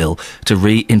member's bill to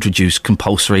reintroduce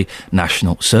compulsory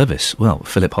national service. Well,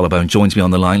 Philip Hollowbone joins me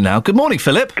on the line now. Good morning,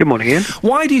 Philip. Good morning, Ian.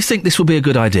 Why do you think this would be a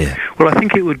good idea? Well, I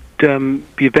think it would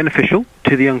be beneficial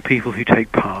to the young people who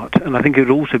take part, and I think it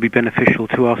would also be beneficial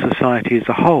to our society as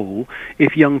a whole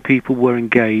if young people were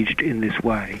engaged in this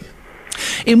way.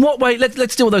 In what way?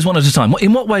 Let's deal with those one at a time.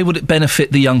 In what way would it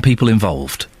benefit the young people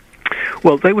involved?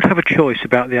 Well, they would have a choice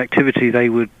about the activity they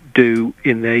would do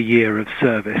in their year of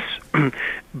service.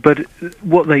 But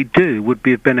what they do would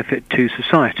be of benefit to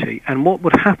society. And what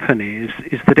would happen is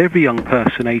that every young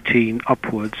person, 18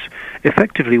 upwards,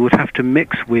 effectively would have to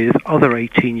mix with other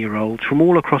 18-year-olds from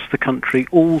all across the country,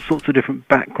 all sorts of different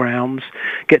backgrounds,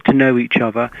 get to know each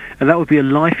other, and that would be a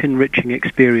life-enriching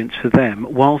experience for them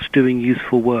whilst doing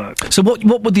useful work. So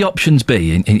what would the options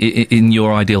be in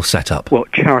your ideal setup? Well,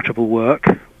 charitable work,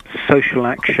 social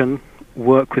action,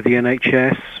 work with the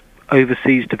NHS,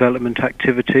 overseas development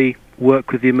activity,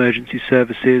 work with the emergency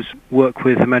services, work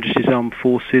with Her Majesty's Armed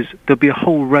Forces. There'll be a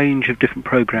whole range of different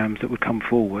programmes that would come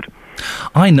forward.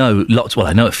 I know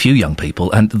I know a few young people,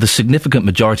 and the significant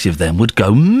majority of them would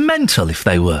go mental if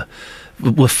they were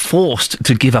forced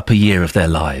to give up a year of their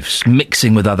lives,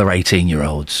 mixing with other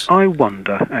 18-year-olds. I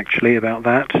wonder, actually, about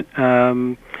that.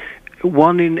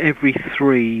 1 in every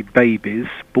 3 babies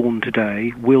born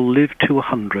today will live to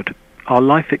 100. our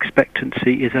life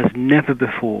expectancy is as never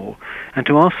before. And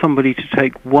to ask somebody to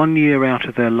take 1 year out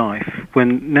of their life,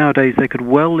 when nowadays they could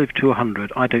well live to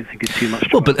 100, I don't think it's too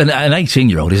much. Well, but an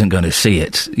 18-year-old isn't going to see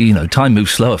it. You know, time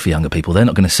moves slower for younger people. They're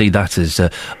not going to see that as a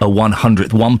 100th,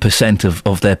 1%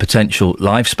 of their potential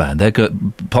lifespan. They're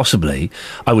possibly,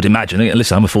 I would imagine,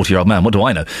 listen, I'm a 40-year-old man, what do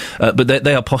I know? But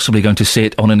they are possibly going to see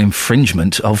it on an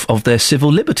infringement of their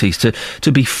civil liberties,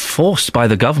 to be forced by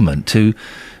the government to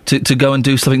go and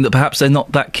do something that perhaps they're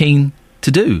not that keen to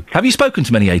do. Have you spoken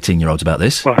to many 18-year-olds about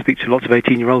this? Well, I speak to lots of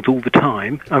 18-year-olds all the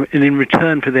time, and in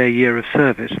return for their year of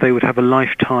service, they would have a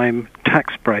lifetime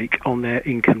tax break on their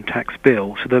income tax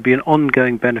bill, so there'll be an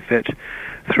ongoing benefit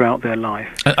throughout their life.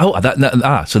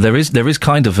 So there is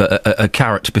kind of a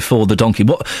carrot before the donkey.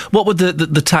 What would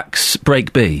the tax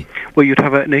break be? Well, you'd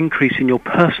have an increase in your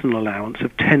personal allowance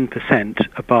of 10%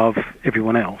 above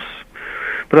everyone else.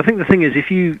 But I think the thing is,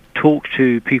 if you talk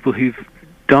to people who've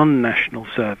done national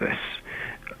service,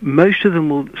 most of them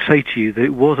will say to you that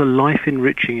it was a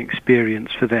life-enriching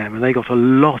experience for them, and they got a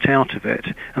lot out of it,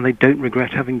 and they don't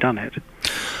regret having done it.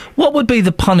 What would be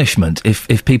the punishment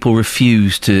if people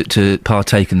refuse to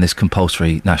partake in this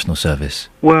compulsory national service?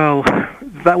 Well,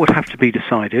 that would have to be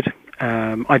decided.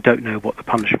 I don't know what the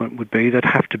punishment would be. There'd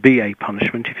have to be a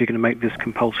punishment if you're going to make this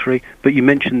compulsory. But you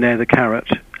mentioned there the carrot.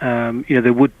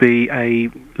 There would be a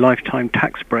lifetime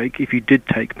tax break if you did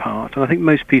take part, and I think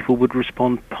most people would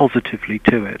respond positively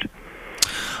to it.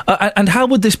 And how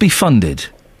would this be funded?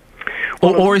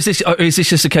 Or is this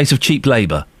just a case of cheap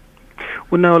labour?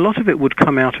 Well, no, a lot of it would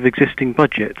come out of existing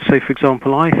budgets. So, for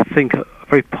example, I think a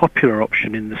very popular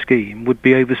option in the scheme would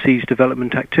be overseas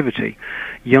development activity.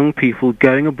 Young people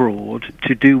going abroad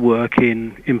to do work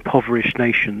in impoverished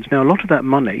nations. Now, a lot of that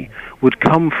money would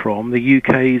come from the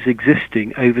UK's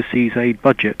existing overseas aid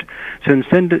budget. So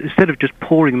instead of just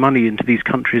pouring money into these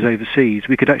countries overseas,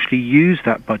 we could actually use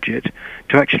that budget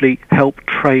to actually help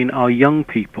train our young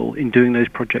people in doing those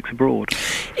projects abroad.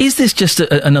 Is this just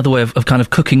another way of kind of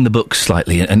cooking the books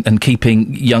slightly and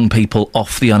keeping young people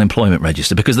off the unemployment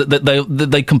register? Because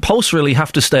they compulsorily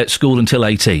have to stay at school until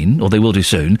 18, or they will do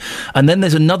soon, and then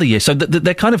there's another year. So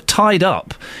they're kind of tied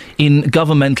up in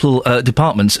governmental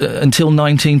departments until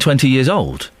 19, 20 years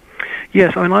old.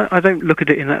 Yes, I mean, I don't look at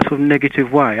it in that sort of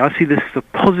negative way. I see this as a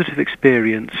positive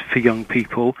experience for young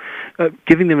people,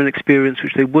 giving them an experience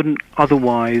which they wouldn't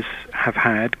otherwise have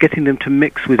had, getting them to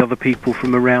mix with other people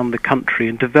from around the country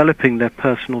and developing their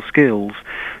personal skills.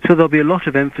 So there'll be a lot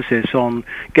of emphasis on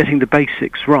getting the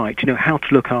basics right, how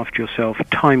to look after yourself,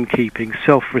 timekeeping,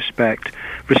 self-respect,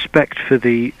 respect for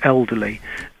the elderly.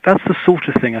 That's the sort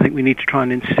of thing I think we need to try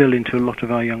and instill into a lot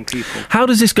of our young people. How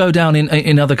does this go down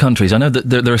in other countries? I know that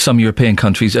there are some European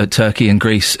countries, Turkey and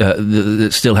Greece, that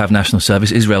still have national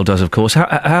service. Israel does, of course.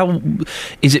 How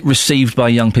is it received by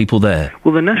young people there?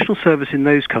 Well, the national service in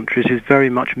those countries is very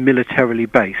much militarily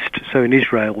based. So in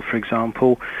Israel, for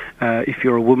example, if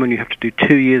you're a woman, you have to do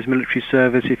 2 years military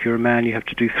service. If you're a man, you have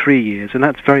to do 3 years. And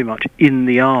that's very much in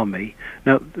the army.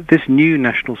 Now, this new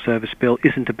national service bill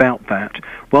isn't about that.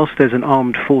 Whilst there's an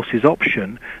armed forces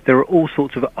option, there are all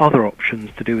sorts of other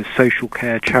options to do with social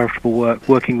care, charitable work,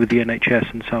 working with the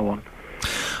NHS and so on.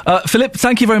 Philip,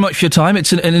 thank you very much for your time.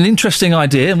 It's an interesting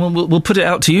idea, and we'll put it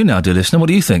out to you now, dear listener. What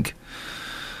do you think?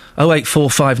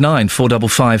 08459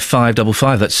 455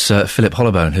 555. That's Philip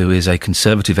Hollowbone, who is a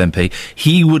Conservative MP.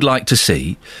 He would like to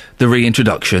see the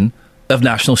reintroduction of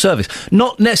national service.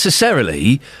 Not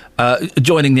necessarily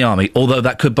joining the army, although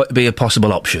that could be a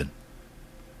possible option.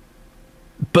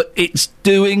 But it's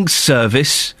doing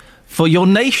service for your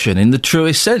nation in the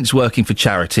truest sense, working for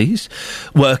charities,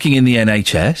 working in the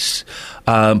NHS,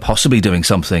 possibly doing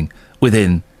something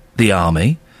within the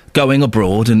army, going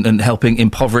abroad and helping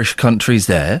impoverished countries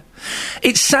there.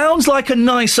 It sounds like a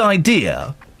nice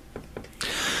idea,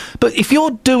 but if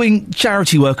you're doing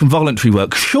charity work and voluntary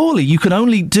work, surely you can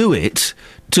only do it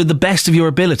to the best of your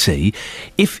ability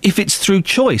if it's through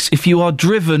choice, if you are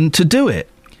driven to do it.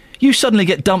 You suddenly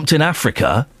get dumped in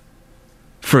Africa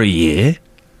for a year,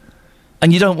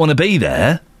 and you don't want to be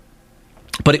there,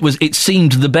 but it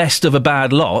seemed the best of a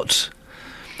bad lot.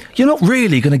 You're not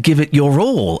really going to give it your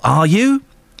all, are you?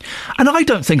 And I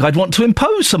don't think I'd want to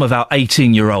impose some of our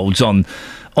 18-year-olds on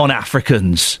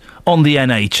Africans, on the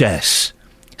NHS.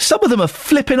 Some of them are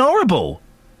flipping horrible.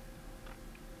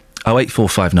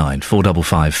 08459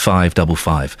 455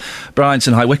 555. Brian's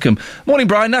in High Wycombe. Morning,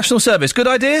 Brian. National Service. Good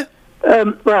idea?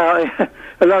 Well,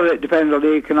 a lot of it depends on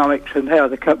the economics and how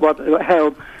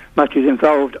much is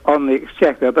involved on the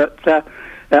exchequer, but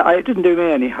it didn't do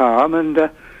me any harm, and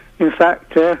in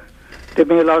fact did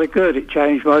me a lot of good. It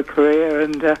changed my career,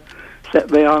 and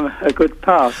set me on a good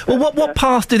path. Well, what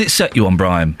path did it set you on,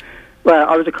 Brian? Well,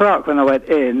 I was a clerk when I went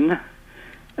in,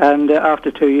 and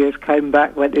after 2 years came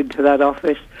back, went into that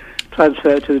office,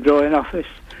 transferred to the drawing office,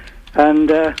 and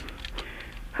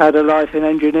had a life in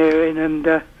engineering,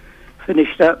 and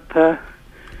finished up,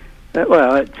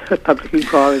 at public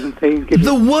inquiries and things.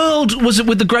 The world was,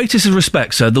 with the greatest of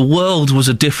respect, sir, the world was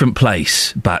a different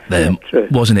place back then,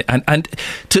 wasn't it? And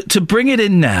to bring it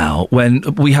in now, when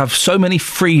we have so many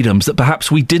freedoms that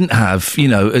perhaps we didn't have,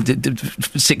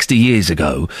 60 years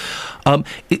ago,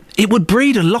 it would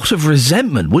breed a lot of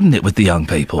resentment, wouldn't it, with the young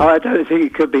people? I don't think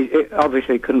it could be. It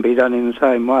obviously couldn't be done in the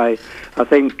same way. I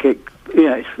think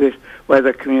it's this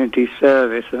weather community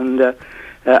service, and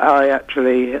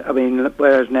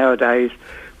whereas nowadays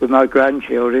with my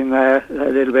grandchildren, they're a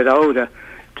little bit older,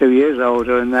 2 years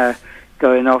older, and they're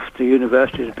going off to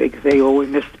university is a big thing. All we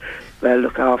missed, they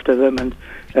look after them, and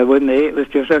wouldn't they? It was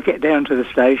just get down to the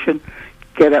station,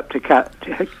 get up to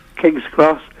King's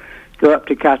Cross, go up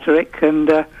to Catterick,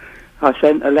 and I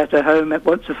sent a letter home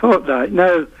once a fortnight.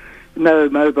 No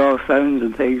mobile phones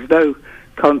and things, no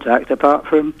contact apart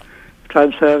from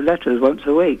transfer of letters once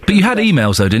a week. But you had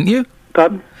emails, though, didn't you?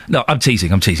 Pardon? No, I'm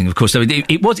teasing, of course. So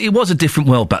it was a different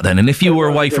world back then, and if you were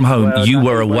away from home, you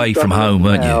were away from home,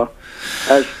 weren't you?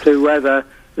 As to whether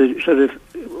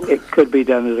it could be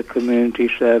done as a community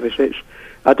service,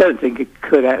 I don't think it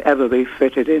could ever be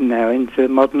fitted in now into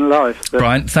modern life.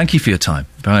 Brian, thank you for your time.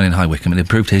 Brian in High Wycombe, it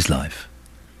improved his life.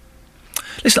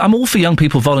 Listen, I'm all for young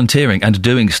people volunteering and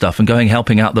doing stuff and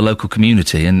helping out the local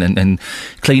community and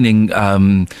cleaning,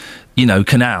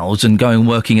 canals and going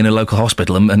working in a local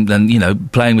hospital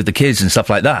and playing with the kids and stuff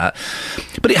like that.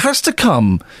 But it has to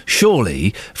come,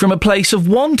 surely, from a place of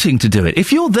wanting to do it.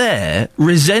 If you're there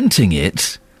resenting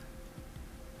it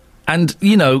and,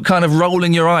 kind of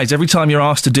rolling your eyes every time you're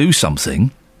asked to do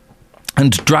something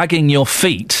and dragging your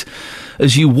feet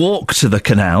as you walk to the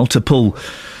canal to pull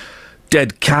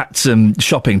dead cats and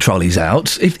shopping trolleys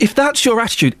out, if that's your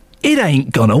attitude, it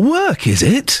ain't gonna work, is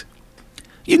it?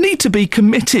 You need to be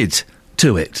committed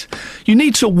to it. You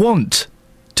need to want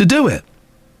to do it.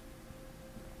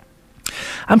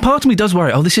 And part of me does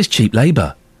worry, this is cheap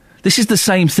labour. This is the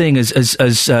same thing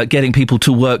as getting people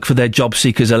to work for their job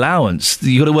seekers allowance.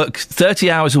 You've got to work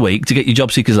 30 hours a week to get your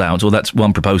job seekers allowance, or that's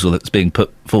one proposal that's being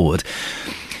put forward.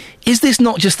 Is this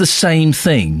not just the same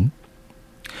thing?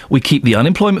 We keep the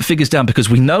unemployment figures down because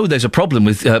we know there's a problem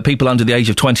with people under the age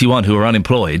of 21 who are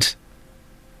unemployed.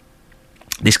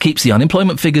 This keeps the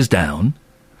unemployment figures down.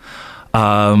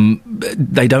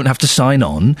 They don't have to sign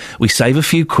on. We save a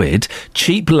few quid.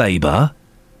 Cheap labour.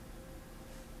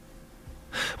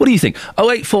 What do you think?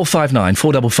 08459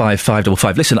 455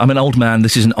 555. Listen, I'm an old man.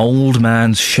 This is an old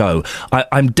man's show.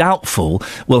 I'm doubtful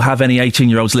we'll have any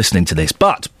 18-year-olds listening to this.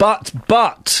 But,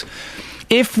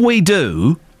 if we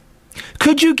do,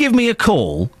 could you give me a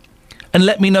call and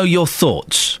let me know your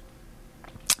thoughts?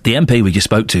 The MP we just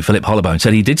spoke to, Philip Hollowbone,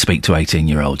 said he did speak to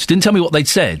 18-year-olds. Didn't tell me what they'd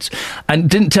said, and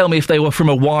didn't tell me if they were from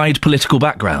a wide political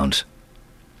background.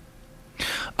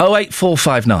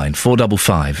 08459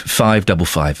 455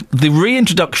 555. The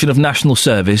reintroduction of national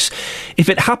service, if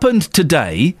it happened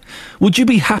today, would you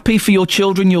be happy for your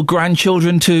children, your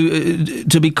grandchildren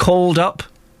to be called up?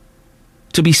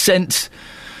 To be sent,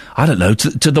 I don't know,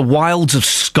 to the wilds of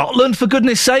Scotland, for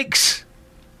goodness sakes?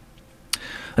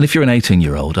 And if you're an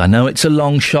 18-year-old, I know it's a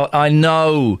long shot, I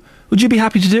know. Would you be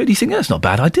happy to do it? Do you think that's not a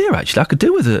bad idea, actually? I could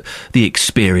do with the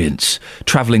experience,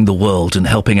 travelling the world and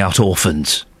helping out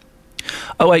orphans.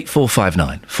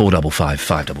 08459 455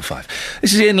 555.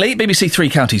 This is Iain Lee, BBC Three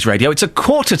Counties Radio. It's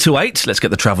 7:45. Let's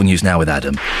get the travel news now with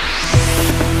Adam.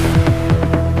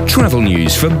 Travel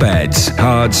news for beds,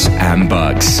 cards and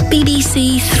bugs.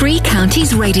 BBC Three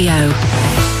Counties Radio.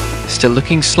 Still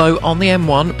looking slow on the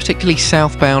M1, particularly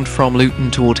southbound from Luton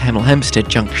toward Hemel Hempstead,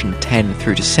 junction 10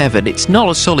 through to 7. It's not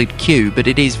a solid queue, but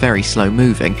it is very slow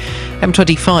moving.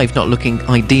 M25 not looking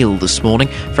ideal this morning.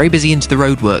 Very busy into the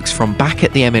roadworks from back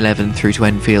at the M11 through to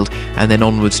Enfield and then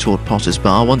onwards toward Potters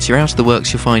Bar. Once you're out of the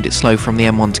works, you'll find it slow from the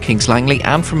M1 to Kings Langley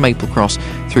and from Maple Cross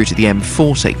through to the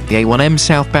M40. The A1M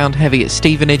southbound heavy at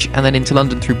Stevenage and then into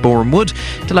London through Boreham Wood.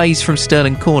 Delays from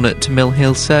Stirling Corner to Mill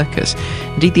Hill Circus.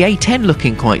 Indeed, the A10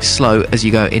 looking quite slow as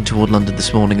you go in toward London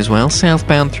this morning as well.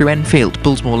 Southbound through Enfield,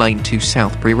 Bullsmore Lane to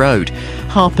Southbury Road.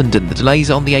 Harpenden, the delays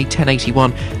on the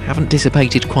A1081 haven't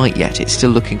dissipated quite yet. It's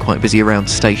still looking quite busy around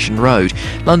Station Road.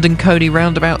 London Coney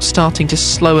roundabout starting to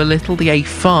slow a little. The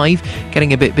A5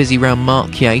 getting a bit busy round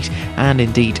Markyate and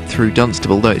indeed through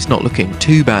Dunstable, though it's not looking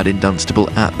too bad in Dunstable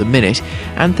at the minute.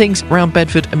 And things around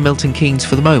Bedford and Milton Keynes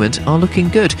for the moment are looking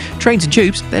good. Trains and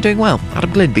tubes, they're doing well.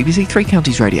 Adam Glynn, BBC Three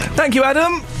Counties Radio. Thank you,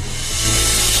 Adam.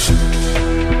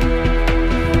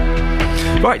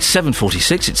 Right,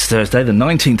 7:46, it's Thursday, the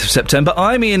 19th of September.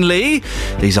 I'm Iain Lee.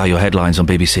 These are your headlines on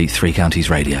BBC Three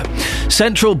Counties Radio.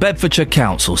 Central Bedfordshire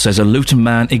Council says a Luton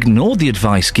man ignored the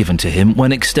advice given to him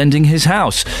when extending his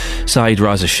house. Saeed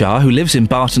Raza Shah, who lives in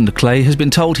Barton-le-Clay, has been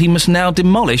told he must now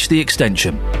demolish the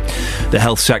extension. The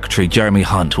Health Secretary, Jeremy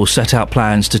Hunt, will set out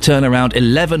plans to turn around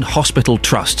 11 hospital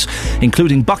trusts,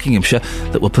 including Buckinghamshire,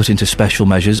 that were put into special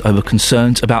measures over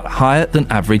concerns about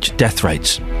higher-than-average death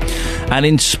rates. And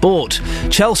in sport,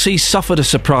 Chelsea suffered a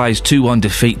surprise 2-1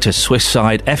 defeat to Swiss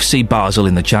side FC Basel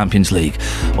in the Champions League,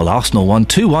 while Arsenal won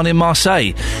 2-1 in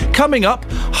Marseille. Coming up,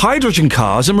 hydrogen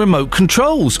cars and remote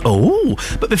controls. Oh,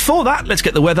 but before that, let's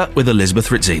get the weather with Elizabeth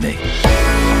Rizzini.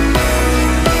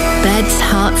 Beds,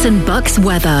 Hearts and Bucks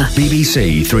weather.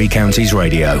 BBC Three Counties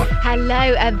Radio.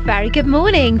 Hello, a very good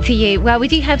morning to you. Well, we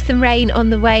do have some rain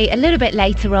on the way a little bit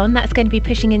later on. That's going to be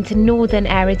pushing into northern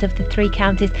areas of the three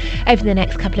counties over the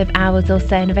next couple of hours or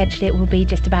so, and eventually it will be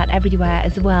just about everywhere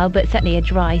as well, but certainly a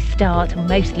dry start, or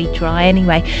mostly dry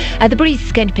anyway. The breeze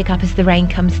is going to pick up as the rain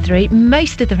comes through.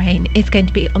 Most of the rain is going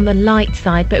to be on the light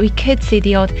side, but we could see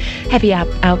the odd heavy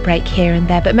outbreak here and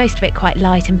there, but most of it quite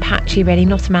light and patchy, really,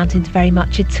 not amounting to very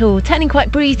much at all. Turning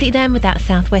quite breezy then with that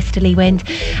southwesterly wind,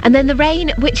 and then the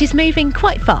rain, which is moving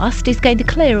quite fast, is going to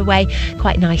clear away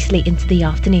quite nicely into the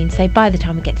afternoon. So by the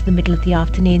time we get to the middle of the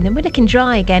afternoon, then we're looking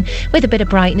dry again with a bit of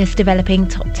brightness developing.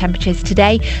 Top temperatures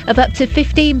today of up to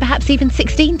 15, perhaps even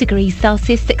 16 degrees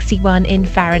Celsius, 61 in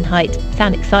Fahrenheit.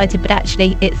 Sound excited, but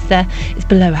actually it's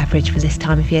below average for this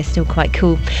time of year. Still quite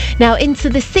cool. Now into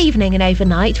this evening and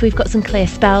overnight, we've got some clear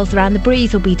spells around. The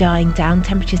breeze will be dying down.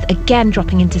 Temperatures again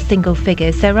dropping into single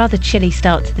figures. So rather chilly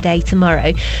start to the day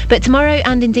tomorrow, but tomorrow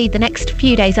and indeed the next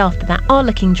few days after that are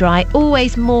looking dry.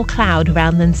 Always more cloud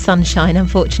around than sunshine,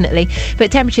 unfortunately,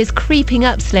 but temperatures creeping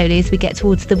up slowly as we get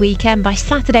towards the weekend. By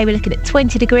Saturday we're looking at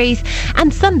 20 degrees,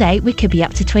 and Sunday we could be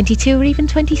up to 22 or even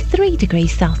 23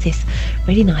 degrees Celsius.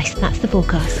 Really nice. That's the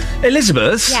forecast.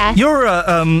 Elizabeth, yeah. You're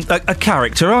a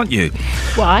character, aren't you?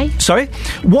 Why? Sorry?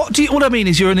 What I mean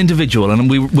is you're an individual, and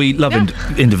we love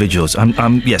individuals.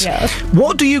 Yes. Yes.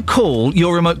 What do you call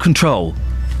your remote control?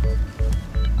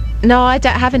 No, I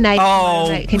don't have a name for my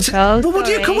remote control. Well,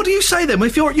 what do you say then?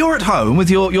 If you're at home with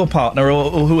your partner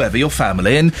or whoever, your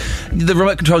family, and the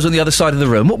remote control's on the other side of the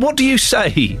room, what do you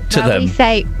say to them? We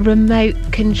say remote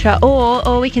control,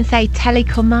 or we can say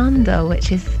telecomando,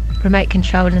 which is remote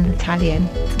control in Italian.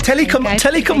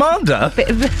 Telecommander?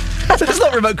 That's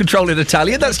not remote control in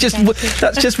Italian. That's just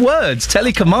words.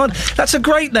 Telecommand. That's a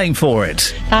great name for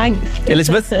it. Thanks,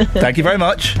 Elizabeth. Thank you very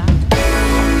much.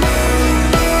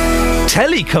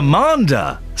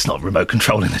 Telecommander. It's not remote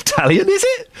control in Italian, is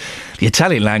it? The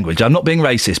Italian language, I'm not being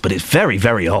racist, but it's very,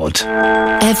 very odd.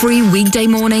 Every weekday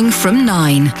morning from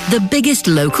 9, the biggest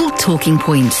local talking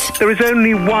points. There is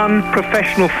only one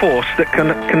professional force that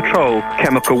can control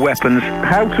chemical weapons.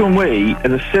 How can we,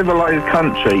 as a civilised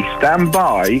country, stand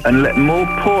by and let more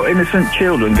poor innocent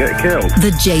children get killed?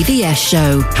 The JVS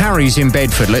Show. Harry's in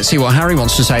Bedford. Let's see what Harry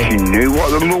wants to say. She knew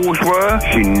what the laws were.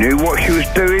 She knew what she was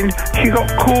doing. She got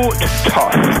caught.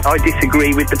 Tough. I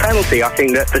disagree with the penalty. I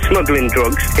think that for smuggling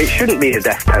drugs, it shouldn't be a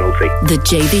death penalty. The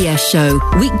JVS Show.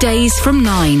 Weekdays from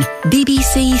 9.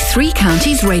 BBC Three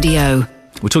Counties Radio.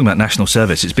 We're talking about national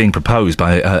service. It's being proposed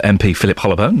by MP Philip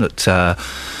Hollowbone that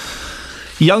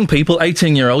young people,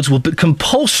 18-year-olds, will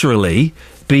compulsorily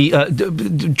be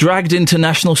dragged into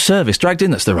national service. Dragged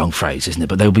in, that's the wrong phrase, isn't it?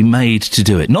 But they'll be made to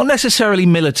do it. Not necessarily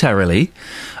militarily.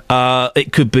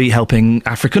 It could be helping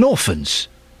African orphans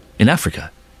in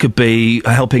Africa. Could be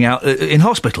helping out in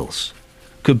hospitals.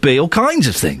 Could be all kinds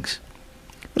of things.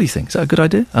 What do you think? Is that a good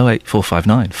idea?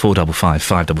 08459 455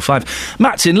 555.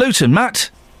 Matt's in Luton. Matt?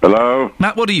 Hello?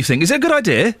 Matt, what do you think? Is it a good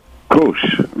idea? Of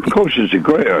course it's a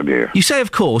great idea. You say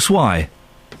of course, why?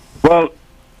 Well,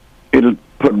 it'll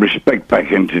put respect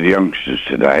back into the youngsters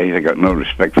today. They got no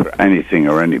respect for anything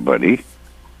or anybody.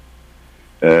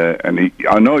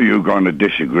 I know you're going to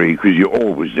disagree, because you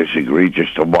always disagree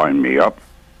just to wind me up.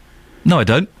 No, I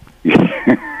don't.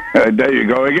 There you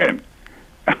go again.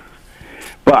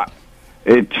 But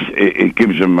it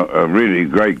gives them a really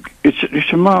great...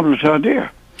 It's a marvellous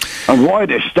idea. And why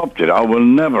they stopped it, I will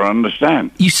never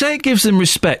understand. You say it gives them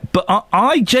respect, but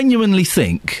I genuinely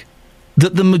think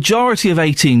that the majority of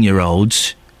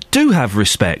 18-year-olds do have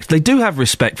respect. They do have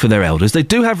respect for their elders. They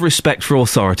do have respect for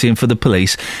authority and for the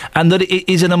police, and that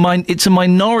it's a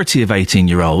minority of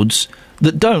 18-year-olds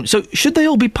that don't. So should they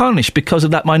all be punished because of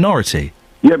that minority?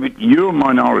 Yeah, but your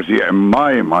minority and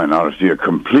my minority are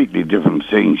completely different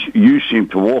things. You seem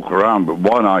to walk around with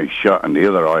one eye shut and the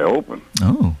other eye open.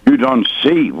 Oh. You don't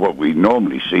see what we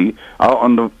normally see out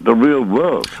on the real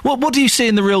world. What do you see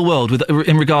in the real world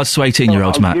in regards to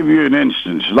 18-year-olds, Matt? I'll give you an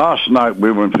instance. Last night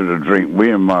we went for a drink.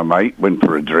 We and my mate went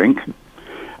for a drink,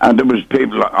 and there was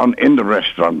people in the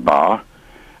restaurant bar,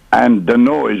 and the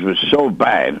noise was so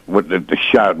bad with the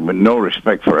shouting with no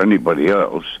respect for anybody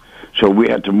else. So we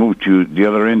had to move to the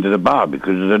other end of the bar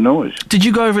because of the noise. Did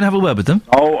you go over and have a word with them?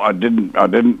 Oh, I didn't.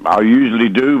 I usually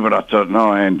do, but I thought, no,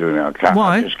 I ain't doing it. I can't.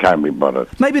 Why? I just can't be bothered.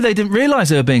 Maybe they didn't realise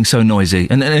they were being so noisy.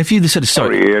 And if you'd said,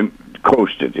 sorry... Ian, of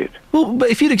course they did. Well, but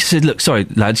if you'd have said, look, sorry,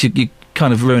 lads, you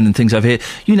kind of ruining things over here,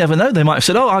 you never know. They might have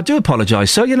said, oh, I do apologise,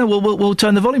 so, we'll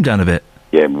turn the volume down a bit.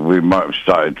 Yeah, but we might have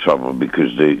started trouble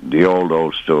because the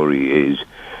old story is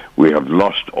we have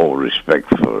lost all respect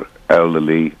for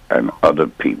elderly and other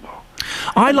people.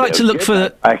 I like to look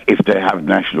for... if they have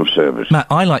national service. Matt,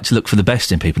 I like to look for the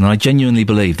best in people, and I genuinely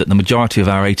believe that the majority of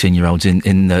our 18-year-olds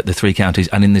in the three counties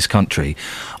and in this country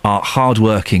are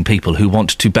hard-working people who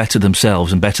want to better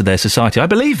themselves and better their society. I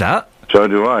believe that. So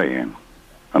do I, Ian.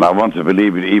 And I want to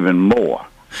believe it even more.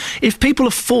 If people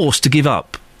are forced to give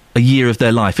up a year of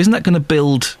their life, isn't that going to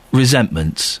build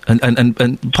resentments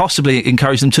and possibly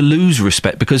encourage them to lose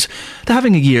respect because they're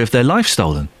having a year of their life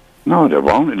stolen? No, they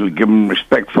won't. It'll give them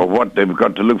respect for what they've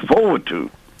got to look forward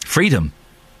to. Freedom.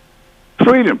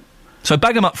 Freedom. So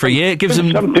bag them up for a year, gives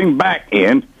them... something back,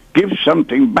 Ian. Give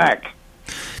something back.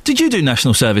 Did you do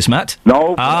national service, Matt?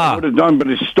 No, I would have done, but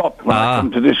it stopped when I come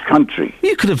to this country.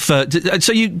 You could have...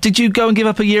 did you go and give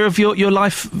up a year of your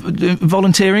life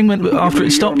volunteering after it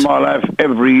stopped? My life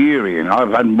every year, Ian. I've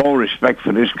had more respect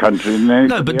for this country than anybody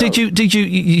No, but else. did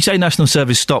you say national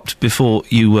service stopped before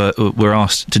you were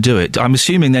asked to do it? I'm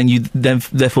assuming then you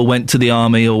therefore went to the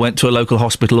army or went to a local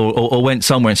hospital or went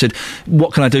somewhere and said,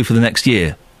 what can I do for the next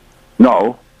year?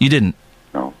 No. You didn't?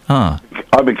 No. Ah.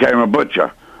 I became a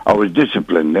butcher. I was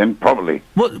disciplined then, probably.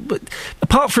 But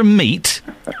apart from meat,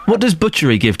 what does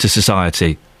butchery give to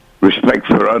society? Respect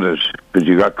for others, because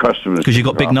you got customers. Because you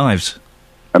got big knives.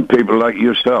 And people like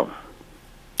yourself.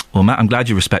 Well, Matt, I'm glad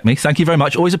you respect me. Thank you very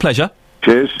much. Always a pleasure.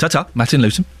 Cheers. Ta-ta. Matt in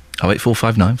Luton.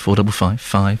 08459 455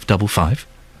 555.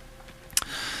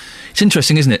 It's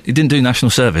interesting, isn't it? He didn't do national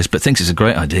service, but thinks it's a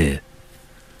great idea.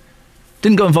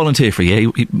 Didn't go and volunteer for a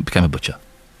year. He became a butcher.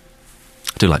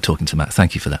 I do like talking to Matt.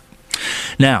 Thank you for that.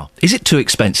 Now, is it too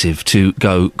expensive to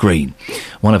go green?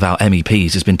 One of our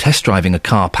MEPs has been test driving a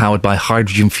car powered by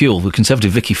hydrogen fuel. The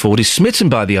Conservative Vicky Ford is smitten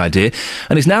by the idea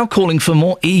and is now calling for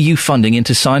more EU funding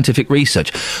into scientific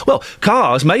research. Well,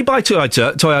 cars made by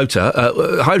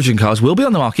Toyota, hydrogen cars, will be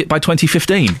on the market by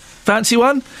 2015. Fancy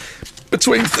one?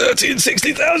 Between £30,000 and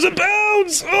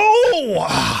 £60,000.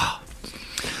 Oh!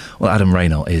 Well, Adam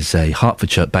Rayner is a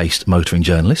Hertfordshire-based motoring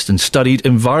journalist and studied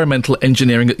environmental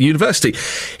engineering at the university.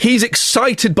 He's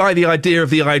excited by the idea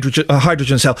of the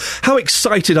hydrogen cell. How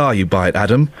excited are you by it,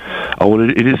 Adam? Oh, well,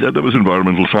 it is. That was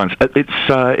environmental science.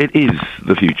 It is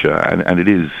the future, and it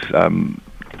is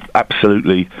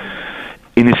absolutely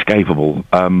inescapable.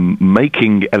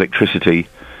 Making electricity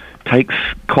takes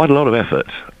quite a lot of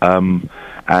effort.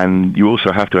 And you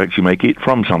also have to actually make it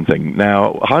from something.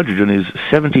 Now, hydrogen is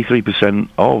 73%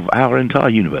 of our entire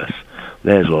universe.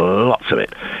 There's lots of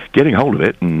it. Getting hold of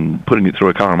it and putting it through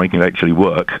a car and making it actually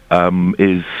work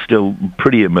is still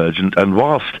pretty emergent. And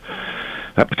whilst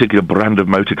that particular brand of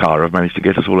motor car have managed to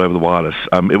get us all over the wireless,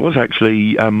 it was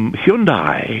actually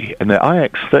Hyundai and their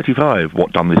iX35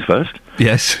 what done this first.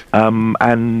 Yes. And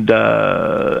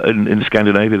in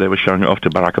Scandinavia, they were showing it off to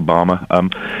Barack Obama.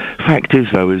 Fact is,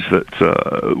 though, is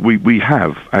that we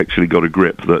have actually got a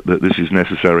grip that this is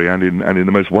necessary, and in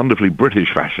the most wonderfully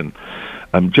British fashion.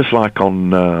 Just like on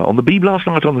the Beeb last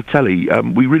night on the telly,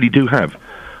 we really do have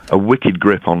a wicked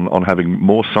grip on having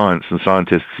more science and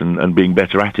scientists and being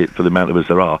better at it for the amount of us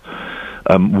there are.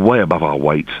 Way above our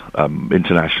weight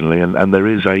internationally, and there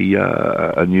is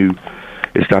a new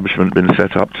establishment been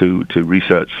set up to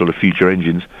research sort of future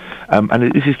engines,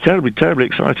 and this is terribly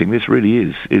exciting. This really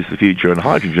is the future, and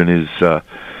hydrogen is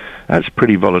that's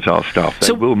pretty volatile stuff.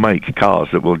 They will make cars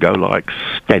that will go like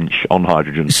stench on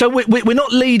hydrogen. So we're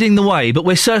not leading the way, but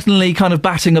we're certainly kind of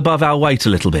batting above our weight a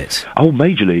little bit. Oh,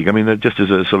 major league. I mean, just as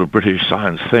a sort of British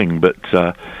science thing, but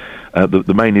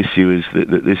the main issue is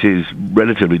that this is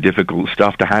relatively difficult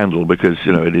stuff to handle because,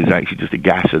 it is actually just a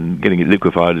gas, and getting it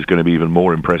liquefied is going to be even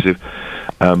more impressive.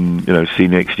 See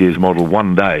next year's model.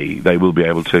 One day they will be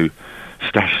able to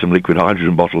stash some liquid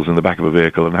hydrogen bottles in the back of a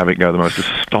vehicle and have it go the most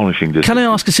astonishing distance. Can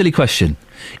I ask a silly question?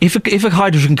 If a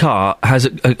hydrogen car has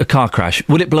a car crash,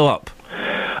 will it blow up?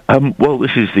 Well,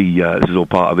 this is all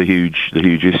part of the huge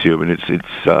issue. I mean, it's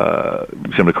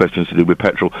similar questions to do with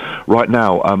petrol. Right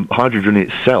now, hydrogen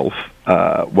itself,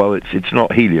 it's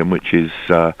not helium, which is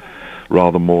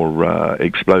rather more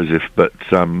explosive, but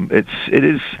it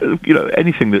is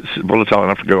anything that's volatile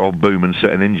enough to go off boom and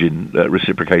set an engine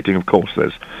reciprocating. Of course,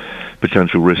 there's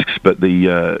potential risks, but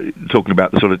the talking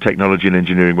about the sort of technology and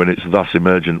engineering when it's thus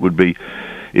emergent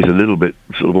is a little bit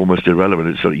sort of almost irrelevant.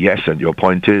 It's sort of yes, and your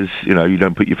point is, you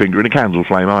don't put your finger in a candle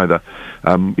flame either.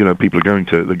 People are going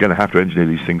to have to engineer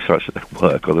these things such that they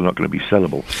work, or they're not going to be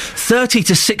sellable. £30,000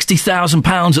 to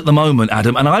 £60,000 at the moment,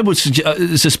 Adam, and I would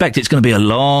suspect it's going to be a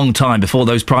long time before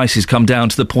those prices come down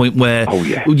to the point where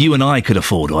you and I could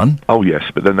afford one. Oh yes,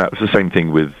 but then that was the same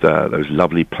thing with those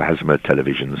lovely plasma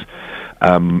televisions.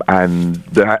 And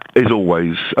there is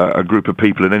always a group of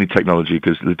people in any technology,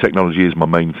 because the technology is my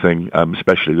main thing,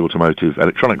 especially the automotive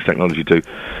electronics technology too.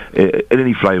 In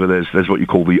any flavour, there's what you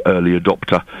call the early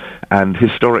adopter. And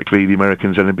historically, the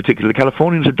Americans, and in particular the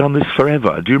Californians, have done this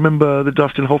forever. Do you remember the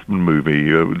Dustin Hoffman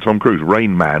movie with Tom Cruise,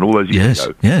 Rain Man, all those years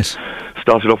ago? Yes.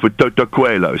 Started off with Toto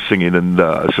Coelho singing and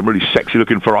some really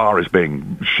sexy-looking Ferraris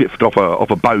being shipped off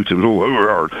a boat. It was all...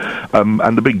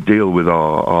 and the big deal with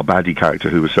our baddie character,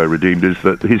 who was so redeemed, is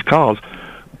that his cars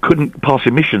couldn't pass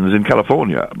emissions in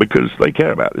California because they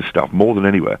care about this stuff more than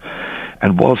anywhere.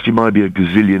 And whilst you might be a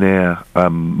gazillionaire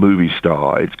movie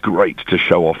star, it's great to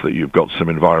show off that you've got some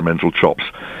environmental chops.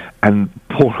 And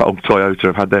poor old Toyota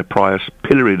have had their Prius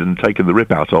pilloried and taken the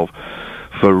rip out of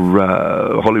for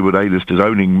Hollywood A-listers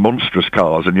owning monstrous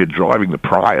cars, and you're driving the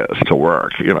Prius to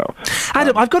work,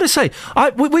 Adam, I've got to say,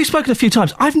 we've spoken a few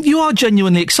times. You are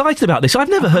genuinely excited about this. I've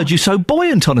never heard you so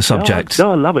buoyant on a subject.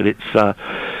 No, I love it. It's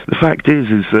the fact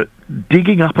is that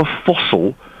digging up a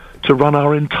fossil to run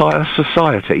our entire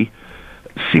society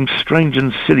seems strange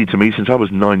and silly to me since I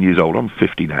was 9 years old. I'm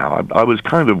 50 now. I was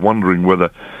kind of wondering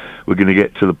whether we're going to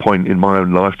get to the point in my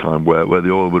own lifetime where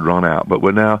the oil would run out, but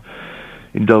we're now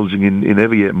indulging in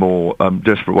ever yet more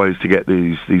desperate ways to get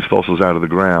these fossils out of the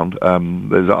ground.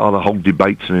 There's other whole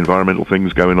debates and environmental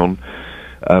things going on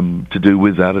to do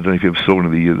with that. I don't know if you've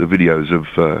seen the videos of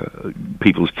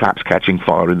people's taps catching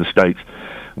fire in the States.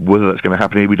 Whether that's going to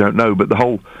happen here, we don't know. But the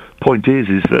whole point is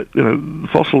that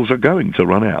fossils are going to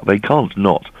run out. They can't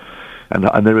not. And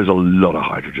there is a lot of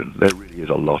hydrogen. There really is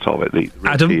a lot of it.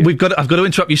 Adam, I've got to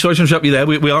interrupt you. Sorry to interrupt you there.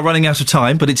 We are running out of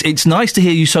time, but it's nice to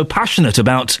hear you so passionate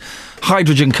about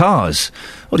hydrogen cars.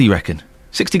 What do you reckon?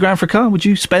 60 grand for a car? Would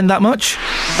you spend that much?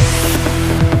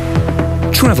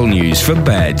 Travel news for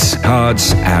beds,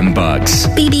 cards and bugs.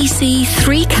 BBC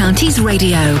Three Counties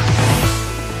Radio.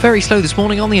 Very slow this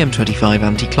morning on the M25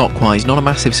 anti-clockwise. Not a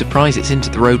massive surprise, it's into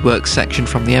the roadworks section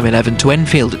from the M11 to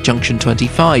Enfield at junction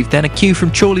 25. Then a queue from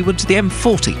Chorleywood to the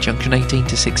M40, junction 18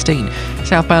 to 16.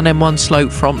 Southbound M1 slow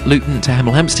from Luton to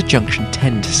Hemel Hempstead, junction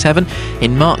 10 to 7.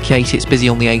 In Markyate, it's busy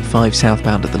on the A5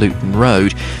 southbound at the Luton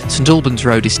Road. St Albans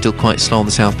Road is still quite slow on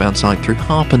the southbound side through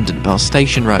Harpenden past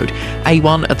Station Road.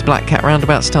 A1 at the Black Cat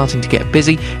roundabout starting to get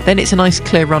busy. Then it's a nice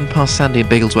clear run past Sandy and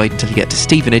Biggleswade until you get to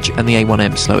Stevenage, and the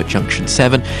A1M slow at junction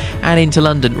 7. And into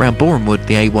London, round Boreham Wood,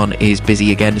 the A1 is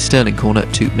busy again, Stirling Corner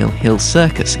to Mill Hill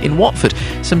Circus. In Watford,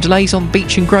 some delays on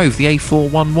Beach and Grove, the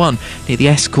A411 near the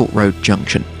Escort Road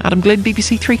junction. Adam Glynn,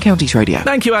 BBC Three Counties Radio.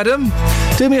 Thank you, Adam.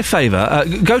 Do me a favour,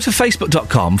 go to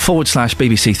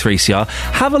facebook.com/BBC3CR,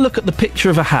 have a look at the picture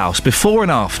of a house, before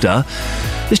and after.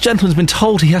 This gentleman's been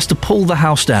told he has to pull the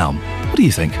house down. What do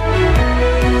you think?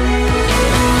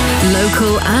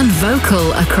 Local and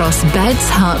vocal across beds,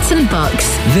 hearts and bucks.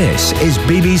 This is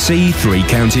BBC Three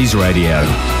Counties Radio.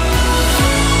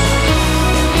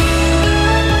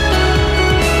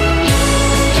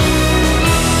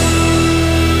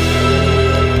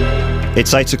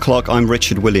 It's 8 o'clock, I'm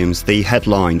Richard Williams. The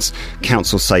headlines.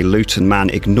 Council say Luton man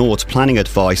ignored planning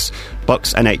advice.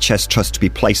 Bucks NHS trust to be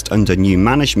placed under new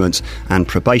management. And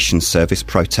probation service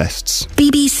protests.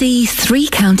 BBC Three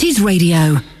Counties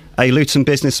Radio. A Luton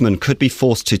businessman could be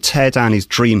forced to tear down his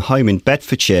dream home in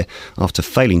Bedfordshire after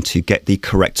failing to get the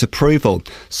correct approval.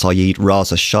 Syed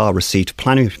Raza Shah received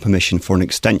planning permission for an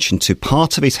extension to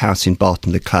part of his house in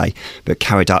Barton-le-Clay, but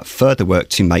carried out further work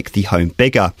to make the home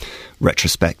bigger.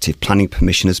 Retrospective planning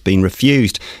permission has been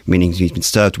refused, meaning he's been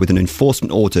served with an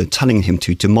enforcement order telling him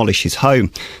to demolish his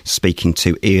home. Speaking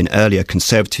to Iain earlier,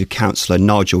 Conservative councillor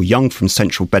Nigel Young from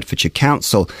Central Bedfordshire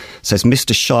Council says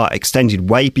Mr Shah extended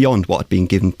way beyond what had been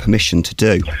given permission to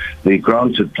do. The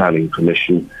granted planning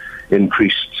permission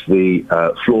increased the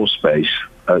floor space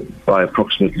by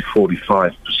approximately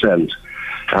 45%,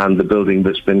 and the building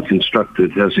that's been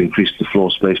constructed has increased the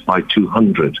floor space by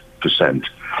 200%.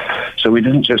 So we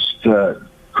didn't just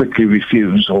quickly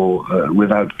refuse or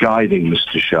without guiding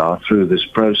Mr. Shah through this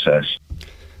process.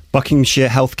 Buckinghamshire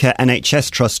Healthcare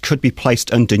NHS Trust could be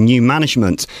placed under new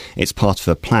management. It's part of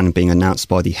a plan being announced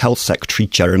by the Health Secretary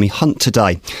Jeremy Hunt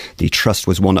today. The trust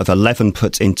was one of 11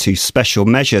 put into special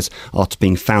measures after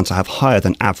being found to have higher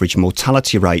than average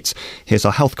mortality rates. Here's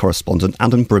our health correspondent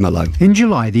Adam Brimelow. In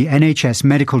July, the NHS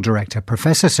Medical Director,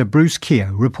 Professor Sir Bruce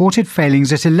Keogh, reported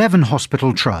failings at 11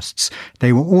 hospital trusts.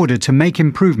 They were ordered to make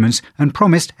improvements and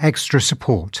promised extra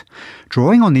support.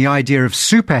 Drawing on the idea of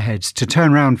superheads to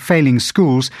turn around failing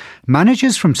schools,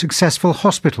 managers from successful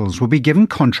hospitals will be given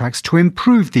contracts to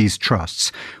improve these trusts,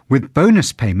 with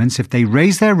bonus payments if they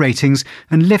raise their ratings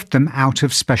and lift them out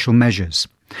of special measures.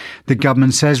 The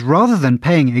government says rather than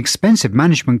paying expensive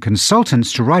management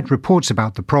consultants to write reports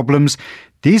about the problems,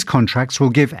 these contracts will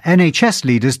give NHS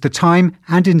leaders the time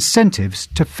and incentives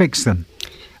to fix them.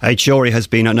 A jury has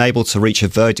been unable to reach a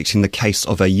verdict in the case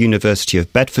of a University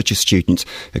of Bedfordshire student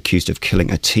accused of killing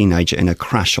a teenager in a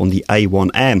crash on the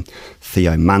A1M.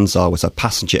 Theo Manzar was a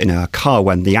passenger in her car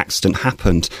when the accident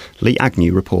happened. Lee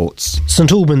Agnew reports.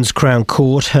 St Albans Crown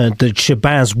Court heard that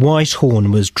Shabazz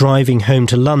Whitehorn was driving home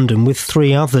to London with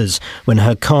 3 others when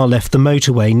her car left the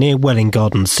motorway near Welwyn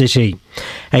Garden City.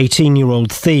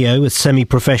 18-year-old Theo, a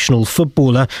semi-professional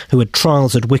footballer who had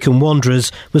trials at Wycombe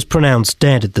Wanderers, was pronounced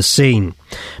dead at the scene.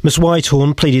 Miss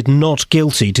Whitehorn pleaded not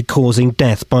guilty to causing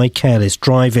death by careless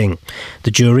driving.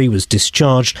 The jury was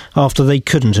discharged after they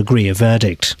couldn't agree a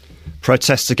verdict.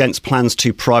 Protests against plans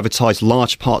to privatise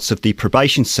large parts of the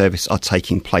probation service are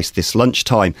taking place this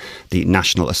lunchtime. The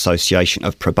National Association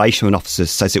of Probation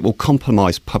Officers says it will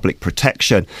compromise public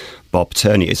protection. Bob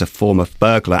Turney is a former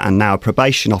burglar and now a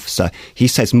probation officer. He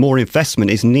says more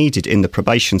investment is needed in the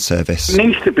probation service. It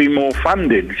needs to be more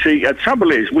funded. See, the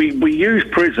trouble is we use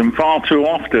prison far too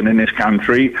often in this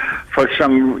country for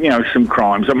some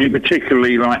crimes. I mean,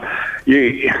 particularly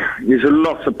there's a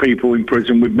lot of people in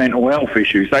prison with mental health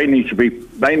issues. They need to be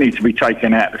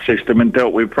taken out of the system and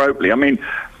dealt with appropriately. I mean,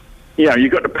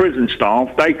 you've got the prison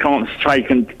staff. They can't take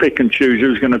and pick and choose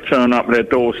who's going to turn up their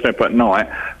doorstep at night.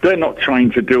 They're not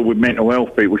trained to deal with mental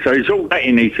health people. So it's all that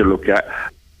you need to look at.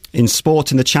 In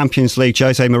sport, in the Champions League,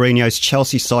 Jose Mourinho's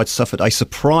Chelsea side suffered a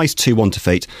surprise 2-1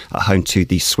 defeat at home to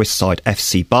the Swiss side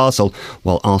FC Basel,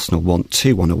 while Arsenal won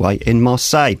 2-1 away in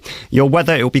Marseille. Your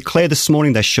weather, it will be clear this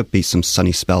morning. There should be some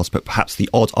sunny spells, but perhaps the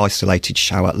odd isolated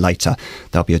shower later.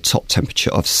 There'll be a top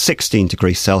temperature of 16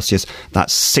 degrees Celsius.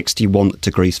 That's 61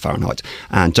 degrees Fahrenheit.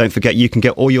 And don't forget, you can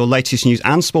get all your latest news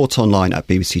and sport online at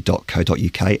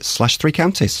bbc.co.uk/3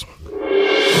 counties.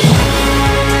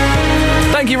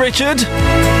 Thank you, Richard.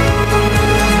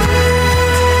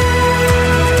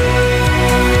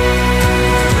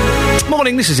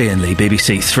 Morning, this is Iain Lee,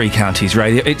 BBC Three Counties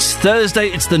Radio. It's Thursday,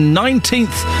 it's the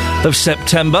 19th of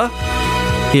September,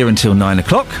 here until 9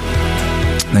 o'clock.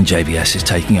 Then JVS is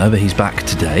taking over, he's back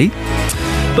today.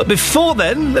 But before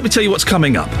then, let me tell you what's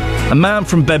coming up. A man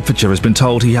from Bedfordshire has been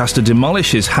told he has to demolish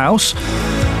his house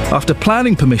after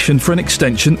planning permission for an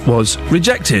extension was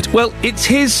rejected. Well, it's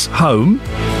his home.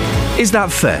 Is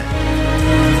that fair?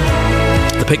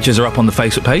 The pictures are up on the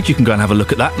Facebook page. You can go and have a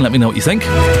look at that and let me know what you think.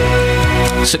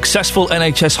 Successful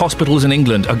NHS hospitals in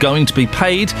England are going to be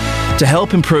paid to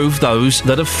help improve those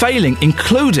that are failing,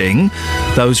 including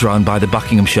those run by the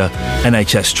Buckinghamshire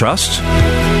NHS Trust.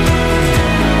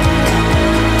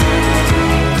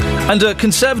 And a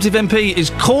Conservative MP is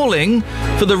calling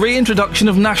for the reintroduction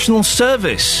of national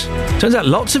service. Turns out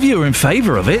lots of you are in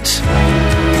favour of it.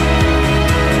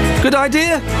 Good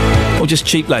idea? Or just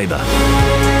cheap labour?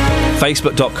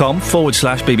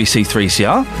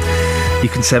 Facebook.com/BBC3CR. You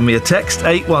can send me a text,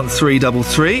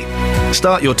 81333.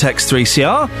 Start your text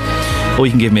 3CR. Or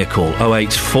you can give me a call,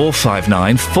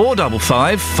 08459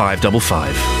 455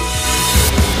 555.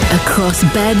 Across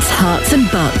beds, hearts and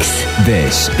bucks.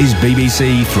 This is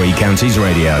BBC Three Counties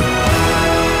Radio.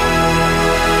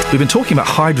 We've been talking about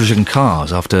hydrogen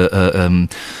cars after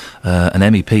an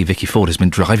MEP, Vicky Ford, has been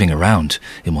driving around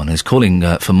in one and is calling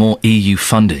for more EU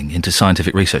funding into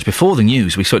scientific research. Before the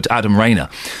news, we spoke to Adam Rayner,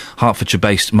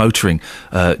 Hertfordshire-based motoring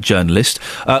journalist.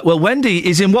 Well, Wendy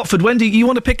is in Watford. Wendy, you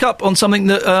want to pick up on something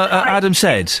that Adam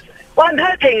said? Well, I'm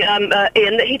hoping, Ian, that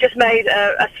he just made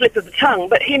a slip of the tongue,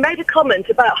 but he made a comment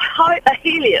about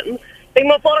helium being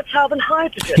more volatile than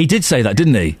hydrogen. He did say that,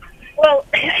 didn't he? Well,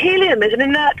 helium is an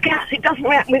inert gas. It doesn't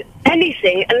react with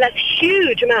anything unless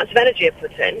huge amounts of energy are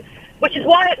put in, which is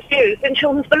why it's used in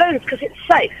children's balloons, because it's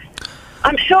safe.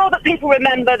 I'm sure that people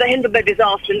remember the Hindenburg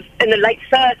disaster in the late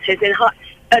 30s in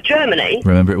Germany.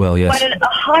 Remember it well, yes. When a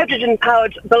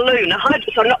hydrogen-powered balloon, a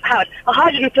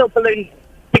hydrogen-filled balloon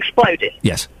exploded.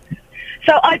 Yes.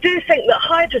 So I do think that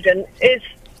hydrogen is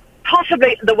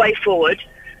possibly the way forward.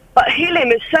 But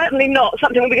helium is certainly not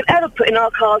something we could ever put in our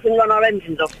cars and run our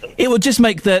engines off them. It would just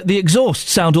make the exhaust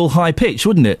sound all high-pitched,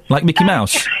 wouldn't it? Like Mickey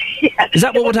Mouse. Yes, Is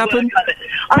that what would happen?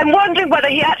 I'm wondering whether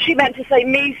he actually meant to say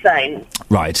methane.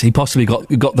 Right, he possibly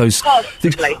got those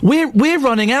things. Possibly. We're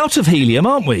running out of helium,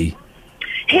 aren't we?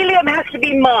 Helium has to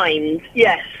be mined,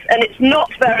 yes, and it's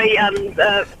not very...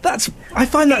 I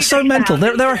find that so mental.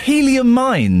 There are helium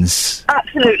mines.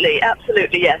 Absolutely,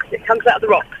 yes. It comes out of the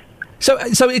rocks.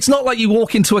 So it's not like you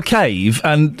walk into a cave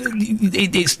and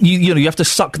it's you have to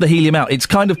suck the helium out. It's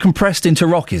kind of compressed into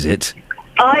rock, is it?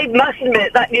 I must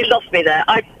admit that you lost me there.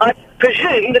 I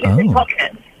presume that it's in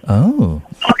pockets. Oh.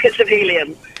 Pockets of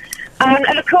helium.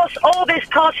 And of course, all this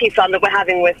party fun that we're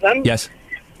having with them... Yes.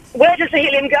 Where does the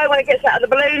helium go when it gets out of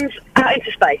the balloons? Out into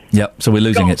space. Yep, so we're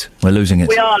losing it. We're losing it.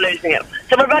 We are losing it.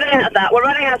 So we're running out of that. We're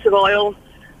running out of oil.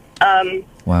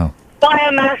 Wow.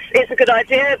 Biomass is a good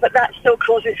idea, but that's still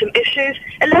causing some issues.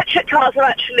 Electric cars are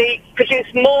actually produce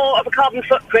more of a carbon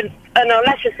footprint and are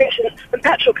less efficient than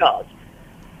petrol cars.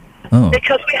 Oh.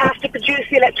 Because we have to produce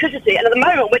the electricity, and at the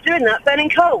moment we're doing that burning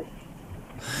coal.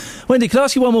 Wendy, can I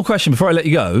ask you one more question before I let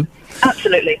you go?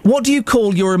 Absolutely. What do you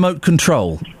call your remote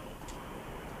control?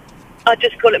 I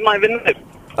just call it my remote.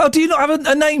 Oh, do you not have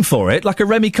a name for it? Like a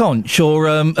Remy Conch or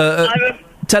a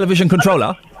television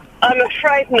controller? I'm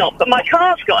afraid not, but my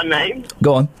car's got a name.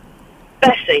 Go on.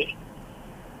 Bessie.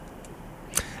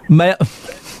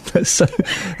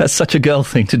 That's such a girl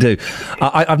thing to do.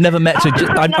 I've never met a...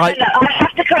 I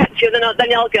have to correct you, then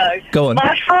I'll go. Go on.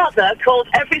 My father called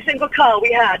every single car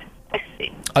we had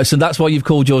Bessie. Oh, so that's why you've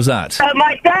called yours that?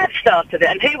 My dad started it,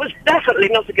 and he was definitely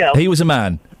not a girl. He was a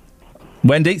man.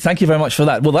 Wendy, thank you very much for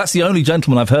that. Well, that's the only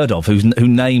gentleman I've heard of who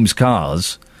names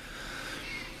cars.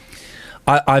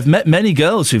 I've met many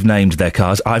girls who've named their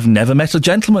cars. I've never met a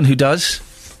gentleman who does.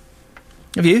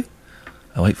 Have you?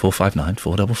 08459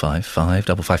 455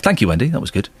 555. Thank you, Wendy. That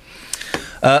was good.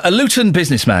 A Luton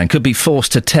businessman could be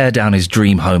forced to tear down his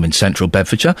dream home in central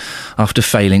Bedfordshire after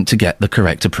failing to get the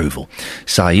correct approval.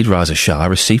 Saeed Raza Shah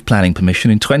received planning permission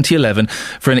in 2011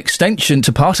 for an extension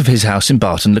to part of his house in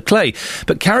Barton-le-Clay,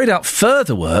 but carried out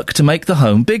further work to make the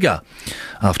home bigger.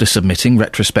 After submitting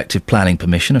retrospective planning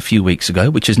permission a few weeks ago,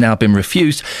 which has now been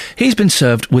refused, he's been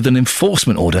served with an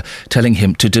enforcement order telling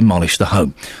him to demolish the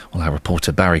home. Well, our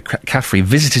reporter Barry Caffrey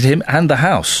visited him and the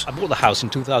house. I bought the house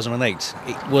in 2008.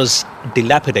 It was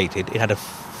dilapidated. It had a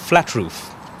flat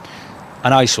roof,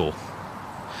 an eyesore.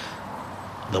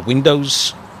 The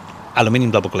windows, aluminium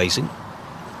double glazing,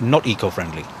 not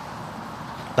eco-friendly.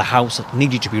 The house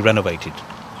needed to be renovated.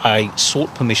 I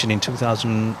sought permission in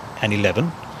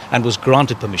 2011 and was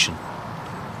granted permission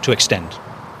to extend.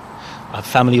 A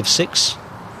family of 6.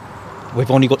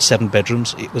 We've only got 7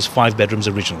 bedrooms. It was 5 bedrooms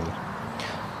originally.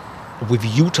 We've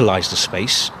utilised the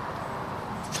space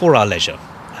for our leisure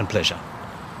and pleasure.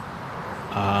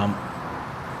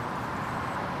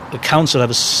 The council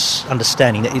have an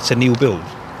understanding that it's a new build.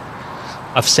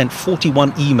 I've sent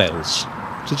 41 emails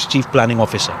to the Chief Planning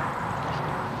Officer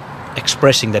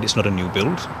expressing that it's not a new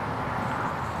build.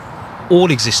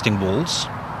 All existing walls,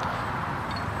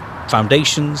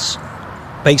 foundations,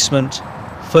 basement,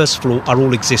 first floor are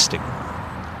all existing.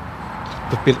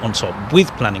 We've built on top with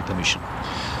planning permission.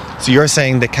 So you're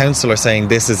saying the council are saying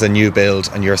this is a new build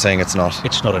and you're saying it's not?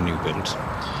 It's not a new build.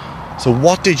 So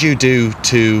what did you do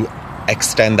to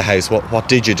extend the house? What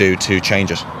did you do to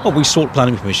change it? Well, we sought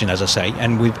planning permission, as I say,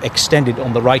 and we've extended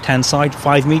on the right-hand side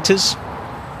 5 metres.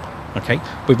 Okay.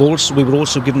 We were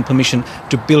also given permission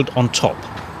to build on top,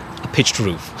 a pitched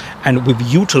roof, and we've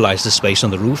utilised the space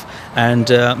on the roof and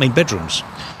made bedrooms.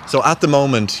 So at the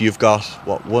moment you've got,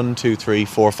 1, 2, 3,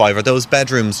 4, 5. Are those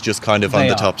bedrooms just kind of on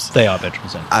the tops? They are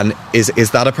bedrooms. Then. And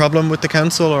is that a problem with the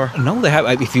council, or? No, they have.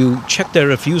 If you check their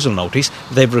refusal notice,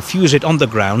 they've refused it on the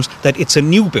grounds that it's a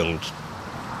new build.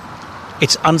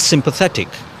 It's unsympathetic.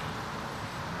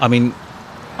 I mean,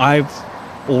 I've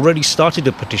already started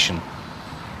a petition.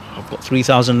 I've got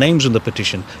 3,000 names on the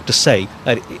petition to say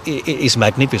that it is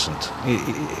magnificent.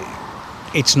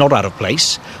 It's not out of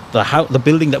place. The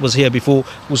building that was here before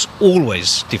was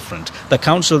always different. The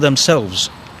council themselves,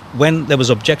 when there was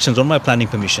objections on my planning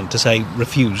permission to say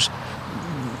refuse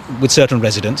with certain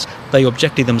residents, they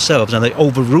objected themselves and they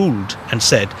overruled and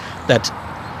said that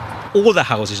all the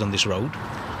houses on this road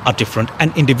are different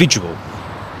and individual.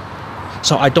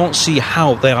 So I don't see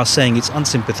how they are saying it's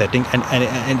unsympathetic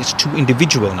and it's too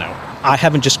individual now. I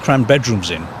haven't just crammed bedrooms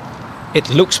in. It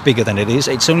looks bigger than it is.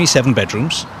 It's only 7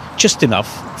 bedrooms, just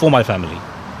enough for my family.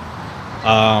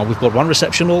 We've got 1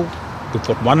 reception hall, we've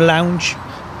got 1 lounge,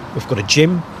 we've got a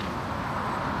gym,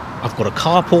 I've got a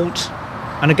carport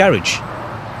and a garage,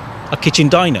 a kitchen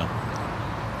diner.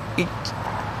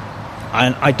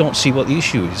 And I don't see what the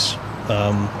issue is,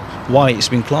 why it's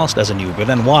been classed as a new build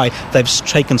and why they've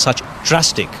taken such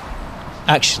drastic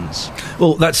actions.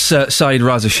 Well, that's Saeed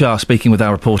Raza Shah speaking with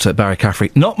our reporter Barry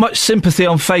Caffrey. Not much sympathy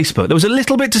on Facebook. There was a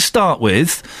little bit to start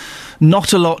with,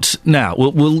 not a lot now.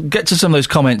 We'll get to some of those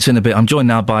comments in a bit. I'm joined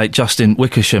now by Justin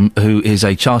Wickersham, who is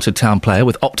a chartered town player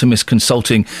with Optimist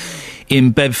Consulting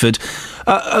in Bedford.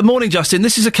 Morning, Justin.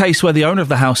 This is a case where the owner of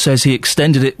the house says he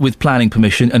extended it with planning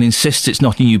permission and insists it's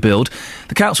not a new build.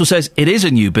 The council says it is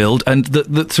a new build, and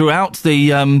that throughout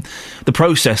the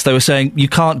process they were saying, you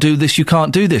can't do this, you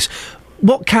can't do this.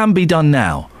 What can be done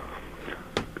now?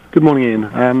 Good morning,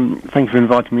 Ian. Thank you for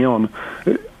inviting me on.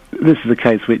 This is a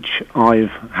case which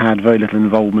I've had very little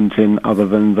involvement in other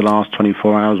than the last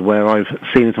 24 hours, where I've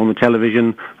seen it on the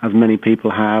television, as many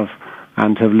people have,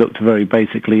 and have looked very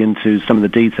basically into some of the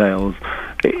details.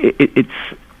 It's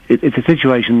a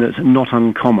situation that's not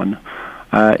uncommon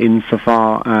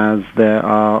insofar as there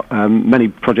are many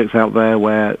projects out there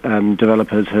where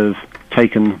developers have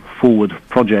taken forward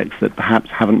projects that perhaps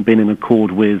haven't been in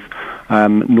accord with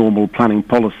normal planning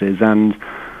policies, and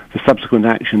the subsequent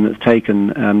action that's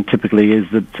taken typically is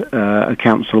that a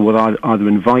council will either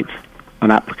invite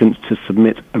an applicant to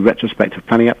submit a retrospective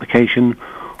planning application,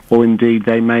 or indeed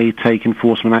they may take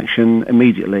enforcement action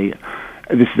immediately.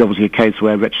 This is obviously a case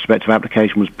where a retrospective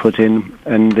application was put in,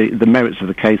 and the merits of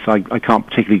the case I can't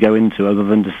particularly go into, other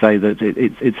than to say that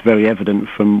it's very evident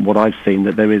from what I've seen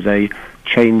that there is a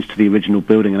change to the original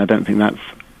building, and I don't think that's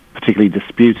particularly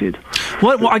disputed.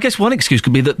 Well, I guess one excuse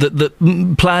could be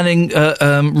that planning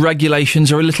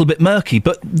regulations are a little bit murky,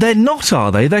 but they're not,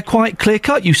 are they? They're quite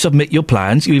clear-cut. You submit your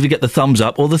plans, you either get the thumbs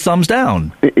up or the thumbs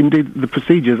down. Indeed, the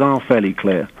procedures are fairly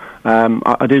clear.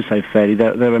 I do say fairly.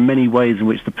 There are many ways in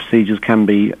which the procedures can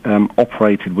be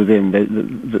operated within.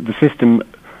 The system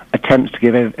attempts to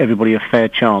give everybody a fair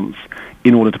chance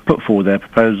in order to put forward their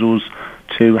proposals,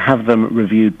 to have them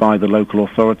reviewed by the local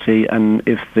authority, and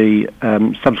if the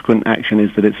subsequent action is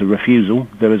that it's a refusal,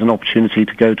 there is an opportunity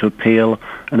to go to appeal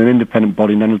and an independent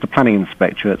body known as the Planning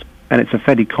Inspectorate. And it's a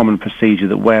fairly common procedure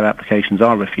that where applications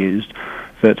are refused,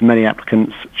 that many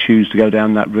applicants choose to go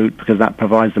down that route because that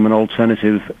provides them an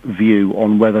alternative view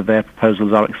on whether their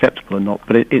proposals are acceptable or not.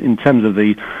 But in terms of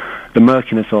the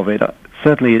murkiness of it,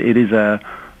 certainly it is a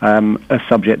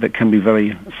subject that can be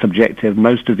very subjective.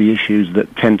 Most of the issues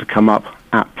that tend to come up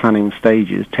at planning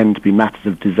stages tend to be matters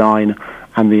of design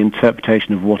and the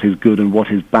interpretation of what is good and what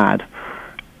is bad.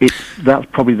 That's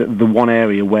probably the one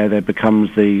area where there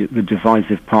becomes the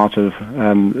divisive part of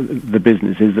the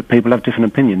business, is that people have different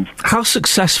opinions. How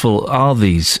successful are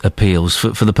these appeals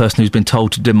for the person who's been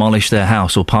told to demolish their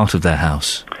house or part of their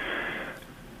house?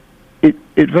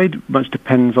 It very much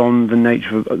depends on the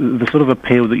nature of the sort of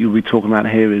appeal that you'll be talking about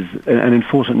here. Is an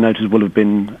enforcement notice will have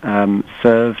been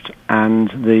served, and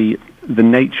the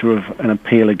nature of an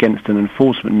appeal against an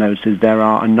enforcement notice is there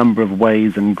are a number of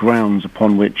ways and grounds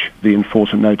upon which the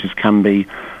enforcement notice can be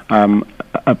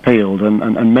appealed,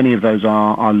 and many of those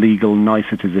are legal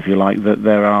niceties, if you like, that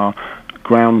there are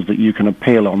grounds that you can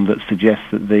appeal on that suggest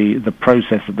that the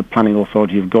process that the planning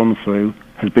authority have gone through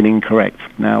has been incorrect.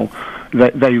 Now,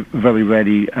 they very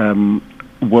rarely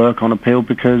work on appeal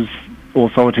because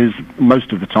authorities,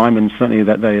 most of the time, and certainly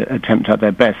that they attempt at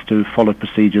their best to follow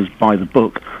procedures by the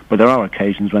book, but there are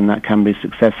occasions when that can be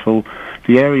successful.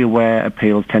 The area where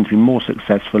appeals tend to be more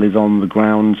successful is on the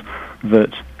grounds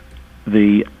that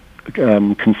the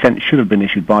consent should have been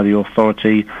issued by the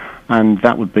authority, and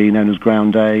that would be known as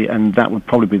ground A, and that would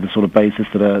probably be the sort of basis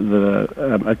that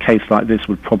a case like this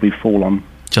would probably fall on.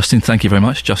 Justin, thank you very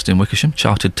much. Justin Wickersham,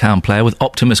 chartered town player with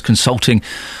Optimist Consulting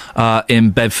in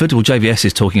Bedford. Well, JVS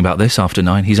is talking about this after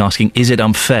 9. He's asking, is it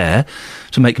unfair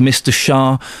to make Mr.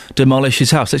 Shah demolish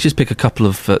his house? Let's just pick a couple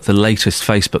of the latest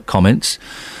Facebook comments.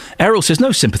 Errol says,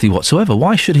 no sympathy whatsoever.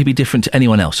 Why should he be different to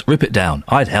anyone else? Rip it down.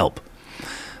 I'd help.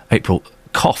 April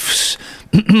coughs.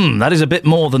 That is a bit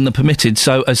more than the permitted,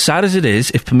 so as sad as it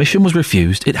is, if permission was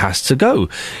refused, it has to go.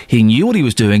 He knew what he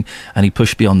was doing, and he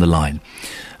pushed beyond the line.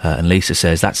 And Lisa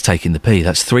says, that's taking the pee.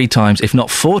 That's 3 times, if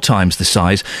not 4 times the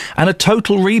size, and a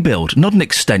total rebuild, not an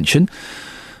extension.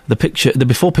 The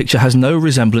before picture has no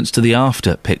resemblance to the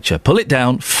after picture. Pull it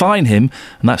down, fine him,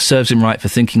 and that serves him right for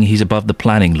thinking he's above the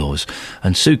planning laws.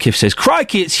 And Sue Kiff says,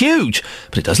 crikey, it's huge,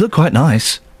 but it does look quite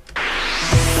nice.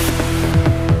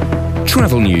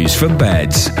 Travel news for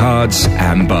beds, cards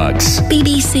and bugs.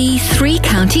 BBC Three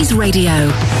Counties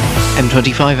Radio.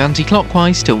 M25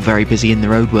 anti-clockwise, still very busy in the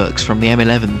roadworks from the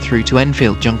M11 through to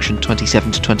Enfield Junction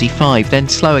 27 to 25, then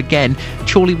slow again,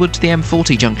 Chorleywood to the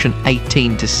M40 Junction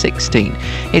 18 to 16.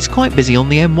 It's quite busy on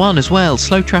the M1 as well,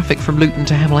 slow traffic from Luton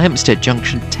to Hemel Hempstead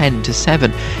Junction 10 to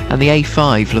 7, and the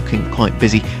A5 looking quite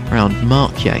busy around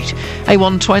Markyate.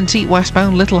 A120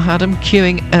 westbound Little Haddam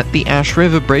queuing at the Ash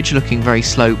River Bridge, looking very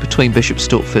slow between Bishop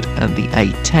Stortford and the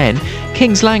A10.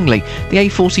 Kings Langley, the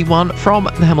A41 from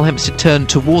the Hemel Hempstead turn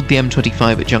toward the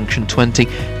M25 at Junction 20.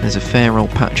 There's a fair old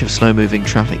patch of slow-moving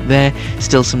traffic there.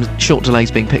 Still some short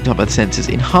delays being picked up by the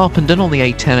sensors in Harpenden on the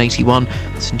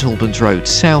A1081, St Albans Road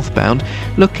southbound.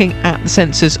 Looking at the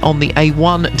sensors on the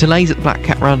A1, delays at the Black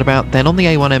Cat roundabout, then on the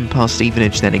A1M past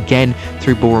Stevenage, then again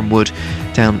through Boreham Wood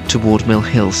down toward Mill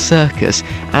Hill Circus.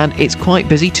 And it's quite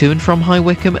busy to and from High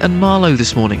Wycombe and Marlow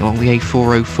this morning along the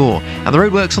A404. And the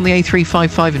roadworks on the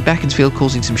A355 in Beaconsfield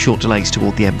causing some short delays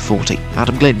toward the M40.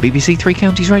 Adam Glynn, BBC Three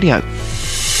Counties Radio.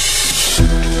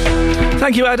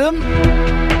 Thank you, Adam.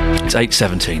 It's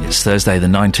 8:17. It's Thursday, the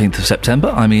 19th of September.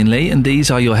 I'm Iain Lee, and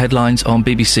these are your headlines on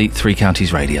BBC Three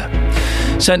Counties Radio.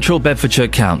 Central Bedfordshire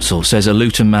Council says a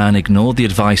Luton man ignored the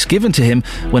advice given to him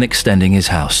when extending his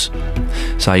house.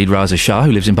 Saeed Raza Shah,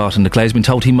 who lives in Barton-le-Clay, has been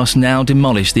told he must now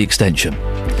demolish the extension.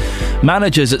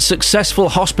 Managers at successful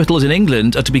hospitals in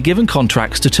England are to be given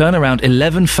contracts to turn around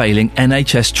 11 failing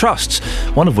NHS trusts,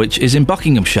 one of which is in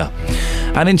Buckinghamshire.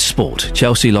 And in sport,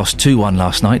 Chelsea lost 2-1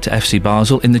 last night to FC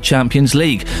Basel in the Champions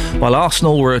League, while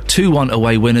Arsenal were 2-1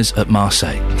 away winners at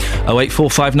Marseille.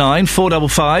 08459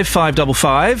 455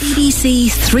 555.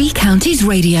 BBC Three Counties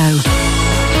Radio.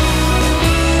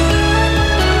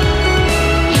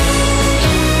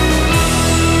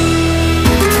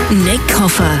 Nick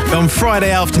Coffer. On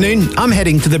Friday afternoon, I'm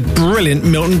heading to the brilliant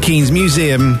Milton Keynes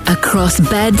Museum. Across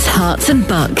beds, hearts and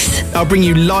bucks. I'll bring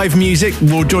you live music.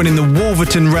 We'll join in the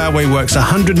Wolverton Railway Works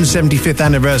 175th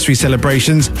anniversary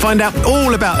celebrations, find out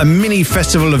all about a mini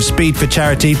festival of speed for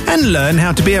charity, and learn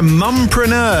how to be a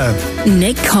mumpreneur.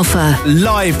 Nick Coffer.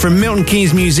 Live from Milton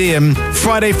Keynes Museum,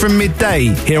 Friday from midday,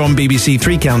 here on BBC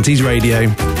Three Counties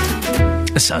Radio.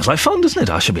 It sounds like fun, doesn't it?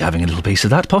 I should be having a little piece of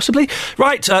that, possibly.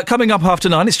 Right, coming up after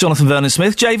 9, it's Jonathan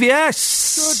Vernon-Smith,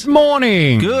 JVS. Good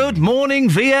morning. Good morning,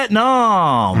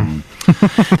 Vietnam.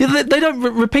 They don't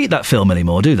repeat that film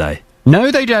anymore, do they? No,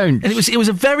 they don't. And it was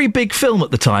a very big film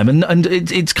at the time, and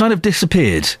it's kind of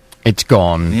disappeared. It's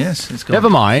gone. Yes, it's gone. Never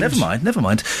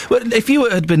mind. Well, if you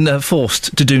had been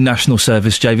forced to do national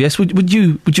service, JVS, would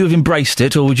you have embraced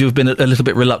it, or would you have been a little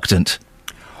bit reluctant?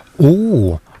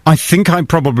 Ooh. I think I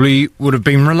probably would have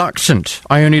been reluctant.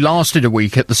 I only lasted a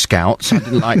week at the Scouts. I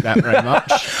didn't like that very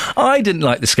much. I didn't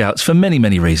like the Scouts for many,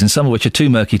 many reasons, some of which are too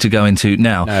murky to go into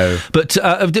now. No. But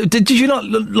did you not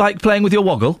like playing with your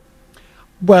woggle?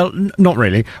 Well, not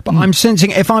really. But I'm sensing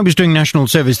if I was doing national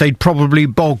service, they'd probably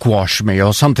bog wash me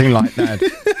or something like that.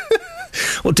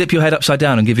 Or dip your head upside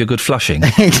down and give you a good flushing.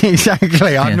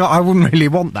 Exactly. I wouldn't really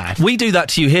want that. We do that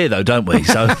to you here, though, don't we?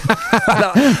 So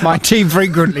my team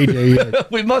frequently do.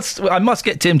 Yes. I must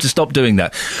get Tim to stop doing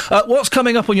that. What's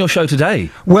coming up on your show today?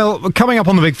 Well, coming up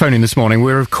on the big phone in this morning,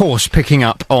 we're of course picking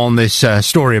up on this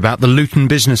story about the Luton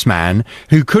businessman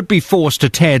who could be forced to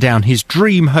tear down his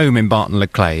dream home in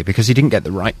Barton-le-Clay because he didn't get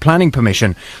the right planning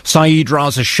permission. Saeed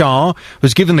Raza Shah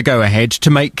was given the go-ahead to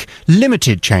make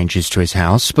limited changes to his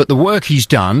house, but the work he's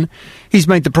done, he's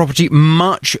made the property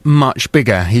much, much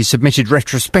bigger. He submitted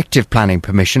retrospective planning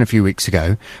permission a few weeks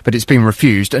ago, but it's been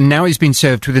refused, and now he's been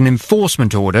served with an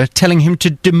enforcement order telling him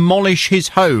to demolish his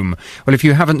home. Well, if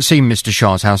you haven't seen Mr.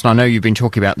 Shah's house, and I know you've been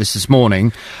talking about this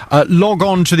morning, log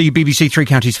on to the BBC Three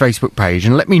Counties Facebook page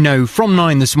and let me know from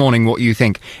 9 this morning what you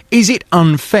think. Is it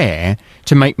unfair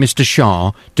to make Mr.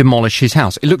 Shah demolish his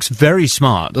house? It looks very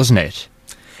smart, doesn't it?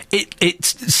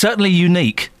 It's certainly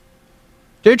unique.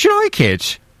 Don't you like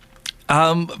it?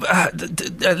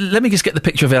 Let me just get the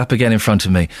picture of it up again in front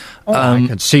of me. I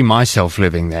can see myself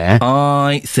living there.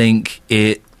 I think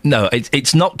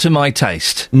it's not to my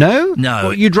taste. No? No.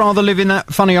 Well, you'd rather live in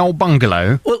that funny old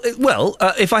bungalow? Well,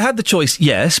 if I had the choice,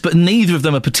 yes, but neither of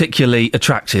them are particularly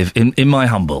attractive in my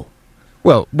humble.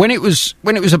 Well, when it was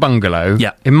a bungalow,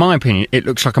 yeah, in my opinion, it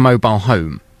looks like a mobile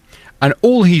home. And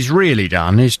all he's really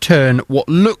done is turn what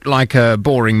looked like a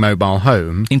boring mobile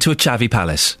home into a chavvy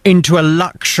palace. Into a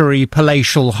luxury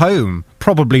palatial home,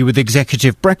 probably with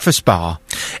executive breakfast bar.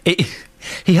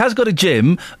 He has got a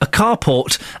gym, a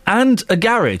carport, and a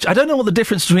garage. I don't know what the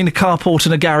difference between a carport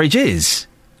and a garage is.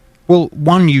 Well,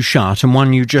 one you shut and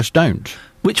one you just don't.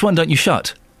 Which one don't you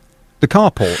shut? the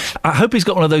carport. I hope he's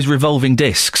got one of those revolving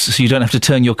discs so you don't have to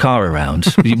turn your car around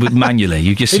manually.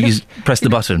 You just press the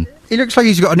button. He looks like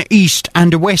he's got an east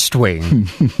and a west wing.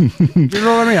 Do you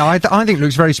know what I mean? I think it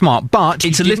looks very smart, but...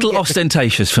 It's a little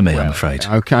ostentatious for me, I'm afraid.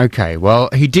 Okay. Well,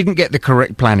 he didn't get the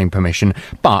correct planning permission,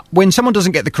 but when someone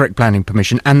doesn't get the correct planning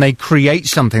permission and they create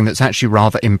something that's actually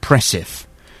rather impressive,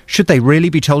 should they really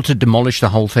be told to demolish the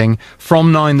whole thing?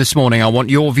 From 9 this morning, I want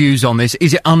your views on this.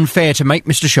 Is it unfair to make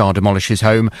Mr. Shah demolish his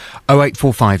home?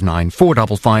 08459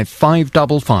 455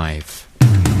 555.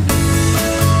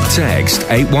 Text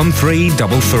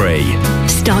 81333.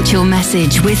 Start your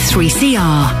message with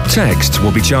 3CR. Text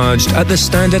will be charged at the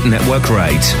standard network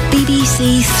rate.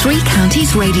 BBC Three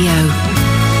Counties Radio.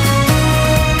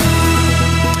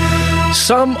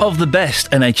 Some of the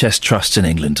best NHS trusts in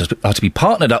England are to be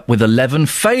partnered up with 11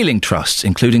 failing trusts,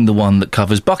 including the one that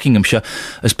covers Buckinghamshire,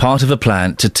 as part of a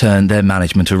plan to turn their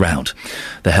management around.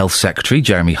 The Health Secretary,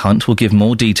 Jeremy Hunt, will give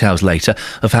more details later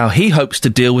of how he hopes to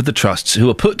deal with the trusts who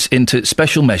are put into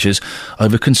special measures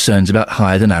over concerns about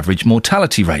higher than average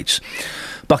mortality rates.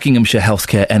 Buckinghamshire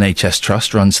Healthcare NHS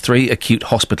Trust runs 3 acute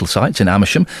hospital sites in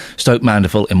Amersham, Stoke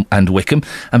Mandeville and Wickham,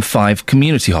 and 5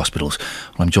 community hospitals.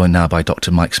 I'm joined now by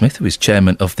Dr. Mike Smith, who is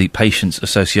chairman of the Patients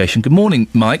Association. Good morning,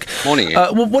 Mike. Morning.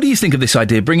 What do you think of this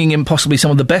idea, bringing in possibly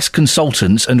some of the best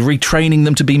consultants and retraining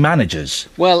them to be managers?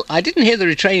 Well, I didn't hear the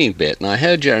retraining bit, and I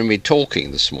heard Jeremy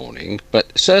talking this morning,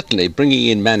 but certainly bringing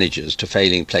in managers to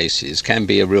failing places can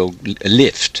be a real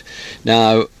lift.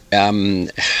 Now,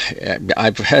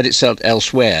 I've heard it said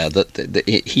elsewhere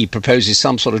that he proposes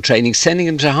some sort of training, sending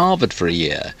them to Harvard for a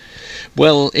year.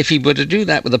 Well, if he were to do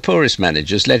that with the poorest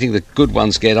managers, letting the good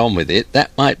ones get on with it,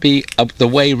 that might be the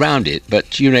way round it.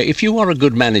 But, you know, if you are a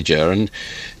good manager, and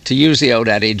to use the old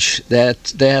adage,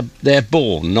 they're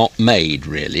born, not made,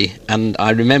 really. And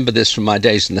I remember this from my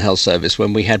days in the health service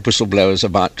when we had whistleblowers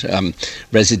about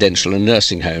residential and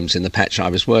nursing homes in the patch I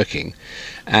was working.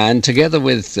 And together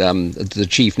with the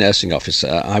chief nursing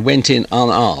officer, I went in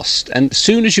unasked. And as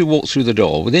soon as you walked through the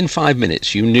door, within 5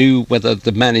 minutes, you knew whether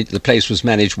the place was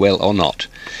managed well or not.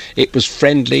 It was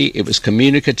friendly, it was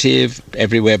communicative,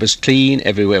 everywhere was clean,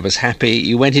 everywhere was happy.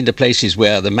 You went into places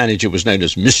where the manager was known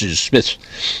as Mrs. Smith,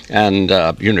 and,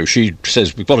 you know, she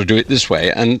says, we've got to do it this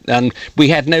way. And we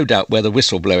had no doubt where the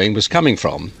whistleblowing was coming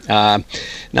from.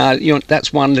 Now, you know,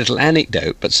 that's one little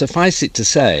anecdote, but suffice it to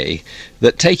say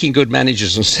that taking good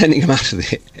managers and sending them out of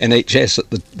the NHS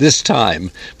at this time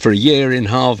for a year in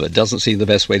Harvard doesn't seem the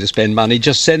best way to spend money.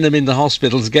 Just send them in the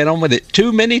hospitals, get on with it.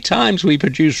 Too many times we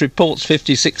produce reports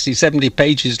 50, 60, 70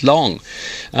 pages long.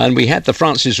 And we had the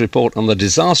Francis report on the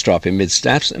disaster up in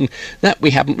Mid-Staffs, and that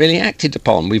we haven't really acted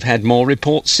upon. We've had more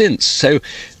reports since. So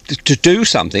to do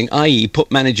something, i.e.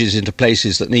 put managers into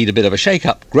places that need a bit of a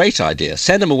shake-up, great idea.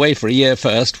 Send them away for a year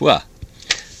first. Well,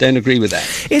 don't agree with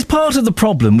that. Is part of the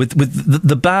problem with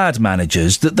the bad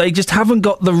managers that they just haven't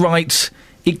got the right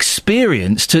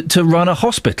experience to run a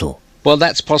hospital? Well,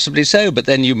 that's possibly so, but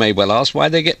then you may well ask why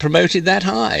they get promoted that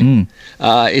high.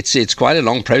 It's quite a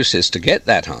long process to get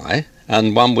that high,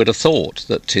 and one would have thought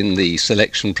that in the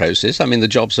selection process, I mean, the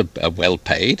jobs are well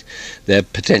paid, they're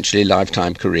potentially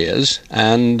lifetime careers,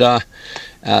 and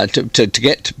to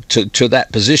get to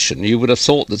that position, you would have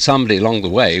thought that somebody along the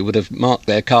way would have marked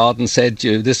their card and said,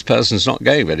 this person's not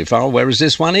going very far, whereas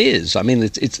this one is. I mean,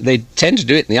 they tend to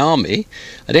do it in the army.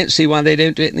 I don't see why they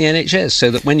don't do it in the NHS, so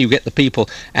that when you get the people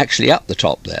actually up the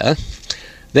top there,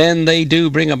 then they do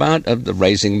bring about the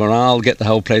raising morale, get the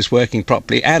whole place working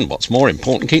properly, and what's more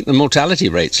important, keep the mortality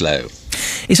rates low.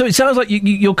 So it sounds like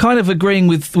you're kind of agreeing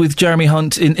with Jeremy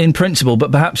Hunt in principle,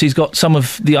 but perhaps he's got some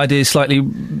of the ideas slightly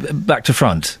back to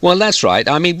front. Well, that's right.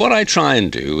 I mean, what I try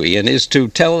and do, Ian, is to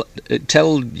tell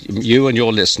you and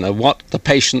your listener what the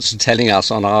patients are telling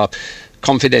us on our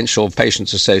confidential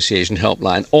Patients Association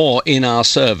helpline or in our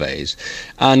surveys.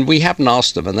 And we haven't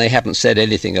asked them, and they haven't said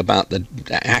anything about the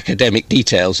academic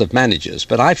details of managers.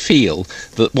 But I feel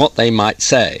that what they might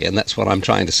say, and that's what I'm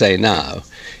trying to say now,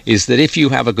 is that if you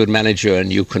have a good manager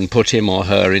and you can put him or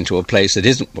her into a place that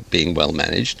isn't being well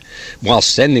managed,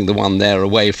 whilst sending the one there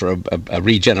away for a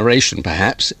regeneration,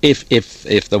 perhaps, if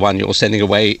the one you're sending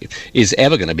away is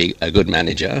ever going to be a good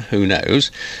manager, who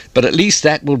knows, but at least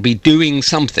that will be doing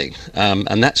something.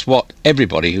 And that's what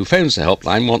everybody who phones the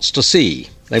helpline wants to see.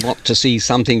 They want to see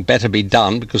something better be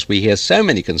done, because we hear so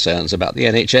many concerns about the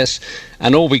NHS,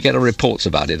 and all we get are reports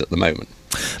about it at the moment.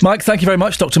 Mike, thank you very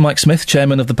much. Dr. Mike Smith,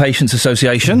 Chairman of the Patients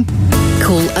Association.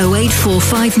 Call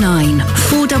 08459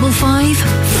 455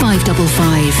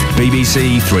 555.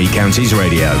 BBC Three Counties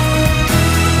Radio.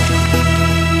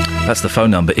 That's the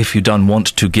phone number if you don't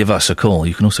want to give us a call.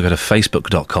 You can also go to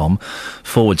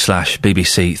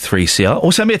facebook.com/BBC3CR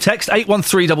or send me a text,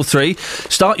 81333.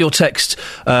 Start your text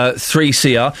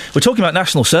 3CR. We're talking about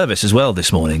national service as well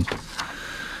this morning.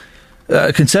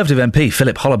 Conservative MP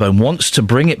Philip Hollowbone wants to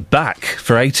bring it back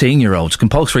for 18-year-olds,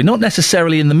 compulsory, not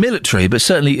necessarily in the military, but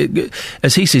certainly,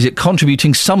 as he sees it,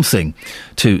 contributing something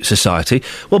to society.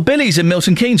 Well, Billy's in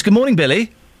Milton Keynes. Good morning,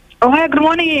 Billy. Oh, hi, good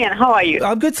morning, Ian. How are you?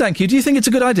 I'm good, thank you. Do you think it's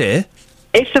a good idea?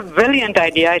 It's a brilliant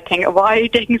idea, I think. Why are you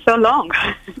taking so long?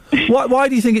 Why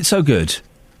do you think it's so good?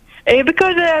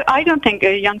 Because I don't think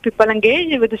young people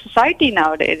engage with the society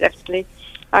nowadays, actually.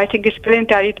 I think it's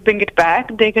brilliant idea to bring it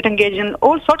back. They get engaged in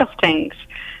all sort of things.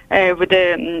 With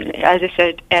the, as I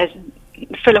said, as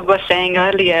Philip was saying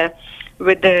earlier,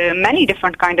 with the many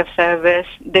different kind of service,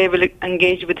 they will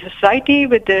engage with society,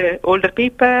 with the older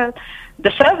people,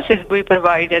 the services we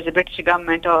provide as a British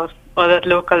government or other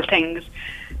local things.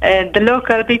 They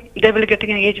will get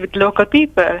engaged with local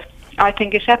people. I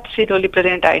think it's absolutely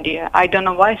brilliant idea. I don't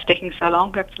know why it's taking so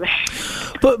long, actually.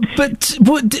 But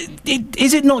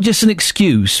is it not just an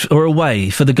excuse or a way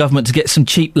for the government to get some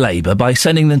cheap labour by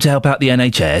sending them to help out the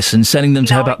NHS and sending them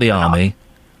to help out the army?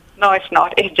 No, it's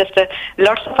not. It's just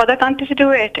lots of other countries do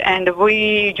it, and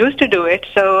we used to do it,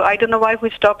 so I don't know why we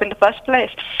stopped in the first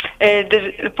place.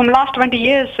 From last 20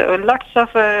 years, lots of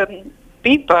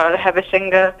people have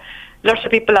lots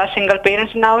of people are single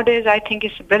parents nowadays. I think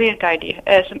it's a brilliant idea.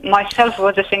 As myself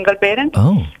was a single parent,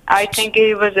 I think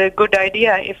it was a good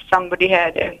idea if somebody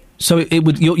had So it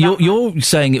would. You're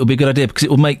saying it would be a good idea because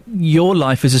it will make your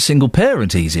life as a single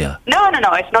parent easier. No.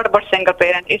 It's not about single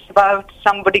parent. It's about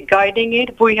somebody guiding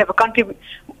it. We have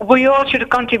we all should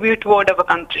contribute toward our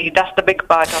country. That's the big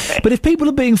part of it. But if people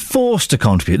are being forced to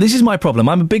contribute, this is my problem.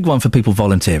 I'm a big one for people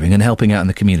volunteering and helping out in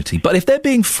the community. But if they're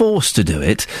being forced to do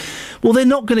it, well, they're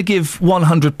not going to give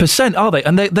 100%, are they?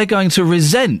 And they're going to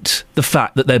resent the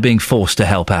fact that they're being forced to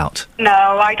help out. No,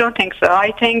 I don't think so.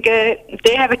 I think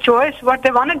they have a choice what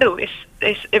they want to do.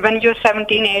 It's when you're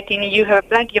 17, 18, you have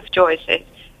plenty of choices.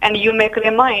 And you make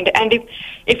your mind. And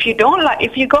if you don't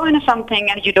if you go into something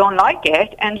and you don't like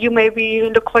it, and you maybe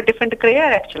look for a different career,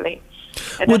 actually.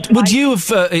 Would you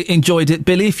have enjoyed it,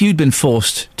 Billy, if you'd been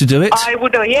forced to do it? I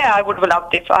would, I would have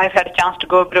loved it. I've had a chance to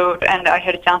go abroad, and I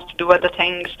had a chance to do other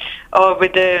things, or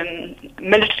with the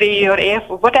military or air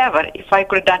force, whatever. If I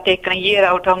could have taken a year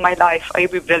out of my life, I'd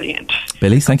be brilliant.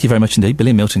 Billy, thank you very much indeed.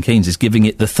 Billy Milton Keynes is giving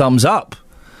it the thumbs up.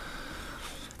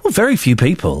 Well, very few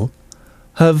people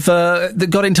have that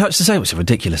got in touch to say, it's a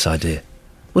ridiculous idea.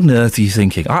 What on earth are you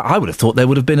thinking? I would have thought there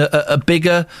would have been a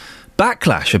bigger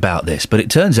backlash about this, but it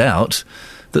turns out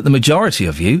that the majority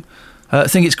of you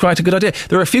think it's quite a good idea.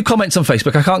 There are a few comments on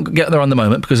Facebook. I can't get there on the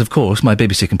moment because, of course, my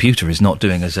BBC computer is not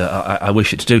doing as I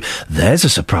wish it to do. There's a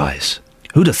surprise.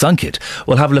 Who'd have thunk it?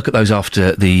 We'll have a look at those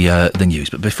after the news.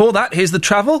 But before that, here's the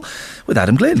travel with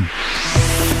Adam Glynn.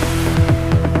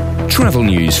 Travel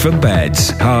news for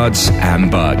beds, cards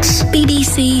and bugs.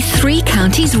 BBC Three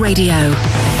Counties Radio.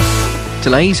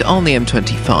 Delays on the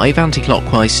M25,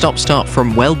 anti-clockwise stop-start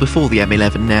from well before the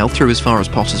M11 now, through as far as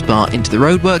Potters Bar into the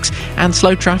roadworks, and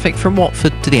slow traffic from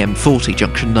Watford to the M40,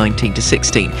 junction 19 to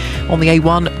 16. On the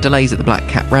A1, delays at the Black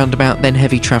Cat roundabout, then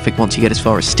heavy traffic once you get as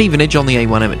far as Stevenage on the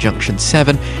A1M at junction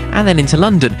 7, and then into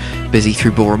London. Busy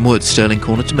through Boreham Wood, Stirling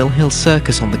Corner to Mill Hill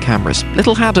Circus on the cameras.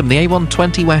 Little Haddam, the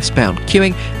A120 westbound,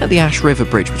 queuing at the Ash River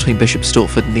Bridge between Bishop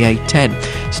Stortford and the A10.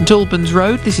 St Albans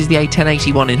Road, this is the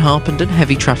A1081 in Harpenden,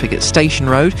 heavy traffic at Station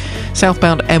Road.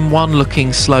 Southbound M1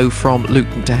 looking slow from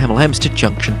Luton to Hemel Hempstead,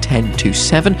 junction 10 to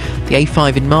 7. The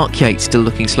A5 in Markyate still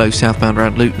looking slow southbound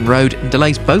around Luton Road, and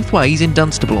delays both ways in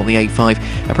Dunstable on the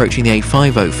A5 approaching the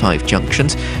A505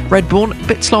 junctions. Redbourne, a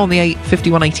bit slow on the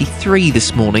A5183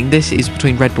 this morning. This is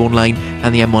between Redbourne Lane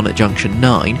and the M1 at junction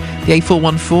 9. The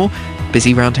A414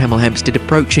 busy round Hemel Hempstead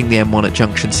approaching the M1 at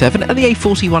junction 7, and the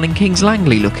A41 in Kings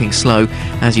Langley looking slow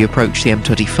as you approach the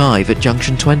M25 at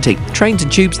junction 20. Trains and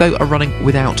tubes, though, are running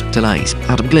without delays.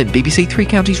 Adam Glynn, BBC Three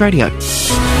Counties Radio.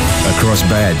 Across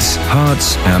beds,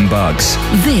 hearts and bugs.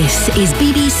 This is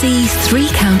BBC Three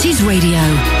Counties Radio.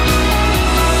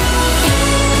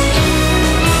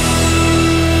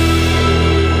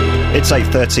 It's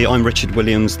 8:30, I'm Richard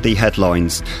Williams. The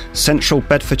headlines. Central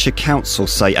Bedfordshire Council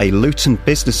say a Luton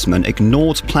businessman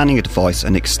ignored planning advice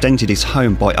and extended his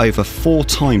home by over 4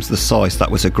 times the size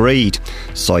that was agreed.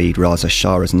 Saeed Raza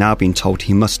Shah has now been told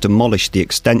he must demolish the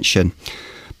extension.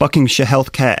 Buckinghamshire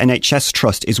Healthcare NHS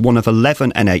Trust is one of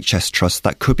 11 NHS trusts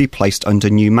that could be placed under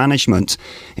new management.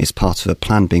 It's part of a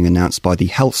plan being announced by the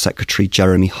Health Secretary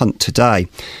Jeremy Hunt today.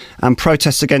 And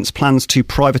protests against plans to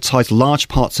privatise large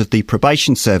parts of the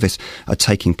probation service are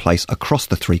taking place across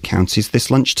the 3 counties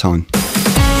this lunchtime.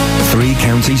 3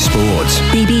 Counties Sports.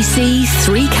 BBC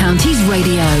 3 Counties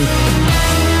Radio.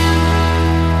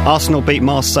 Arsenal beat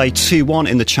Marseille 2-1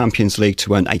 in the Champions League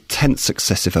to earn a 10th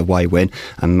successive away win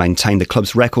and maintain the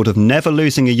club's record of never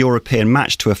losing a European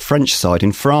match to a French side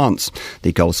in France.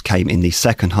 The goals came in the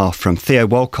second half from Theo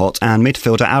Walcott and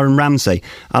midfielder Aaron Ramsey.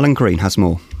 Alan Green has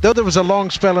more. Though there was a long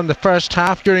spell in the first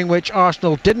half during which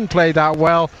Arsenal didn't play that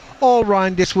well, all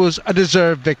round this was a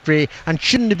deserved victory and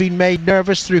shouldn't have been made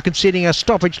nervous through conceding a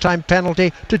stoppage time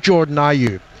penalty to Jordan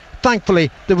Ayew.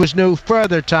 Thankfully, there was no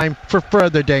further time for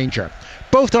further danger.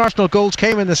 Both Arsenal goals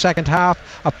came in the second half,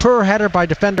 a poor header by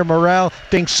defender Morel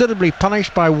being suitably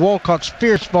punished by Walcott's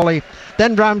fierce volley.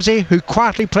 Then Ramsey, who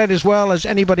quietly played as well as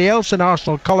anybody else in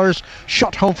Arsenal colours,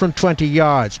 shot home from 20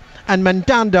 yards. And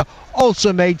Mandanda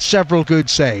also made several good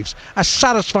saves. A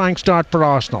satisfying start for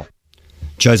Arsenal.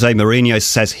 Jose Mourinho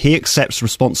says he accepts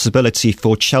responsibility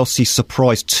for Chelsea's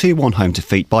surprise 2-1 home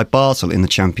defeat by Basel in the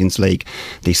Champions League.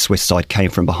 The Swiss side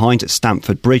came from behind at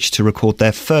Stamford Bridge to record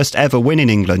their first ever win in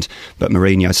England, but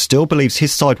Mourinho still believes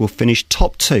his side will finish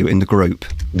top 2 in the group.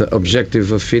 The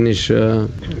objective of finish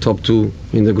top 2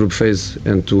 in the group phase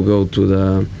and to go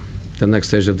to the next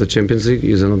stage of the Champions League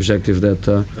is an objective that,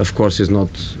 of course, is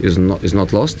not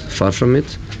lost, far from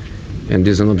it, and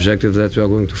is an objective that we are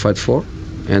going to fight for.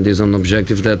 And is an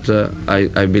objective that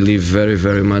I believe very,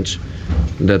 very much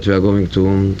that we are going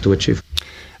to achieve.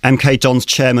 MK Dons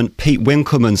chairman Pete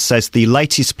Winkelman says the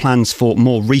latest plans for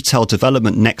more retail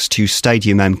development next to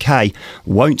Stadium MK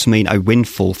won't mean a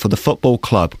windfall for the football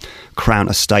club. Crown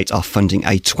Estate are funding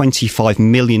a £25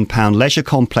 million leisure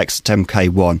complex at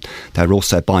MK1. They're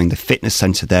also buying the fitness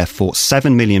centre there for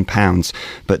 £7 million.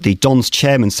 But the Dons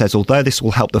chairman says although this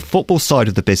will help the football side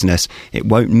of the business, it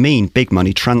won't mean big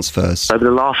money transfers. Over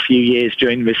the last few years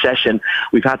during the recession,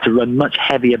 we've had to run much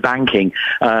heavier banking,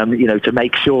 to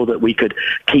make sure that we could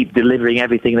keep delivering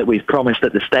everything that we've promised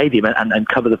at the stadium and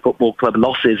cover the football club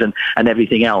losses and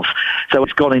everything else. So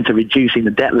it's gone into reducing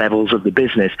the debt levels of the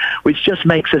business, which just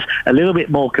makes us a little bit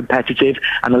more competitive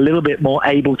and a little bit more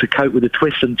able to cope with the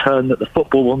twist and turn that the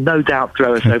football will no doubt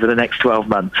throw us over the next 12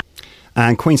 months.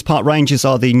 And Queen's Park Rangers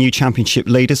are the new championship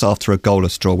leaders after a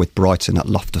goalless draw with Brighton at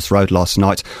Loftus Road last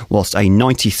night, whilst a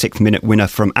 96th minute winner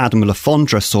from Adam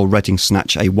Lafondra saw Reading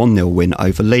snatch a 1-0 win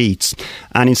over Leeds.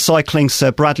 And in cycling, Sir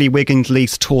Bradley Wiggins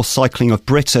leads Tour Cycling of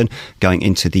Britain going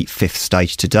into the 5th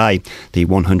stage today. The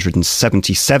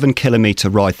 177-kilometre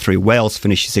ride through Wales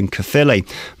finishes in Caerphilly.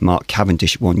 Mark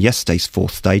Cavendish won yesterday's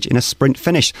 4th stage in a sprint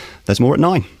finish. There's more at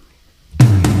 9.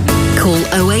 Call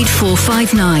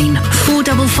 08459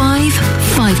 455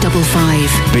 555.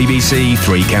 BBC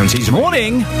 3 Counties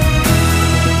Morning.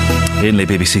 In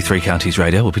BBC 3 Counties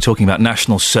Radio, we'll be talking about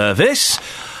national service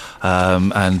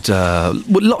and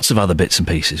lots of other bits and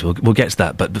pieces. We'll get to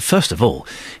that. But first of all,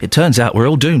 it turns out we're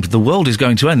all doomed. The world is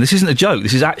going to end. This isn't a joke.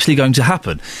 This is actually going to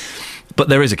happen. But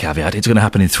there is a caveat. It's going to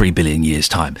happen in 3 billion years'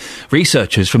 time.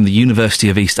 Researchers from the University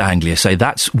of East Anglia say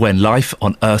that's when life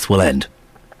on Earth will end.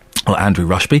 Well, Andrew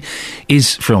Rushby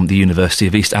is from the University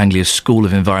of East Anglia's School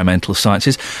of Environmental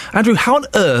Sciences. Andrew, how on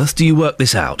earth do you work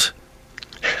this out?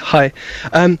 Hi.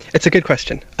 It's a good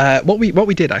question. What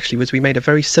we did actually was we made a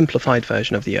very simplified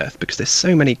version of the Earth because there's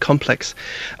so many complex,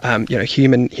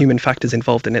 human factors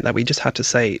involved in it that we just had to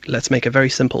say, let's make a very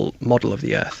simple model of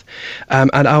the Earth.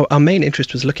 And our main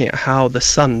interest was looking at how the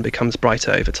sun becomes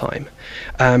brighter over time.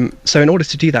 So in order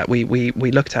to do that, we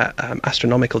looked at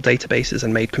astronomical databases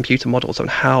and made computer models on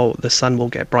how the sun will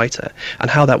get brighter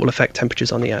and how that will affect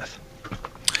temperatures on the Earth.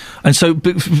 And so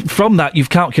from that,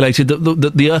 you've calculated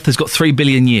that the Earth has got 3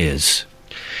 billion years.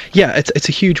 Yeah, it's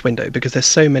a huge window because there's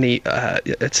so many.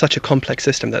 It's such a complex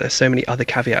system that there's so many other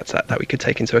caveats that we could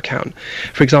take into account.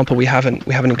 For example, we haven't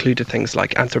included things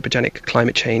like anthropogenic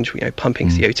climate change, pumping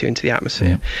CO2 into the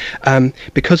atmosphere,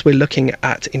 because we're looking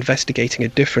at investigating a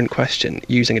different question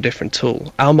using a different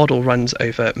tool. Our model runs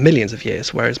over millions of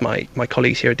years, whereas my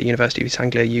colleagues here at the University of East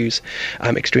Anglia use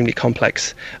extremely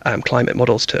complex climate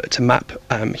models to map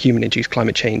human-induced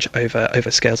climate change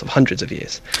over scales of hundreds of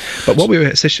years. But what we were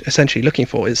essentially looking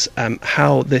for is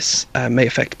how this may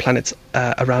affect planets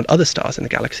around other stars in the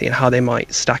galaxy and how they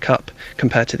might stack up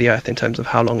compared to the Earth in terms of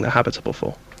how long they're habitable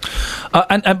for.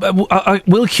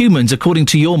 Will humans, according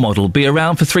to your model, be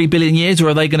around for 3 billion years, or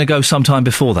are they going to go sometime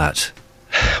before that?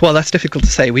 Well, that's difficult to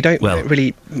say. We don't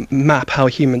really map how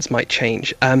humans might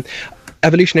change.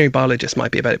 Evolutionary biologists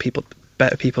might be better people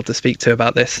better people to speak to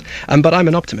about this. But I'm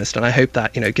an optimist, and I hope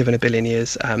that, given 1 billion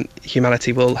years,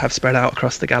 humanity will have spread out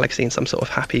across the galaxy in some sort of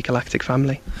happy galactic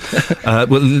family. Well,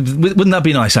 wouldn't that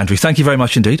be nice, Andrew? Thank you very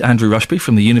much indeed. Andrew Rushby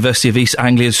from the University of East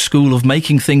Anglia's School of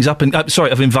Making Things Up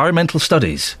of Environmental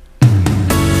Studies.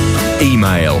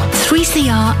 Email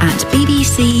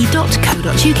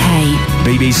 3cr@bbc.co.uk.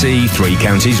 BBC Three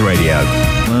Counties Radio.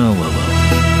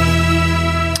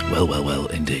 Well,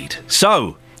 indeed.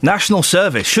 So, national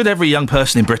service. Should every young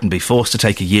person in Britain be forced to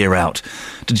take a year out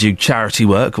to do charity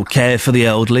work or care for the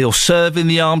elderly or serve in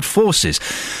the armed forces?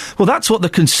 Well, that's what the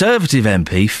Conservative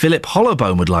MP, Philip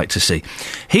Hollowbone, would like to see.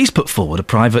 He's put forward a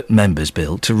private member's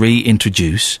bill to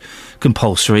reintroduce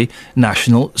compulsory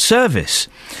national service.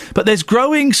 But there's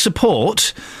growing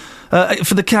support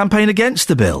for the campaign against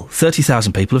the bill.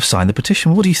 30,000 people have signed the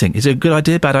petition. What do you think? Is it a good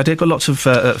idea, bad idea? Got lots of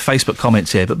Facebook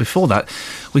comments here, but before that,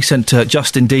 we sent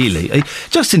Justin Dealey.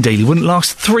 Justin Dealey wouldn't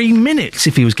last 3 minutes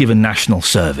if he was given national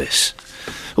service.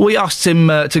 We asked him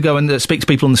to go and speak to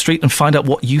people on the street and find out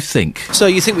what you think. So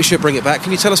you think we should bring it back?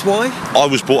 Can you tell us why? I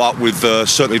was brought up with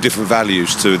certainly different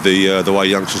values to the way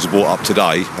youngsters are brought up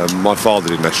today. My father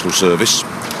did national service.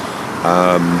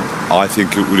 I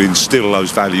think it would instil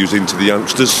those values into the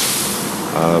youngsters.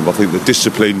 I think the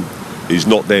discipline is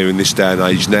not there in this day and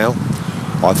age now.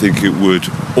 I think it would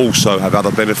also have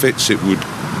other benefits. It would,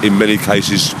 in many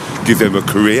cases, give them a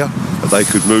career that they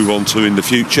could move on to in the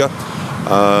future.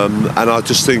 And I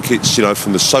just think it's,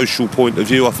 from the social point of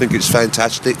view, I think it's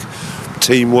fantastic.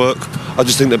 Teamwork. I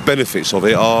just think the benefits of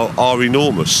it are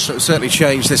enormous. So it would certainly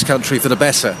change this country for the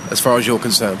better, as far as you're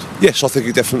concerned? Yes, I think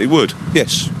it definitely would.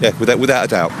 Yes, without a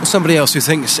doubt. Somebody else who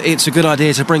thinks it's a good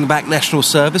idea to bring back national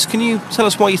service. Can you tell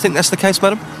us why you think that's the case,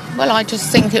 madam? Well, I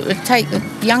just think it would take the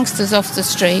youngsters off the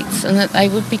streets and that they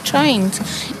would be trained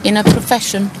in a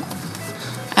profession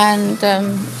and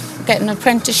get an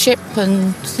apprenticeship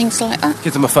and things like that.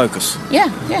 Give them a focus? Yeah.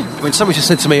 When somebody just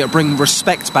said to me it'll bring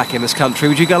respect back in this country,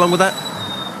 would you go along with that?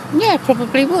 Yeah,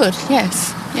 probably would,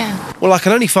 yes, yeah. Well, I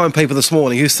can only find people this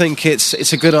morning who think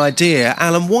it's a good idea.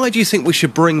 Alan, why do you think we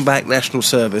should bring back national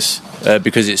service?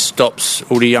 Because it stops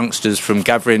all the youngsters from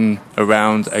gathering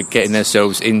around and getting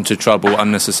themselves into trouble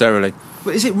unnecessarily.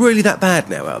 But is it really that bad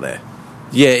now out there?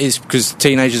 Yeah, it is, because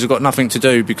teenagers have got nothing to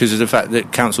do because of the fact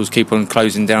that councils keep on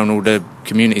closing down all the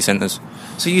community centres.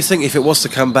 So you think if it was to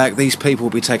come back, these people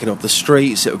will be taken off the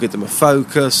streets, it'll give them a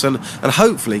focus and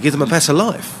hopefully give them a better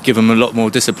life? Give them a lot more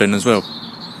discipline as well.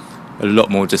 A lot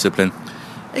more discipline.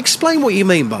 Explain what you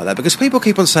mean by that, because people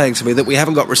keep on saying to me that we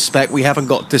haven't got respect, we haven't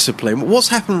got discipline. What's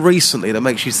happened recently that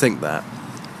makes you think that?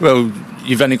 Well,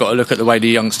 you've only got to look at the way the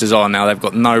youngsters are now. They've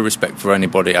got no respect for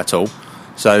anybody at all.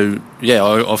 So, yeah,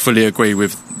 I fully agree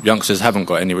with youngsters haven't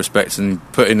got any respect, and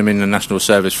putting them in the national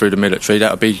service through the military,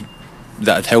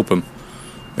 that'd help them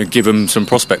and give them some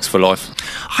prospects for life.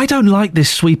 I don't like this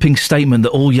sweeping statement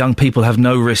that all young people have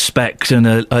no respect and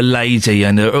are lazy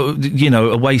and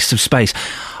a waste of space.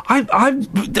 I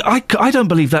don't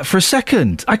believe that for a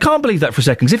second. I can't believe that for a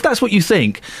second. 'Cause if that's what you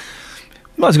think,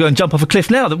 you might as well go and jump off a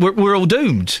cliff now. That we're all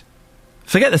doomed.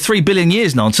 Forget the 3 billion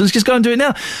years nonsense. Just go and do it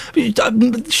now.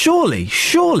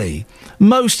 Surely,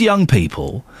 most young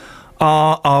people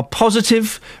are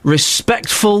positive,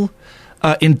 respectful,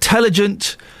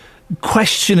 intelligent,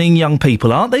 questioning young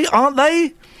people, aren't they?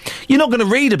 You're not going to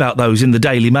read about those in the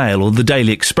Daily Mail or the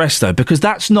Daily Express, though, because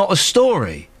that's not a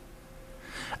story.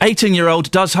 18-year-old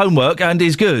does homework and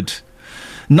is good.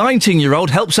 19-year-old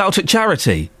helps out at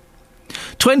charity.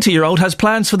 20-year-old has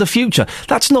plans for the future.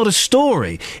 That's not a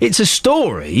story. It's a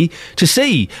story to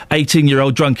see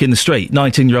 18-year-old drunk in the street,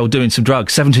 19-year-old doing some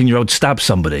drugs, 17-year-old stab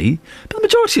somebody. But the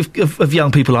majority of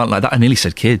young people aren't like that. I nearly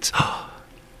said kids.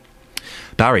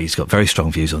 Barry's got very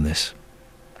strong views on this.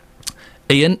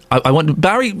 Iain,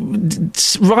 Barry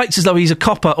writes as though he's a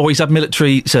copper or he's had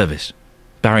military service.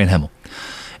 Barry and Hemel.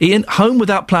 Iain, home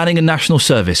without planning and national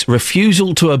service.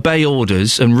 Refusal to obey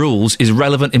orders and rules is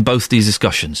relevant in both these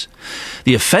discussions.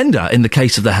 The offender, in the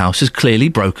case of the house, has clearly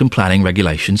broken planning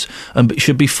regulations and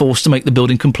should be forced to make the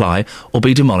building comply or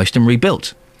be demolished and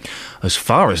rebuilt. As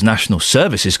far as national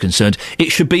service is concerned,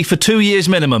 it should be for 2 years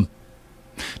minimum,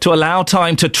 to allow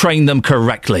time to train them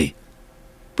correctly.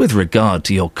 With regard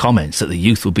to your comments that the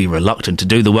youth will be reluctant to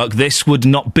do the work, this would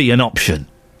not be an option.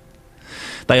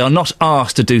 They are not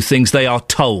asked to do things, they are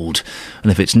told.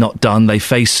 And if it's not done, they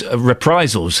face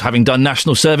reprisals. Having done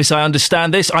national service, I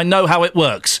understand this. I know how it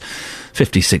works.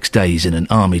 56 days in an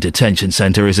army detention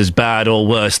centre is as bad or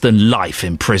worse than life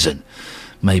in prison.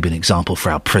 Maybe an example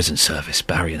for our prison service,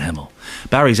 Barry and Hemel.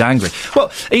 Barry's angry.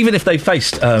 Well, even if they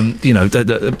faced,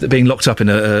 being locked up in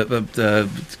a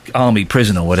army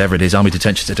prison or whatever it is, army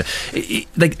detention centre,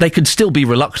 they could still be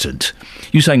reluctant.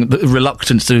 You're saying that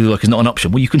reluctance to do work is not an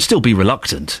option. Well, you can still be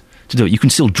reluctant to do it. You can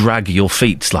still drag your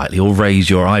feet slightly or raise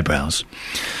your eyebrows.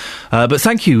 But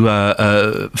thank you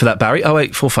for that, Barry.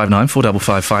 08459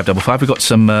 455 555. We've got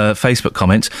some Facebook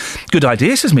comments. Good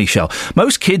idea, says Michelle.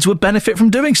 Most kids would benefit from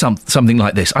doing something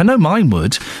like this. I know mine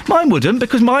would. Mine wouldn't,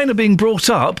 because mine are being brought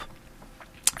up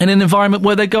in an environment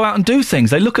where they go out and do things.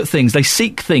 They look at things. They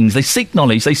seek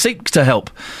knowledge. They seek to help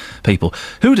people.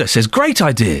 Huda says, great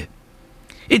idea.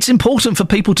 It's important for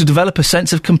people to develop a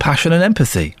sense of compassion and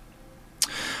empathy.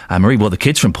 Marie, well, the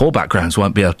kids from poor backgrounds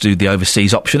won't be able to do the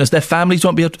overseas option as their families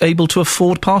won't be able to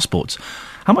afford passports.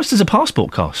 How much does a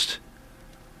passport cost?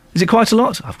 Is it quite a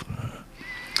lot?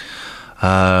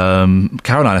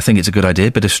 Caroline, I think it's a good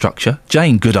idea, bit of structure.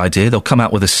 Jane, good idea, they'll come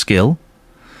out with a skill.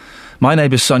 My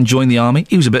neighbour's son joined the army,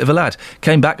 he was a bit of a lad,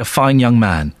 came back a fine young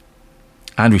man.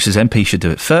 Andrew says MP should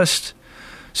do it first.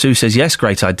 Sue says yes,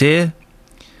 great idea.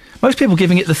 Most people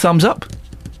giving it the thumbs up.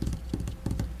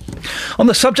 On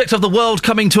the subject of the world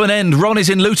coming to an end, Ron is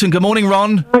in Luton. Good morning,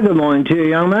 Ron. Good morning to you,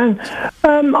 young man.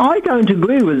 I don't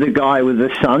agree with the guy with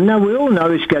the sun. Now, we all know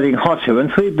it's getting hotter,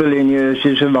 and 3 billion years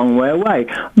is a long way away.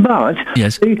 But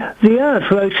yes. the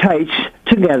Earth rotates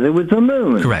together with the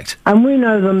moon. Correct. And we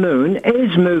know the moon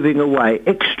is moving away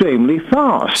extremely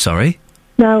fast. Sorry?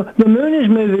 Now, the moon is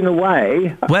moving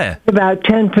away... Where? About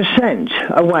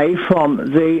 10% away from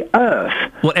the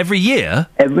Earth. What, every year?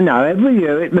 Every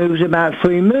year it moves about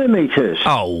 3 millimetres.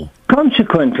 Oh.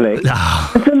 Consequently,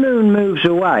 if the moon moves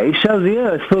away, so the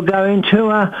Earth will go into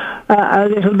a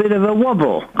little bit of a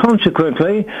wobble.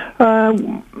 Consequently,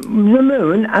 the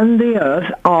moon and the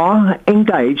Earth are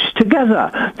engaged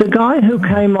together. The guy who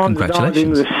came on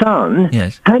regarding the sun,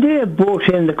 had he brought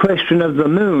in the question of the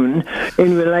moon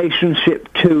in relationship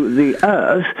to the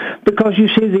Earth, because you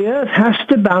see, the Earth has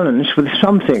to balance with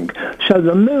something. So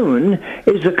the moon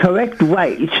is the correct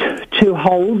weight to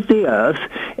hold the Earth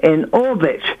in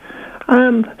orbit.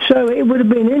 So it would have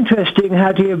been interesting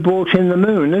had he have brought in the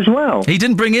moon as well. He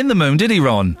didn't bring in the moon, did he,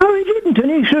 Ron? No, he didn't, and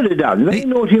he should have done. Very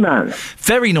naughty man.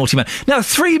 Very naughty man. Now,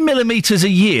 3 millimetres a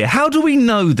year. How do we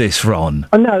know this, Ron?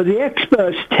 No, the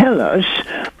experts tell us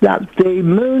that the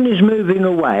moon is moving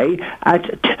away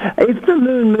if the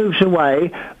moon moves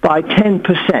away by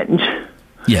 10%...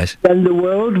 Yes. Then the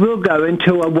world will go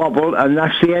into a wobble, and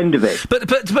that's the end of it.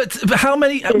 But how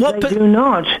many? They do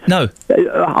not. No.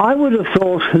 I would have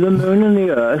thought the moon and the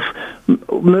Earth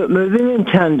moving in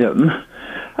tandem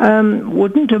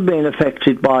wouldn't have been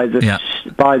affected by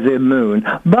the moon,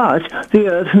 but the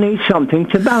Earth needs something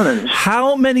to balance.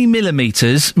 How many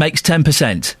millimetres makes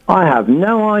 10%? I have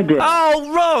no idea.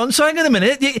 Oh, Ron, so hang on a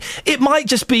minute. It might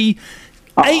just be...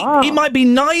 It might be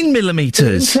 9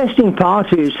 millimetres. The interesting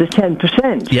part is the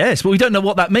 10%. Yes, but we don't know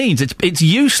what that means. It's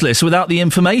useless without the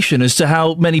information as to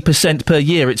how many percent per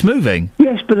year it's moving.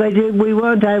 Yes, but we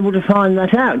weren't able to find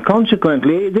that out.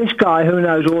 Consequently, this guy who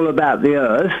knows all about the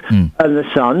Earth and the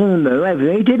sun and the moon,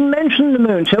 everything, he didn't mention the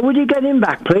moon. So would you get him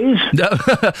back, please? No,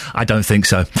 I don't think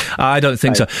so.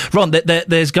 So. Ron,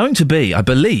 there's going to be, I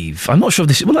believe, I'm not sure if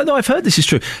this is... Well, no, I've heard this is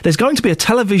true. There's going to be a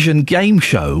television game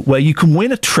show where you can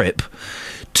win a trip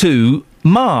to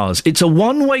Mars. It's a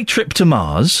one-way trip to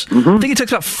Mars. Mm-hmm. I think it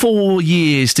takes about 4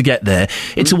 years to get there.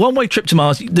 It's a one-way trip to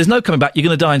Mars. There's no coming back. You're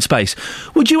going to die in space.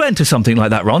 Would you enter something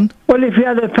like that, Ron? Well, if you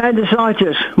had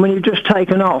appendicitis when you've just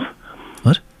taken off.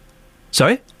 What?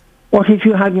 Sorry? What if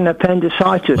you had an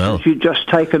appendicitis that you'd just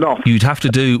taken off? You'd have to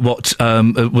do what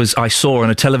I saw in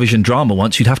a television drama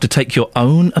once. You'd have to take your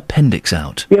own appendix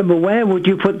out. Yeah, but where would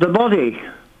you put the body?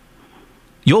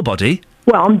 Your body?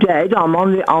 Well, I'm dead. I'm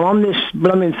on this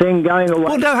blooming thing going away.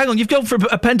 Well, no, hang on. You've gone from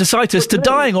appendicitis to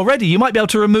dying already. You might be able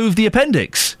to remove the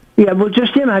appendix. Yeah, well,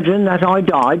 just imagine that I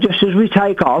die just as we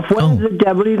take off. Where the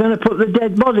devil are you going to put the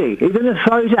dead body? Are you going to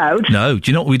throw it out? No. Do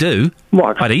you know what we do?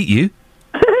 What? I'd eat you.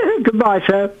 Goodbye,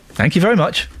 sir. Thank you very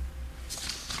much.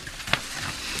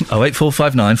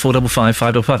 08459 455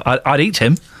 555. I'd eat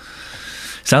him.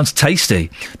 Sounds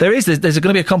tasty. There's going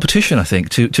to be a competition, I think,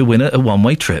 to win a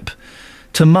one-way trip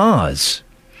to Mars.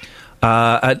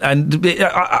 I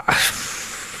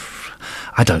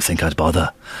don't think I'd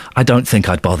bother.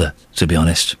 To be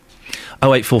honest.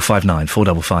 08459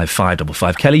 455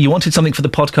 555. Kelly, you wanted something for the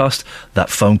podcast? That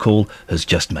phone call has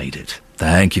just made it.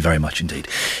 Thank you very much indeed.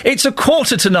 It's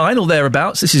 9:15 or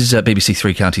thereabouts. This is BBC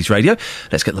Three Counties Radio.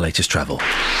 Let's get the latest travel.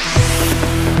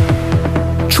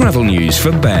 Travel news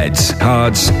for beds,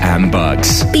 cards and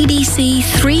bugs. BBC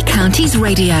Three Counties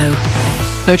Radio.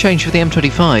 No change for the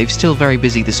M25, still very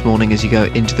busy this morning as you go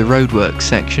into the roadworks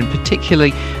section,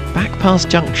 particularly back past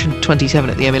junction 27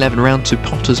 at the M11 round to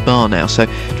Potter's Bar now, so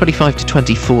 25 to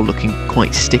 24 looking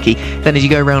quite sticky. Then as you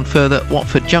go round further,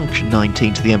 Watford junction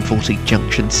 19 to the M40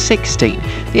 junction 16.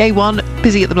 The A1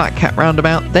 busy at the Black Cat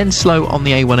roundabout, then slow on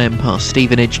the A1M past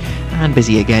Stevenage, and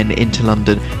busy again into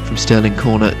London from Stirling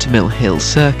Corner to Mill Hill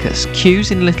Circus.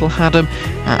 Queues in Little Haddam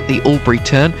at the Albury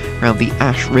turn round the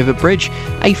Ash River Bridge.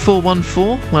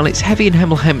 A414, well, it's heavy in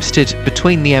Hemel Hempstead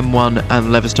between the M1 and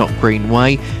Leverstock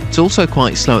Greenway. It's also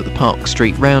quite slow at the Park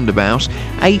Street roundabout.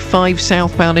 A5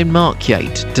 southbound in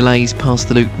Markyate, delays past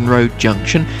the Luton Road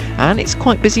junction, and it's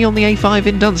quite busy on the A5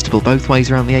 in Dunstable, both ways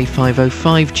around the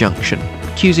A505 junction.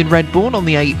 Queues in Redbourne on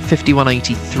the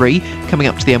A5183 coming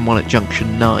up to the M1 at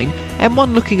junction 9.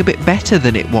 M1 looking a bit better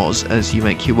than it was as you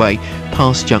make your way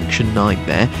past junction 9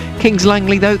 there. Kings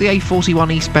Langley though, the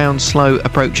A41 eastbound slow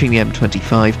approaching the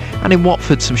M25, and in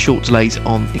Watford some short delays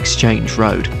on Exchange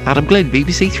Road. Adam Glynn,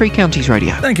 BBC Three Counties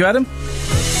Radio. Thank you, Adam.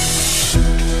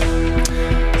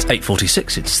 It's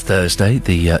 8:46, it's Thursday,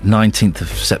 the 19th of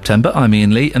September. I'm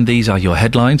Iain Lee, and these are your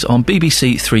headlines on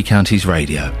BBC Three Counties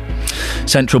Radio.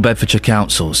 Central Bedfordshire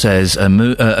Council says a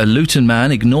Luton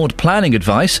man ignored planning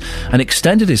advice and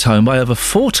extended his home by over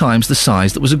 4 times the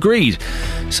size that was agreed.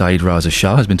 Saeed Raza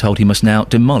Shah has been told he must now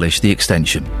demolish the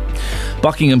extension.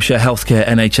 Buckinghamshire Healthcare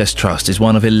NHS Trust is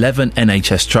one of 11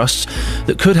 NHS trusts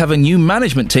that could have a new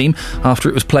management team after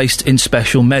it was placed in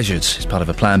special measures. It's part of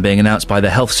a plan being announced by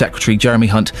the Health Secretary Jeremy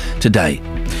Hunt today.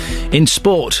 In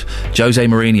sport, Jose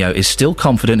Mourinho is still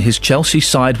confident his Chelsea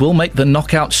side will make the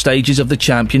knockout stages of the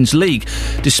Champions League,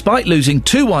 despite losing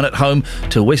 2-1 at home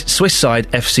to Swiss side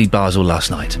FC Basel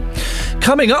last night.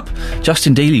 Coming up,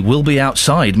 Justin Dealey will be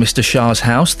outside Mr Shah's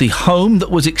house. The home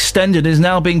that was extended is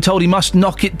now being told he must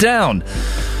knock it down.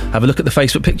 Have a look at the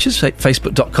Facebook pictures,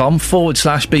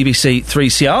 facebook.com/BBC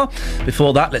 3CR.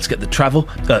 Before that, let's get the travel.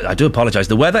 I do apologise,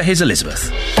 the weather. Here's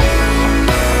Elizabeth.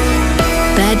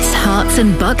 Beds, Herts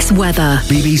and Bucks weather.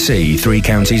 BBC Three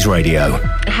Counties Radio.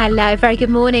 Hello, very good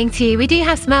morning to you. We do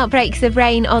have some outbreaks of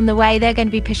rain on the way. They're going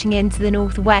to be pushing into the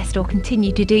northwest or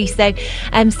continue to do so.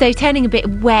 So turning a bit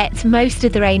wet. Most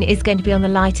of the rain is going to be on the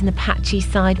light and the patchy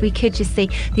side. We could just see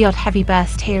the odd heavy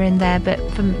burst here and there, but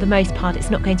for the most part it's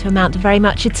not going to amount to very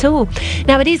much at all.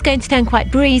 Now it is going to turn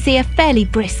quite breezy, a fairly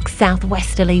brisk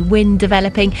southwesterly wind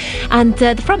developing, and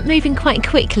the front moving quite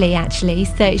quickly actually,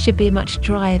 so it should be a much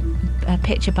drier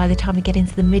picture by the time we get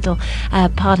into the middle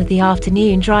part of the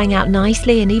afternoon, drying out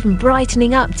nicely and even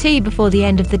brightening up too before the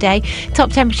end of the day.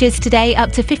 Top temperatures today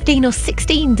up to 15 or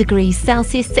 16 degrees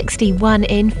Celsius, 61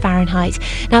 in Fahrenheit.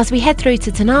 Now as we head through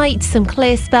to tonight, some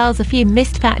clear spells, a few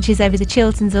mist patches over the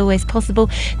Chilterns always possible.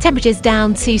 Temperatures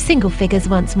down to single figures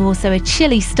once more, so a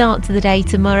chilly start to the day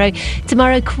tomorrow.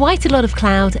 Tomorrow quite a lot of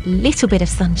cloud, little bit of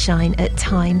sunshine at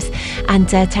times, and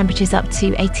temperatures up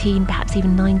to 18, perhaps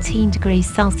even 19 degrees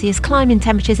Celsius. Climbing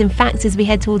temperatures, in fact, as we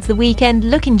head towards the weekend,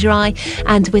 looking dry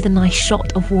and with a nice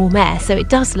shot of warm air. So it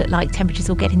does look like temperatures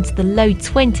will get into the low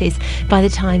 20s by the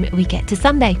time we get to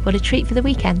Sunday. What a treat for the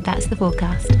weekend. That's the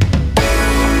forecast.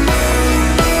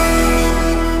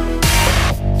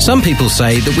 Some people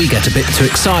say that we get a bit too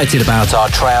excited about our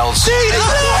trails.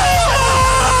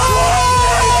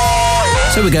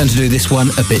 So we're going to do this one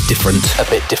a bit different.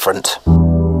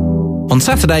 On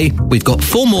Saturday, we've got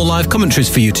 4 more live commentaries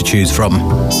for you to choose from.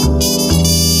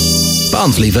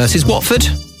 Barnsley versus Watford,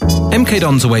 MK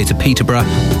Dons away to Peterborough,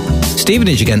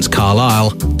 Stevenage against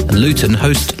Carlisle, and Luton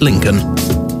host Lincoln.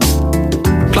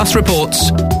 Plus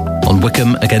reports on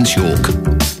Wycombe against York.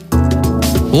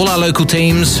 All our local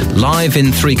teams live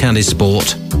in Three Counties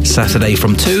Sport, Saturday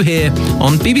from 2 here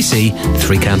on BBC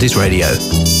Three Counties Radio.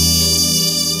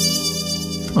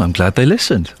 Well, I'm glad they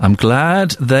listened.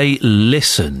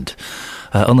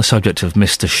 On the subject of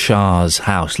Mr Shah's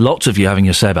house, lots of you having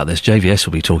your say about this. JVS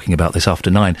will be talking about this after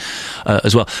 9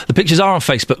 as well. The pictures are on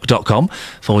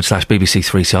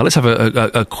facebook.com/BBC3CR. Let's have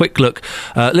a quick look.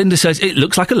 Linda says, it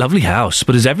looks like a lovely house,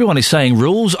 but as everyone is saying,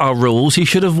 rules are rules, he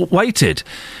should have waited.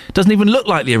 It doesn't even look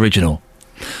like the original.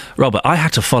 Robert, I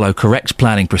had to follow correct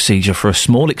planning procedure for a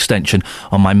small extension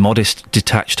on my modest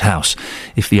detached house.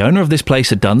 If the owner of this place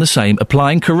had done the same,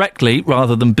 applying correctly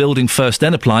rather than building first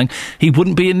then applying, he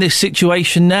wouldn't be in this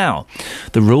situation now.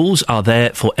 The rules are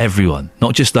there for everyone,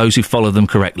 not just those who follow them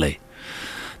correctly.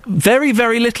 Very,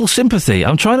 very little sympathy.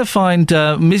 I'm trying to find...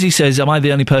 Mizzy says, am I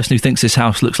the only person who thinks this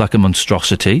house looks like a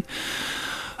monstrosity?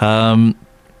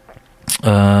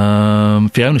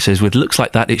 Fiona says, with looks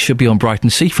like that, it should be on Brighton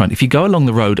seafront. If you go along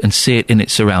the road and see it in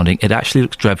its surrounding, it actually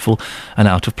looks dreadful and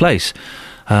out of place.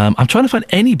 I'm trying to find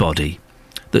anybody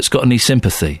that's got any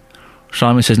sympathy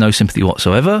Simon says no sympathy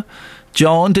whatsoever.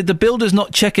 John, did the builders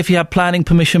not check if he had planning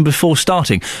permission before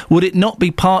starting? Would it not be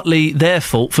partly their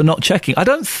fault for not checking? I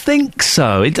don't think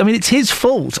so. It's his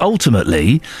fault,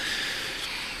 ultimately.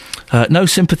 No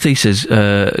sympathy, says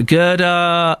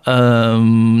Gerda.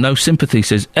 No sympathy,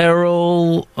 says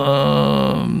Errol.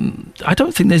 I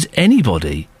don't think there's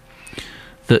anybody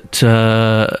that's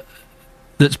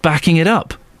backing it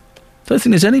up. I don't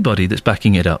think there's anybody that's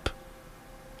backing it up.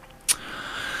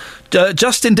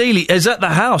 Justin Dealey is at the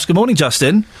house. Good morning,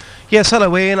 Justin. Yes,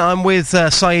 hello, Ian. I'm with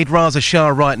Saeed Raza Shah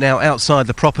right now outside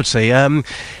the property. Ian,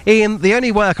 the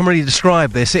only way I can really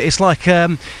describe this, it's like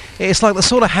the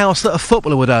sort of house that a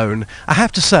footballer would own. I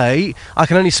have to say, I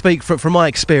can only speak from my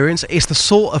experience, it's the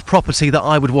sort of property that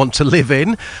I would want to live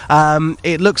in.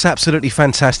 It looks absolutely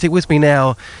fantastic. With me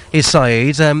now is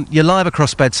Saeed. You're live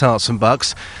across Beds, Herts and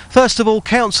Bucks. First of all,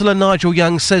 Councillor Nigel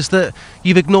Young says that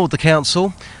you've ignored the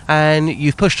council and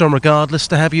you've pushed on regardless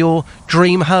to have your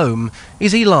dream home.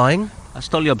 Is he lying? That's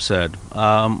totally absurd.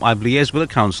 I've liaised with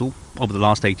the council over the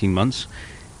last 18 months.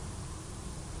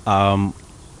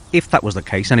 If that was the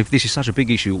case, and if this is such a big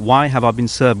issue, why have I been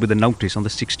served with a notice on the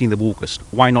 16th of August?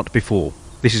 Why not before?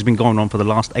 This has been going on for the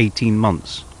last 18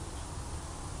 months.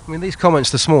 I mean, these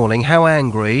comments this morning, how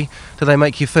angry do they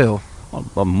make you feel? Well,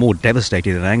 I'm more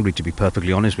devastated than angry, to be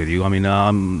perfectly honest with you. I mean,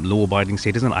 I'm a law-abiding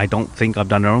citizen. I don't think I've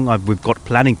done wrong. We've got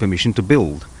planning permission to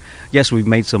build. Yes, we've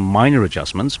made some minor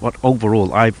adjustments, but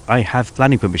overall, I have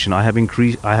planning permission. I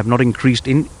have not increased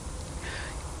in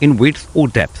width or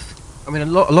depth. I mean, a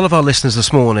lot of our listeners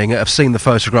this morning have seen the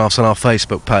photographs on our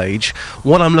Facebook page.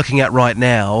 What I'm looking at right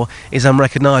now is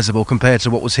unrecognisable compared to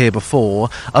what was here before.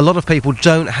 A lot of people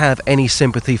don't have any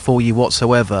sympathy for you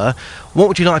whatsoever. What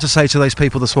would you like to say to those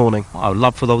people this morning? I would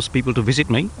love for those people to visit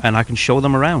me, and I can show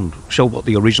them around, show what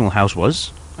the original house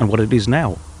was and what it is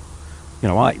now. You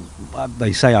know,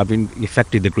 they say I've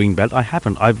affected the green belt. I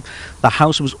haven't. The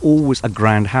house was always a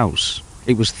grand house.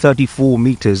 It was 34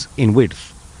 metres in width.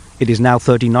 It is now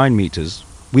 39 metres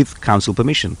with council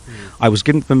permission. I was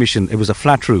given permission. It was a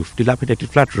flat roof,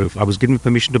 dilapidated flat roof. I was given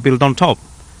permission to build on top,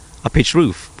 a pitch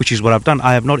roof, which is what I've done.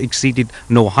 I have not exceeded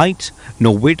no height,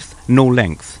 no width, no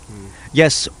length.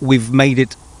 Yes, we've made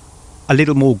it a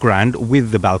little more grand with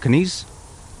the balconies,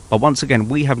 but once again,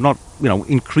 we have not,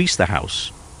 increased the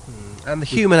house. And the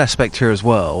human aspect here as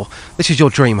well. This is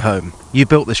your dream home. You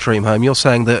built this dream home. You're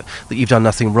saying that you've done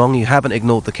nothing wrong. You haven't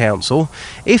ignored the council.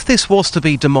 If this was to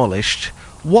be demolished,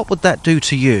 what would that do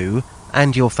to you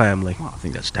and your family? Well, I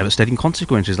think that's devastating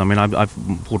consequences. I mean, I've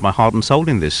poured my heart and soul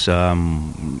in this.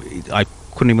 I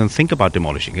couldn't even think about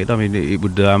demolishing it. I mean, it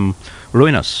would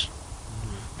ruin us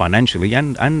financially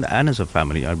and as a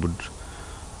family.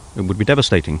 It would be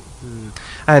devastating.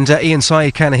 And Ian,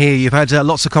 Saeed can hear you. You've had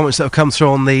lots of comments that have come through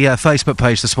on the Facebook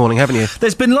page this morning, haven't you?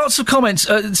 There's been lots of comments.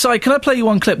 Saeed, can I play you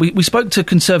one clip? We spoke to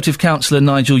Conservative councillor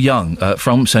Nigel Young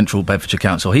from Central Bedfordshire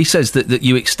Council. He says that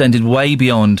you extended way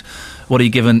beyond what he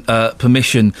given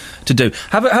permission to do.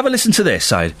 Have a listen to this,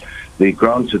 Saeed. The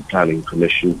granted planning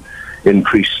permission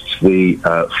increased the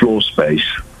floor space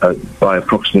by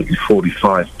approximately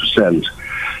 45%.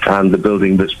 And the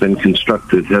building that's been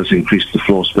constructed has increased the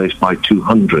floor space by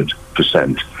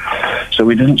 200%. So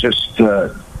we didn't just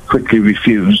quickly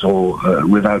refuse or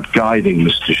without guiding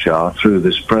Mr. Shah through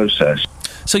this process.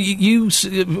 So you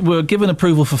were given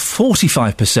approval for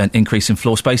 45% increase in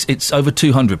floor space. It's over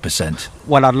 200%.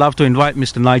 Well, I'd love to invite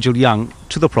Mr. Nigel Young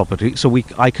to the property so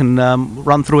I can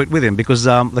run through it with him, because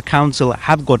the council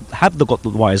have got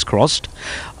the wires crossed.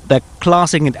 They're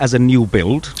classing it as a new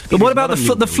build. But what about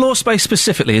the floor space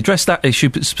specifically? Address that issue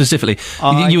specifically.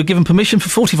 You were given permission for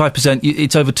 45%.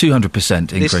 It's over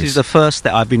 200% increase. This is the first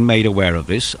that I've been made aware of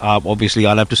this. Obviously,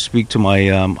 I'll have to speak to my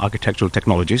architectural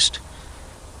technologist.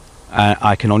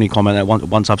 I can only comment that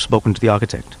once I've spoken to the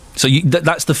architect. So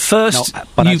that's the first... No,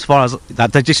 but as far as...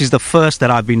 this is the first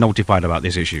that I've been notified about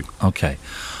this issue. OK.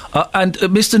 And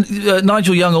Mr.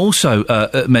 Nigel Young also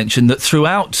mentioned that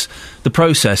throughout the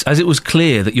process, as it was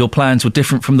clear that your plans were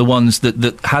different from the ones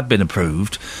that had been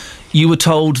approved, you were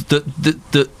told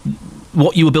that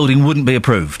what you were building wouldn't be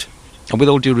approved. And with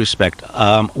all due respect,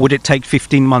 would it take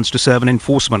 15 months to serve an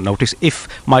enforcement notice if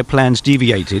my plans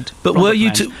deviated? But were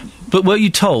you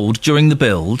told during the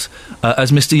build,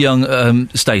 as Mr. Young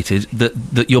stated,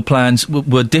 that your plans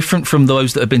were different from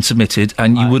those that had been submitted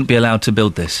and you wouldn't be allowed to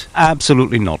build this?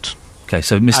 Absolutely not. OK,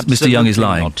 so Mr. Young is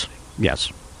lying? Not.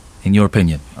 Yes. In your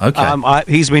opinion? OK.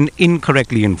 He's been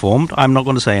incorrectly informed. I'm not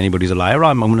going to say anybody's a liar.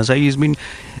 I'm going to say he's been...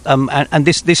 and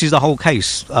this is the whole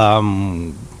case.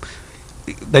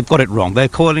 they've got it wrong. They're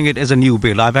calling it as a new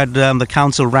build. I've had the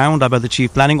council round, I've had the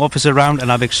chief planning officer round,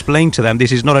 and I've explained to them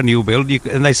this is not a new build.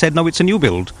 And they said, no, it's a new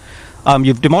build.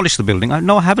 You've demolished the building.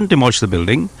 No, I haven't demolished the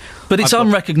building. But it's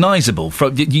unrecognisable.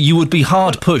 You would be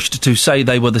hard pushed to say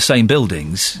they were the same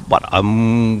buildings. But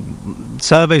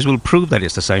surveys will prove that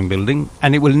it's the same building,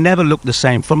 and it will never look the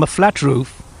same. From a flat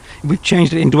roof, we've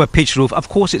changed it into a pitch roof. Of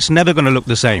course, it's never going to look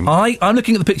the same. I'm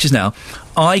looking at the pictures now.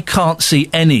 I can't see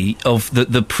any of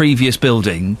the previous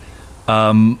building.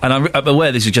 And I'm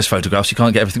aware this is just photographs. You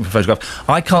can't get everything from photograph.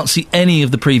 I can't see any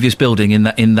of the previous building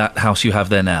in that house you have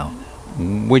there now.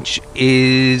 Which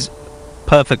is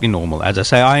perfectly normal. As I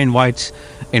say, I invite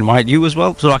you as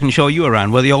well, so I can show you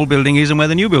around where the old building is and where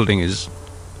the new building is.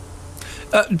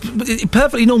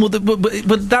 Perfectly normal,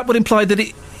 but that would imply that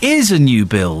it is a new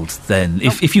build, then,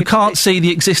 if you can't see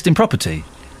the existing property.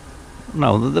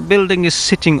 No, the building is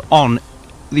sitting on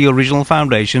the original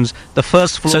foundations. The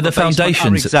first floor, so the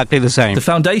foundations are exactly the same. The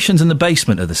foundations and the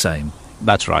basement are the same.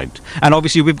 That's right. And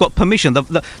obviously we've got permission.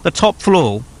 The top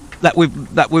floor that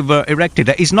we've erected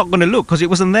is not going to look, because it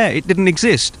wasn't there. It didn't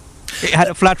exist. It had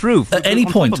a flat roof. At any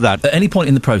point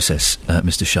in the process,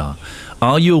 Mr. Shah,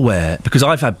 are you aware? Because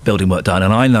I've had building work done,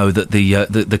 and I know that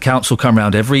the council come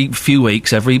round every few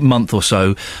weeks, every month or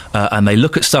so, and they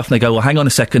look at stuff and they go, "Well, hang on a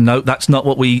second, no, that's not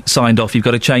what we signed off. You've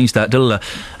got to change that."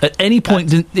 At any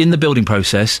point in the building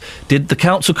process, did the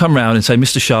council come round and say,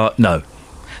 "Mr. Shah, no"?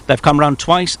 They've come round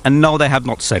twice, and no, they have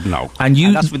not said no. And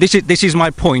this is my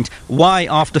point. Why,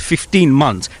 after 15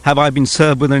 months, have I been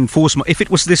served with an enforcement? If it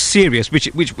was this serious,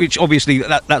 which obviously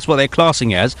that's what they're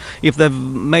classing as, if they've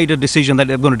made a decision that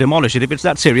they're going to demolish it, if it's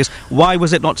that serious, why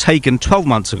was it not taken 12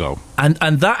 months ago? And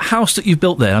that house that you've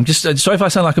built there, I'm just sorry if I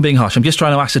sound like I'm being harsh. I'm just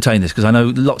trying to ascertain this, because I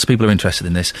know lots of people are interested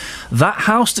in this. That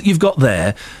house that you've got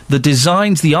there, the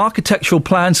designs, the architectural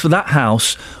plans for that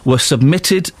house were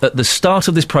submitted at the start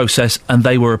of this process, and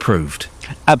they were approved.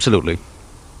 Absolutely.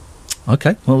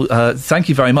 Okay. Well, thank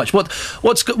you very much.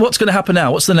 What's going to happen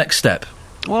now? What's the next step?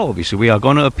 Well, obviously we are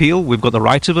going to appeal. We've got the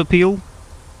right of appeal.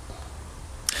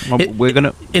 We're going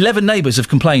to. 11 neighbours have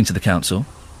complained to the council.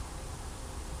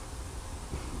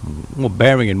 Well,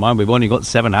 bearing in mind we've only got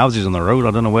 7 houses on the road,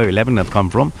 I don't know where 11 have come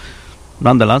from.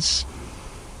 Nonetheless,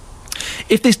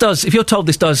 if you're told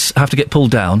this does have to get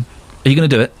pulled down, are you going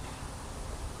to do it?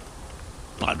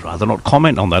 I'd rather not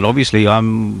comment on that. Obviously,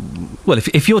 Well,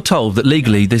 if you're told that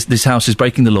legally this house is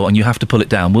breaking the law and you have to pull it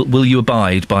down, will you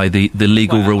abide by the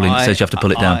legal ruling that says you have to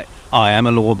pull it down? I am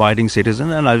a law-abiding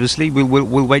citizen, and obviously we'll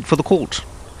wait for the court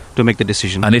to make the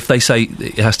decision. And if they say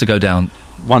it has to go down,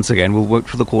 once again, we'll wait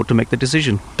for the court to make the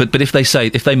decision. But if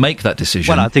they make that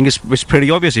decision, well, I think it's pretty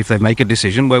obvious. If they make a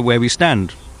decision where we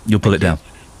stand, you'll pull it down.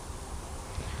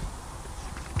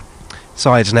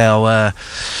 Sides now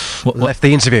left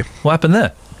the interview. What happened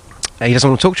there? He doesn't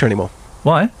want to talk to you anymore.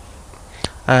 Why?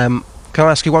 Can I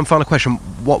ask you one final question?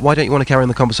 Why don't you want to carry on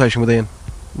the conversation with Iain?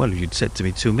 Well, you'd said to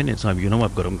me 2 minutes. I'm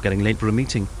getting late for a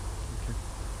meeting.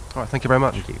 All right, thank you very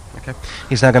much. Thank you. Okay.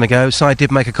 He's now going to go. Sy did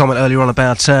make a comment earlier on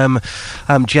about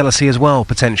jealousy as well,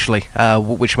 potentially,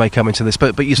 which may come into this.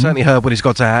 But you certainly heard what he's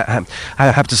got to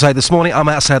have to say this morning. I'm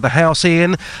outside the house,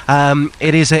 Iain.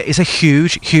 It's a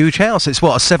huge house. It's, a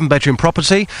 7-bedroom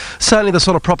property. Certainly the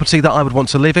sort of property that I would want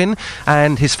to live in.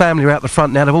 And his family are out the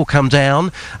front now. They've all come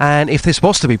down. And if this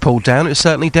was to be pulled down, it would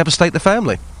certainly devastate the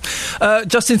family.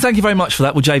 Justin, thank you very much for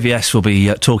that. Well, JVS will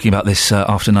be talking about this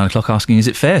after 9 o'clock, asking is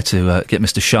it fair to get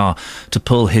Mr. Shah to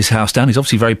pull his house down. He's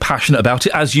obviously very passionate about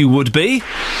it, as you would be.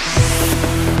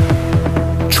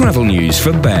 Travel news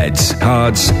for beds,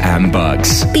 cards and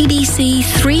bugs. BBC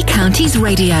Three Counties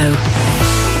Radio.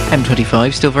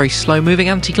 M25 still very slow moving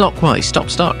anti-clockwise.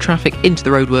 Stop-start traffic into the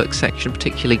roadworks section,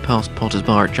 particularly past Potters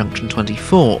Bar at junction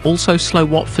 24. Also slow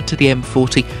Watford to the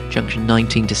M40, junction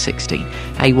 19 to 16.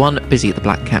 A1 busy at the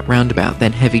Black Cat roundabout,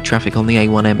 then heavy traffic on the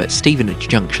A1M at Stevenage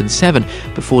junction 7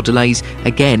 before delays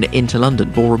again into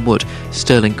London, Boreham Wood,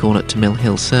 Stirling Corner to Mill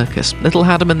Hill Circus. Little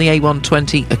Haddam and the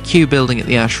A120, a queue building at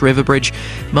the Ash River Bridge.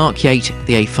 Mark Yates,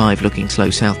 the A5 looking slow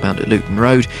southbound at Luton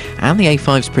Road, and the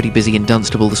A5's pretty busy in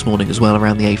Dunstable this morning as well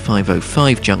around the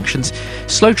A505 junctions.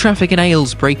 Slow traffic in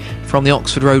Aylesbury from the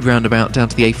Oxford Road roundabout down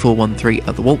to the A413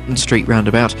 at the Walton Street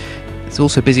roundabout. It's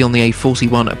also busy on the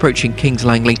A41 approaching Kings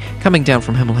Langley, coming down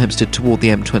from Hemel Hempstead toward the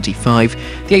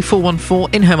M25. The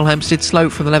A414 in Hemel Hempstead slow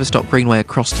from the Leverstock Greenway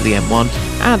across to the M1.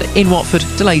 And in Watford,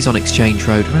 delays on Exchange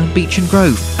Road around Beech and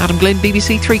Grove. Adam Glynn,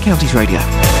 BBC Three Counties Radio.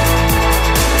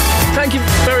 Thank you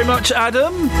very much,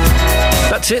 Adam.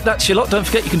 That's it, that's your lot. Don't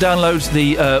forget you can download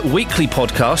the weekly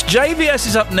podcast. JVS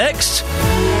is up next.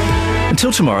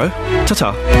 Until tomorrow,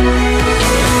 ta-ta.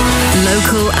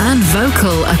 Local and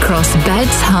vocal across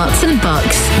Beds, Herts and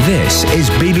Bucks. This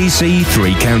is BBC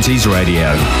Three Counties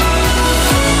Radio.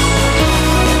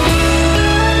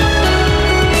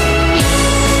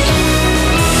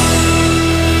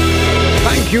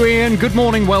 Thank you, Iain. Good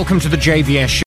morning. Welcome to the JVS show.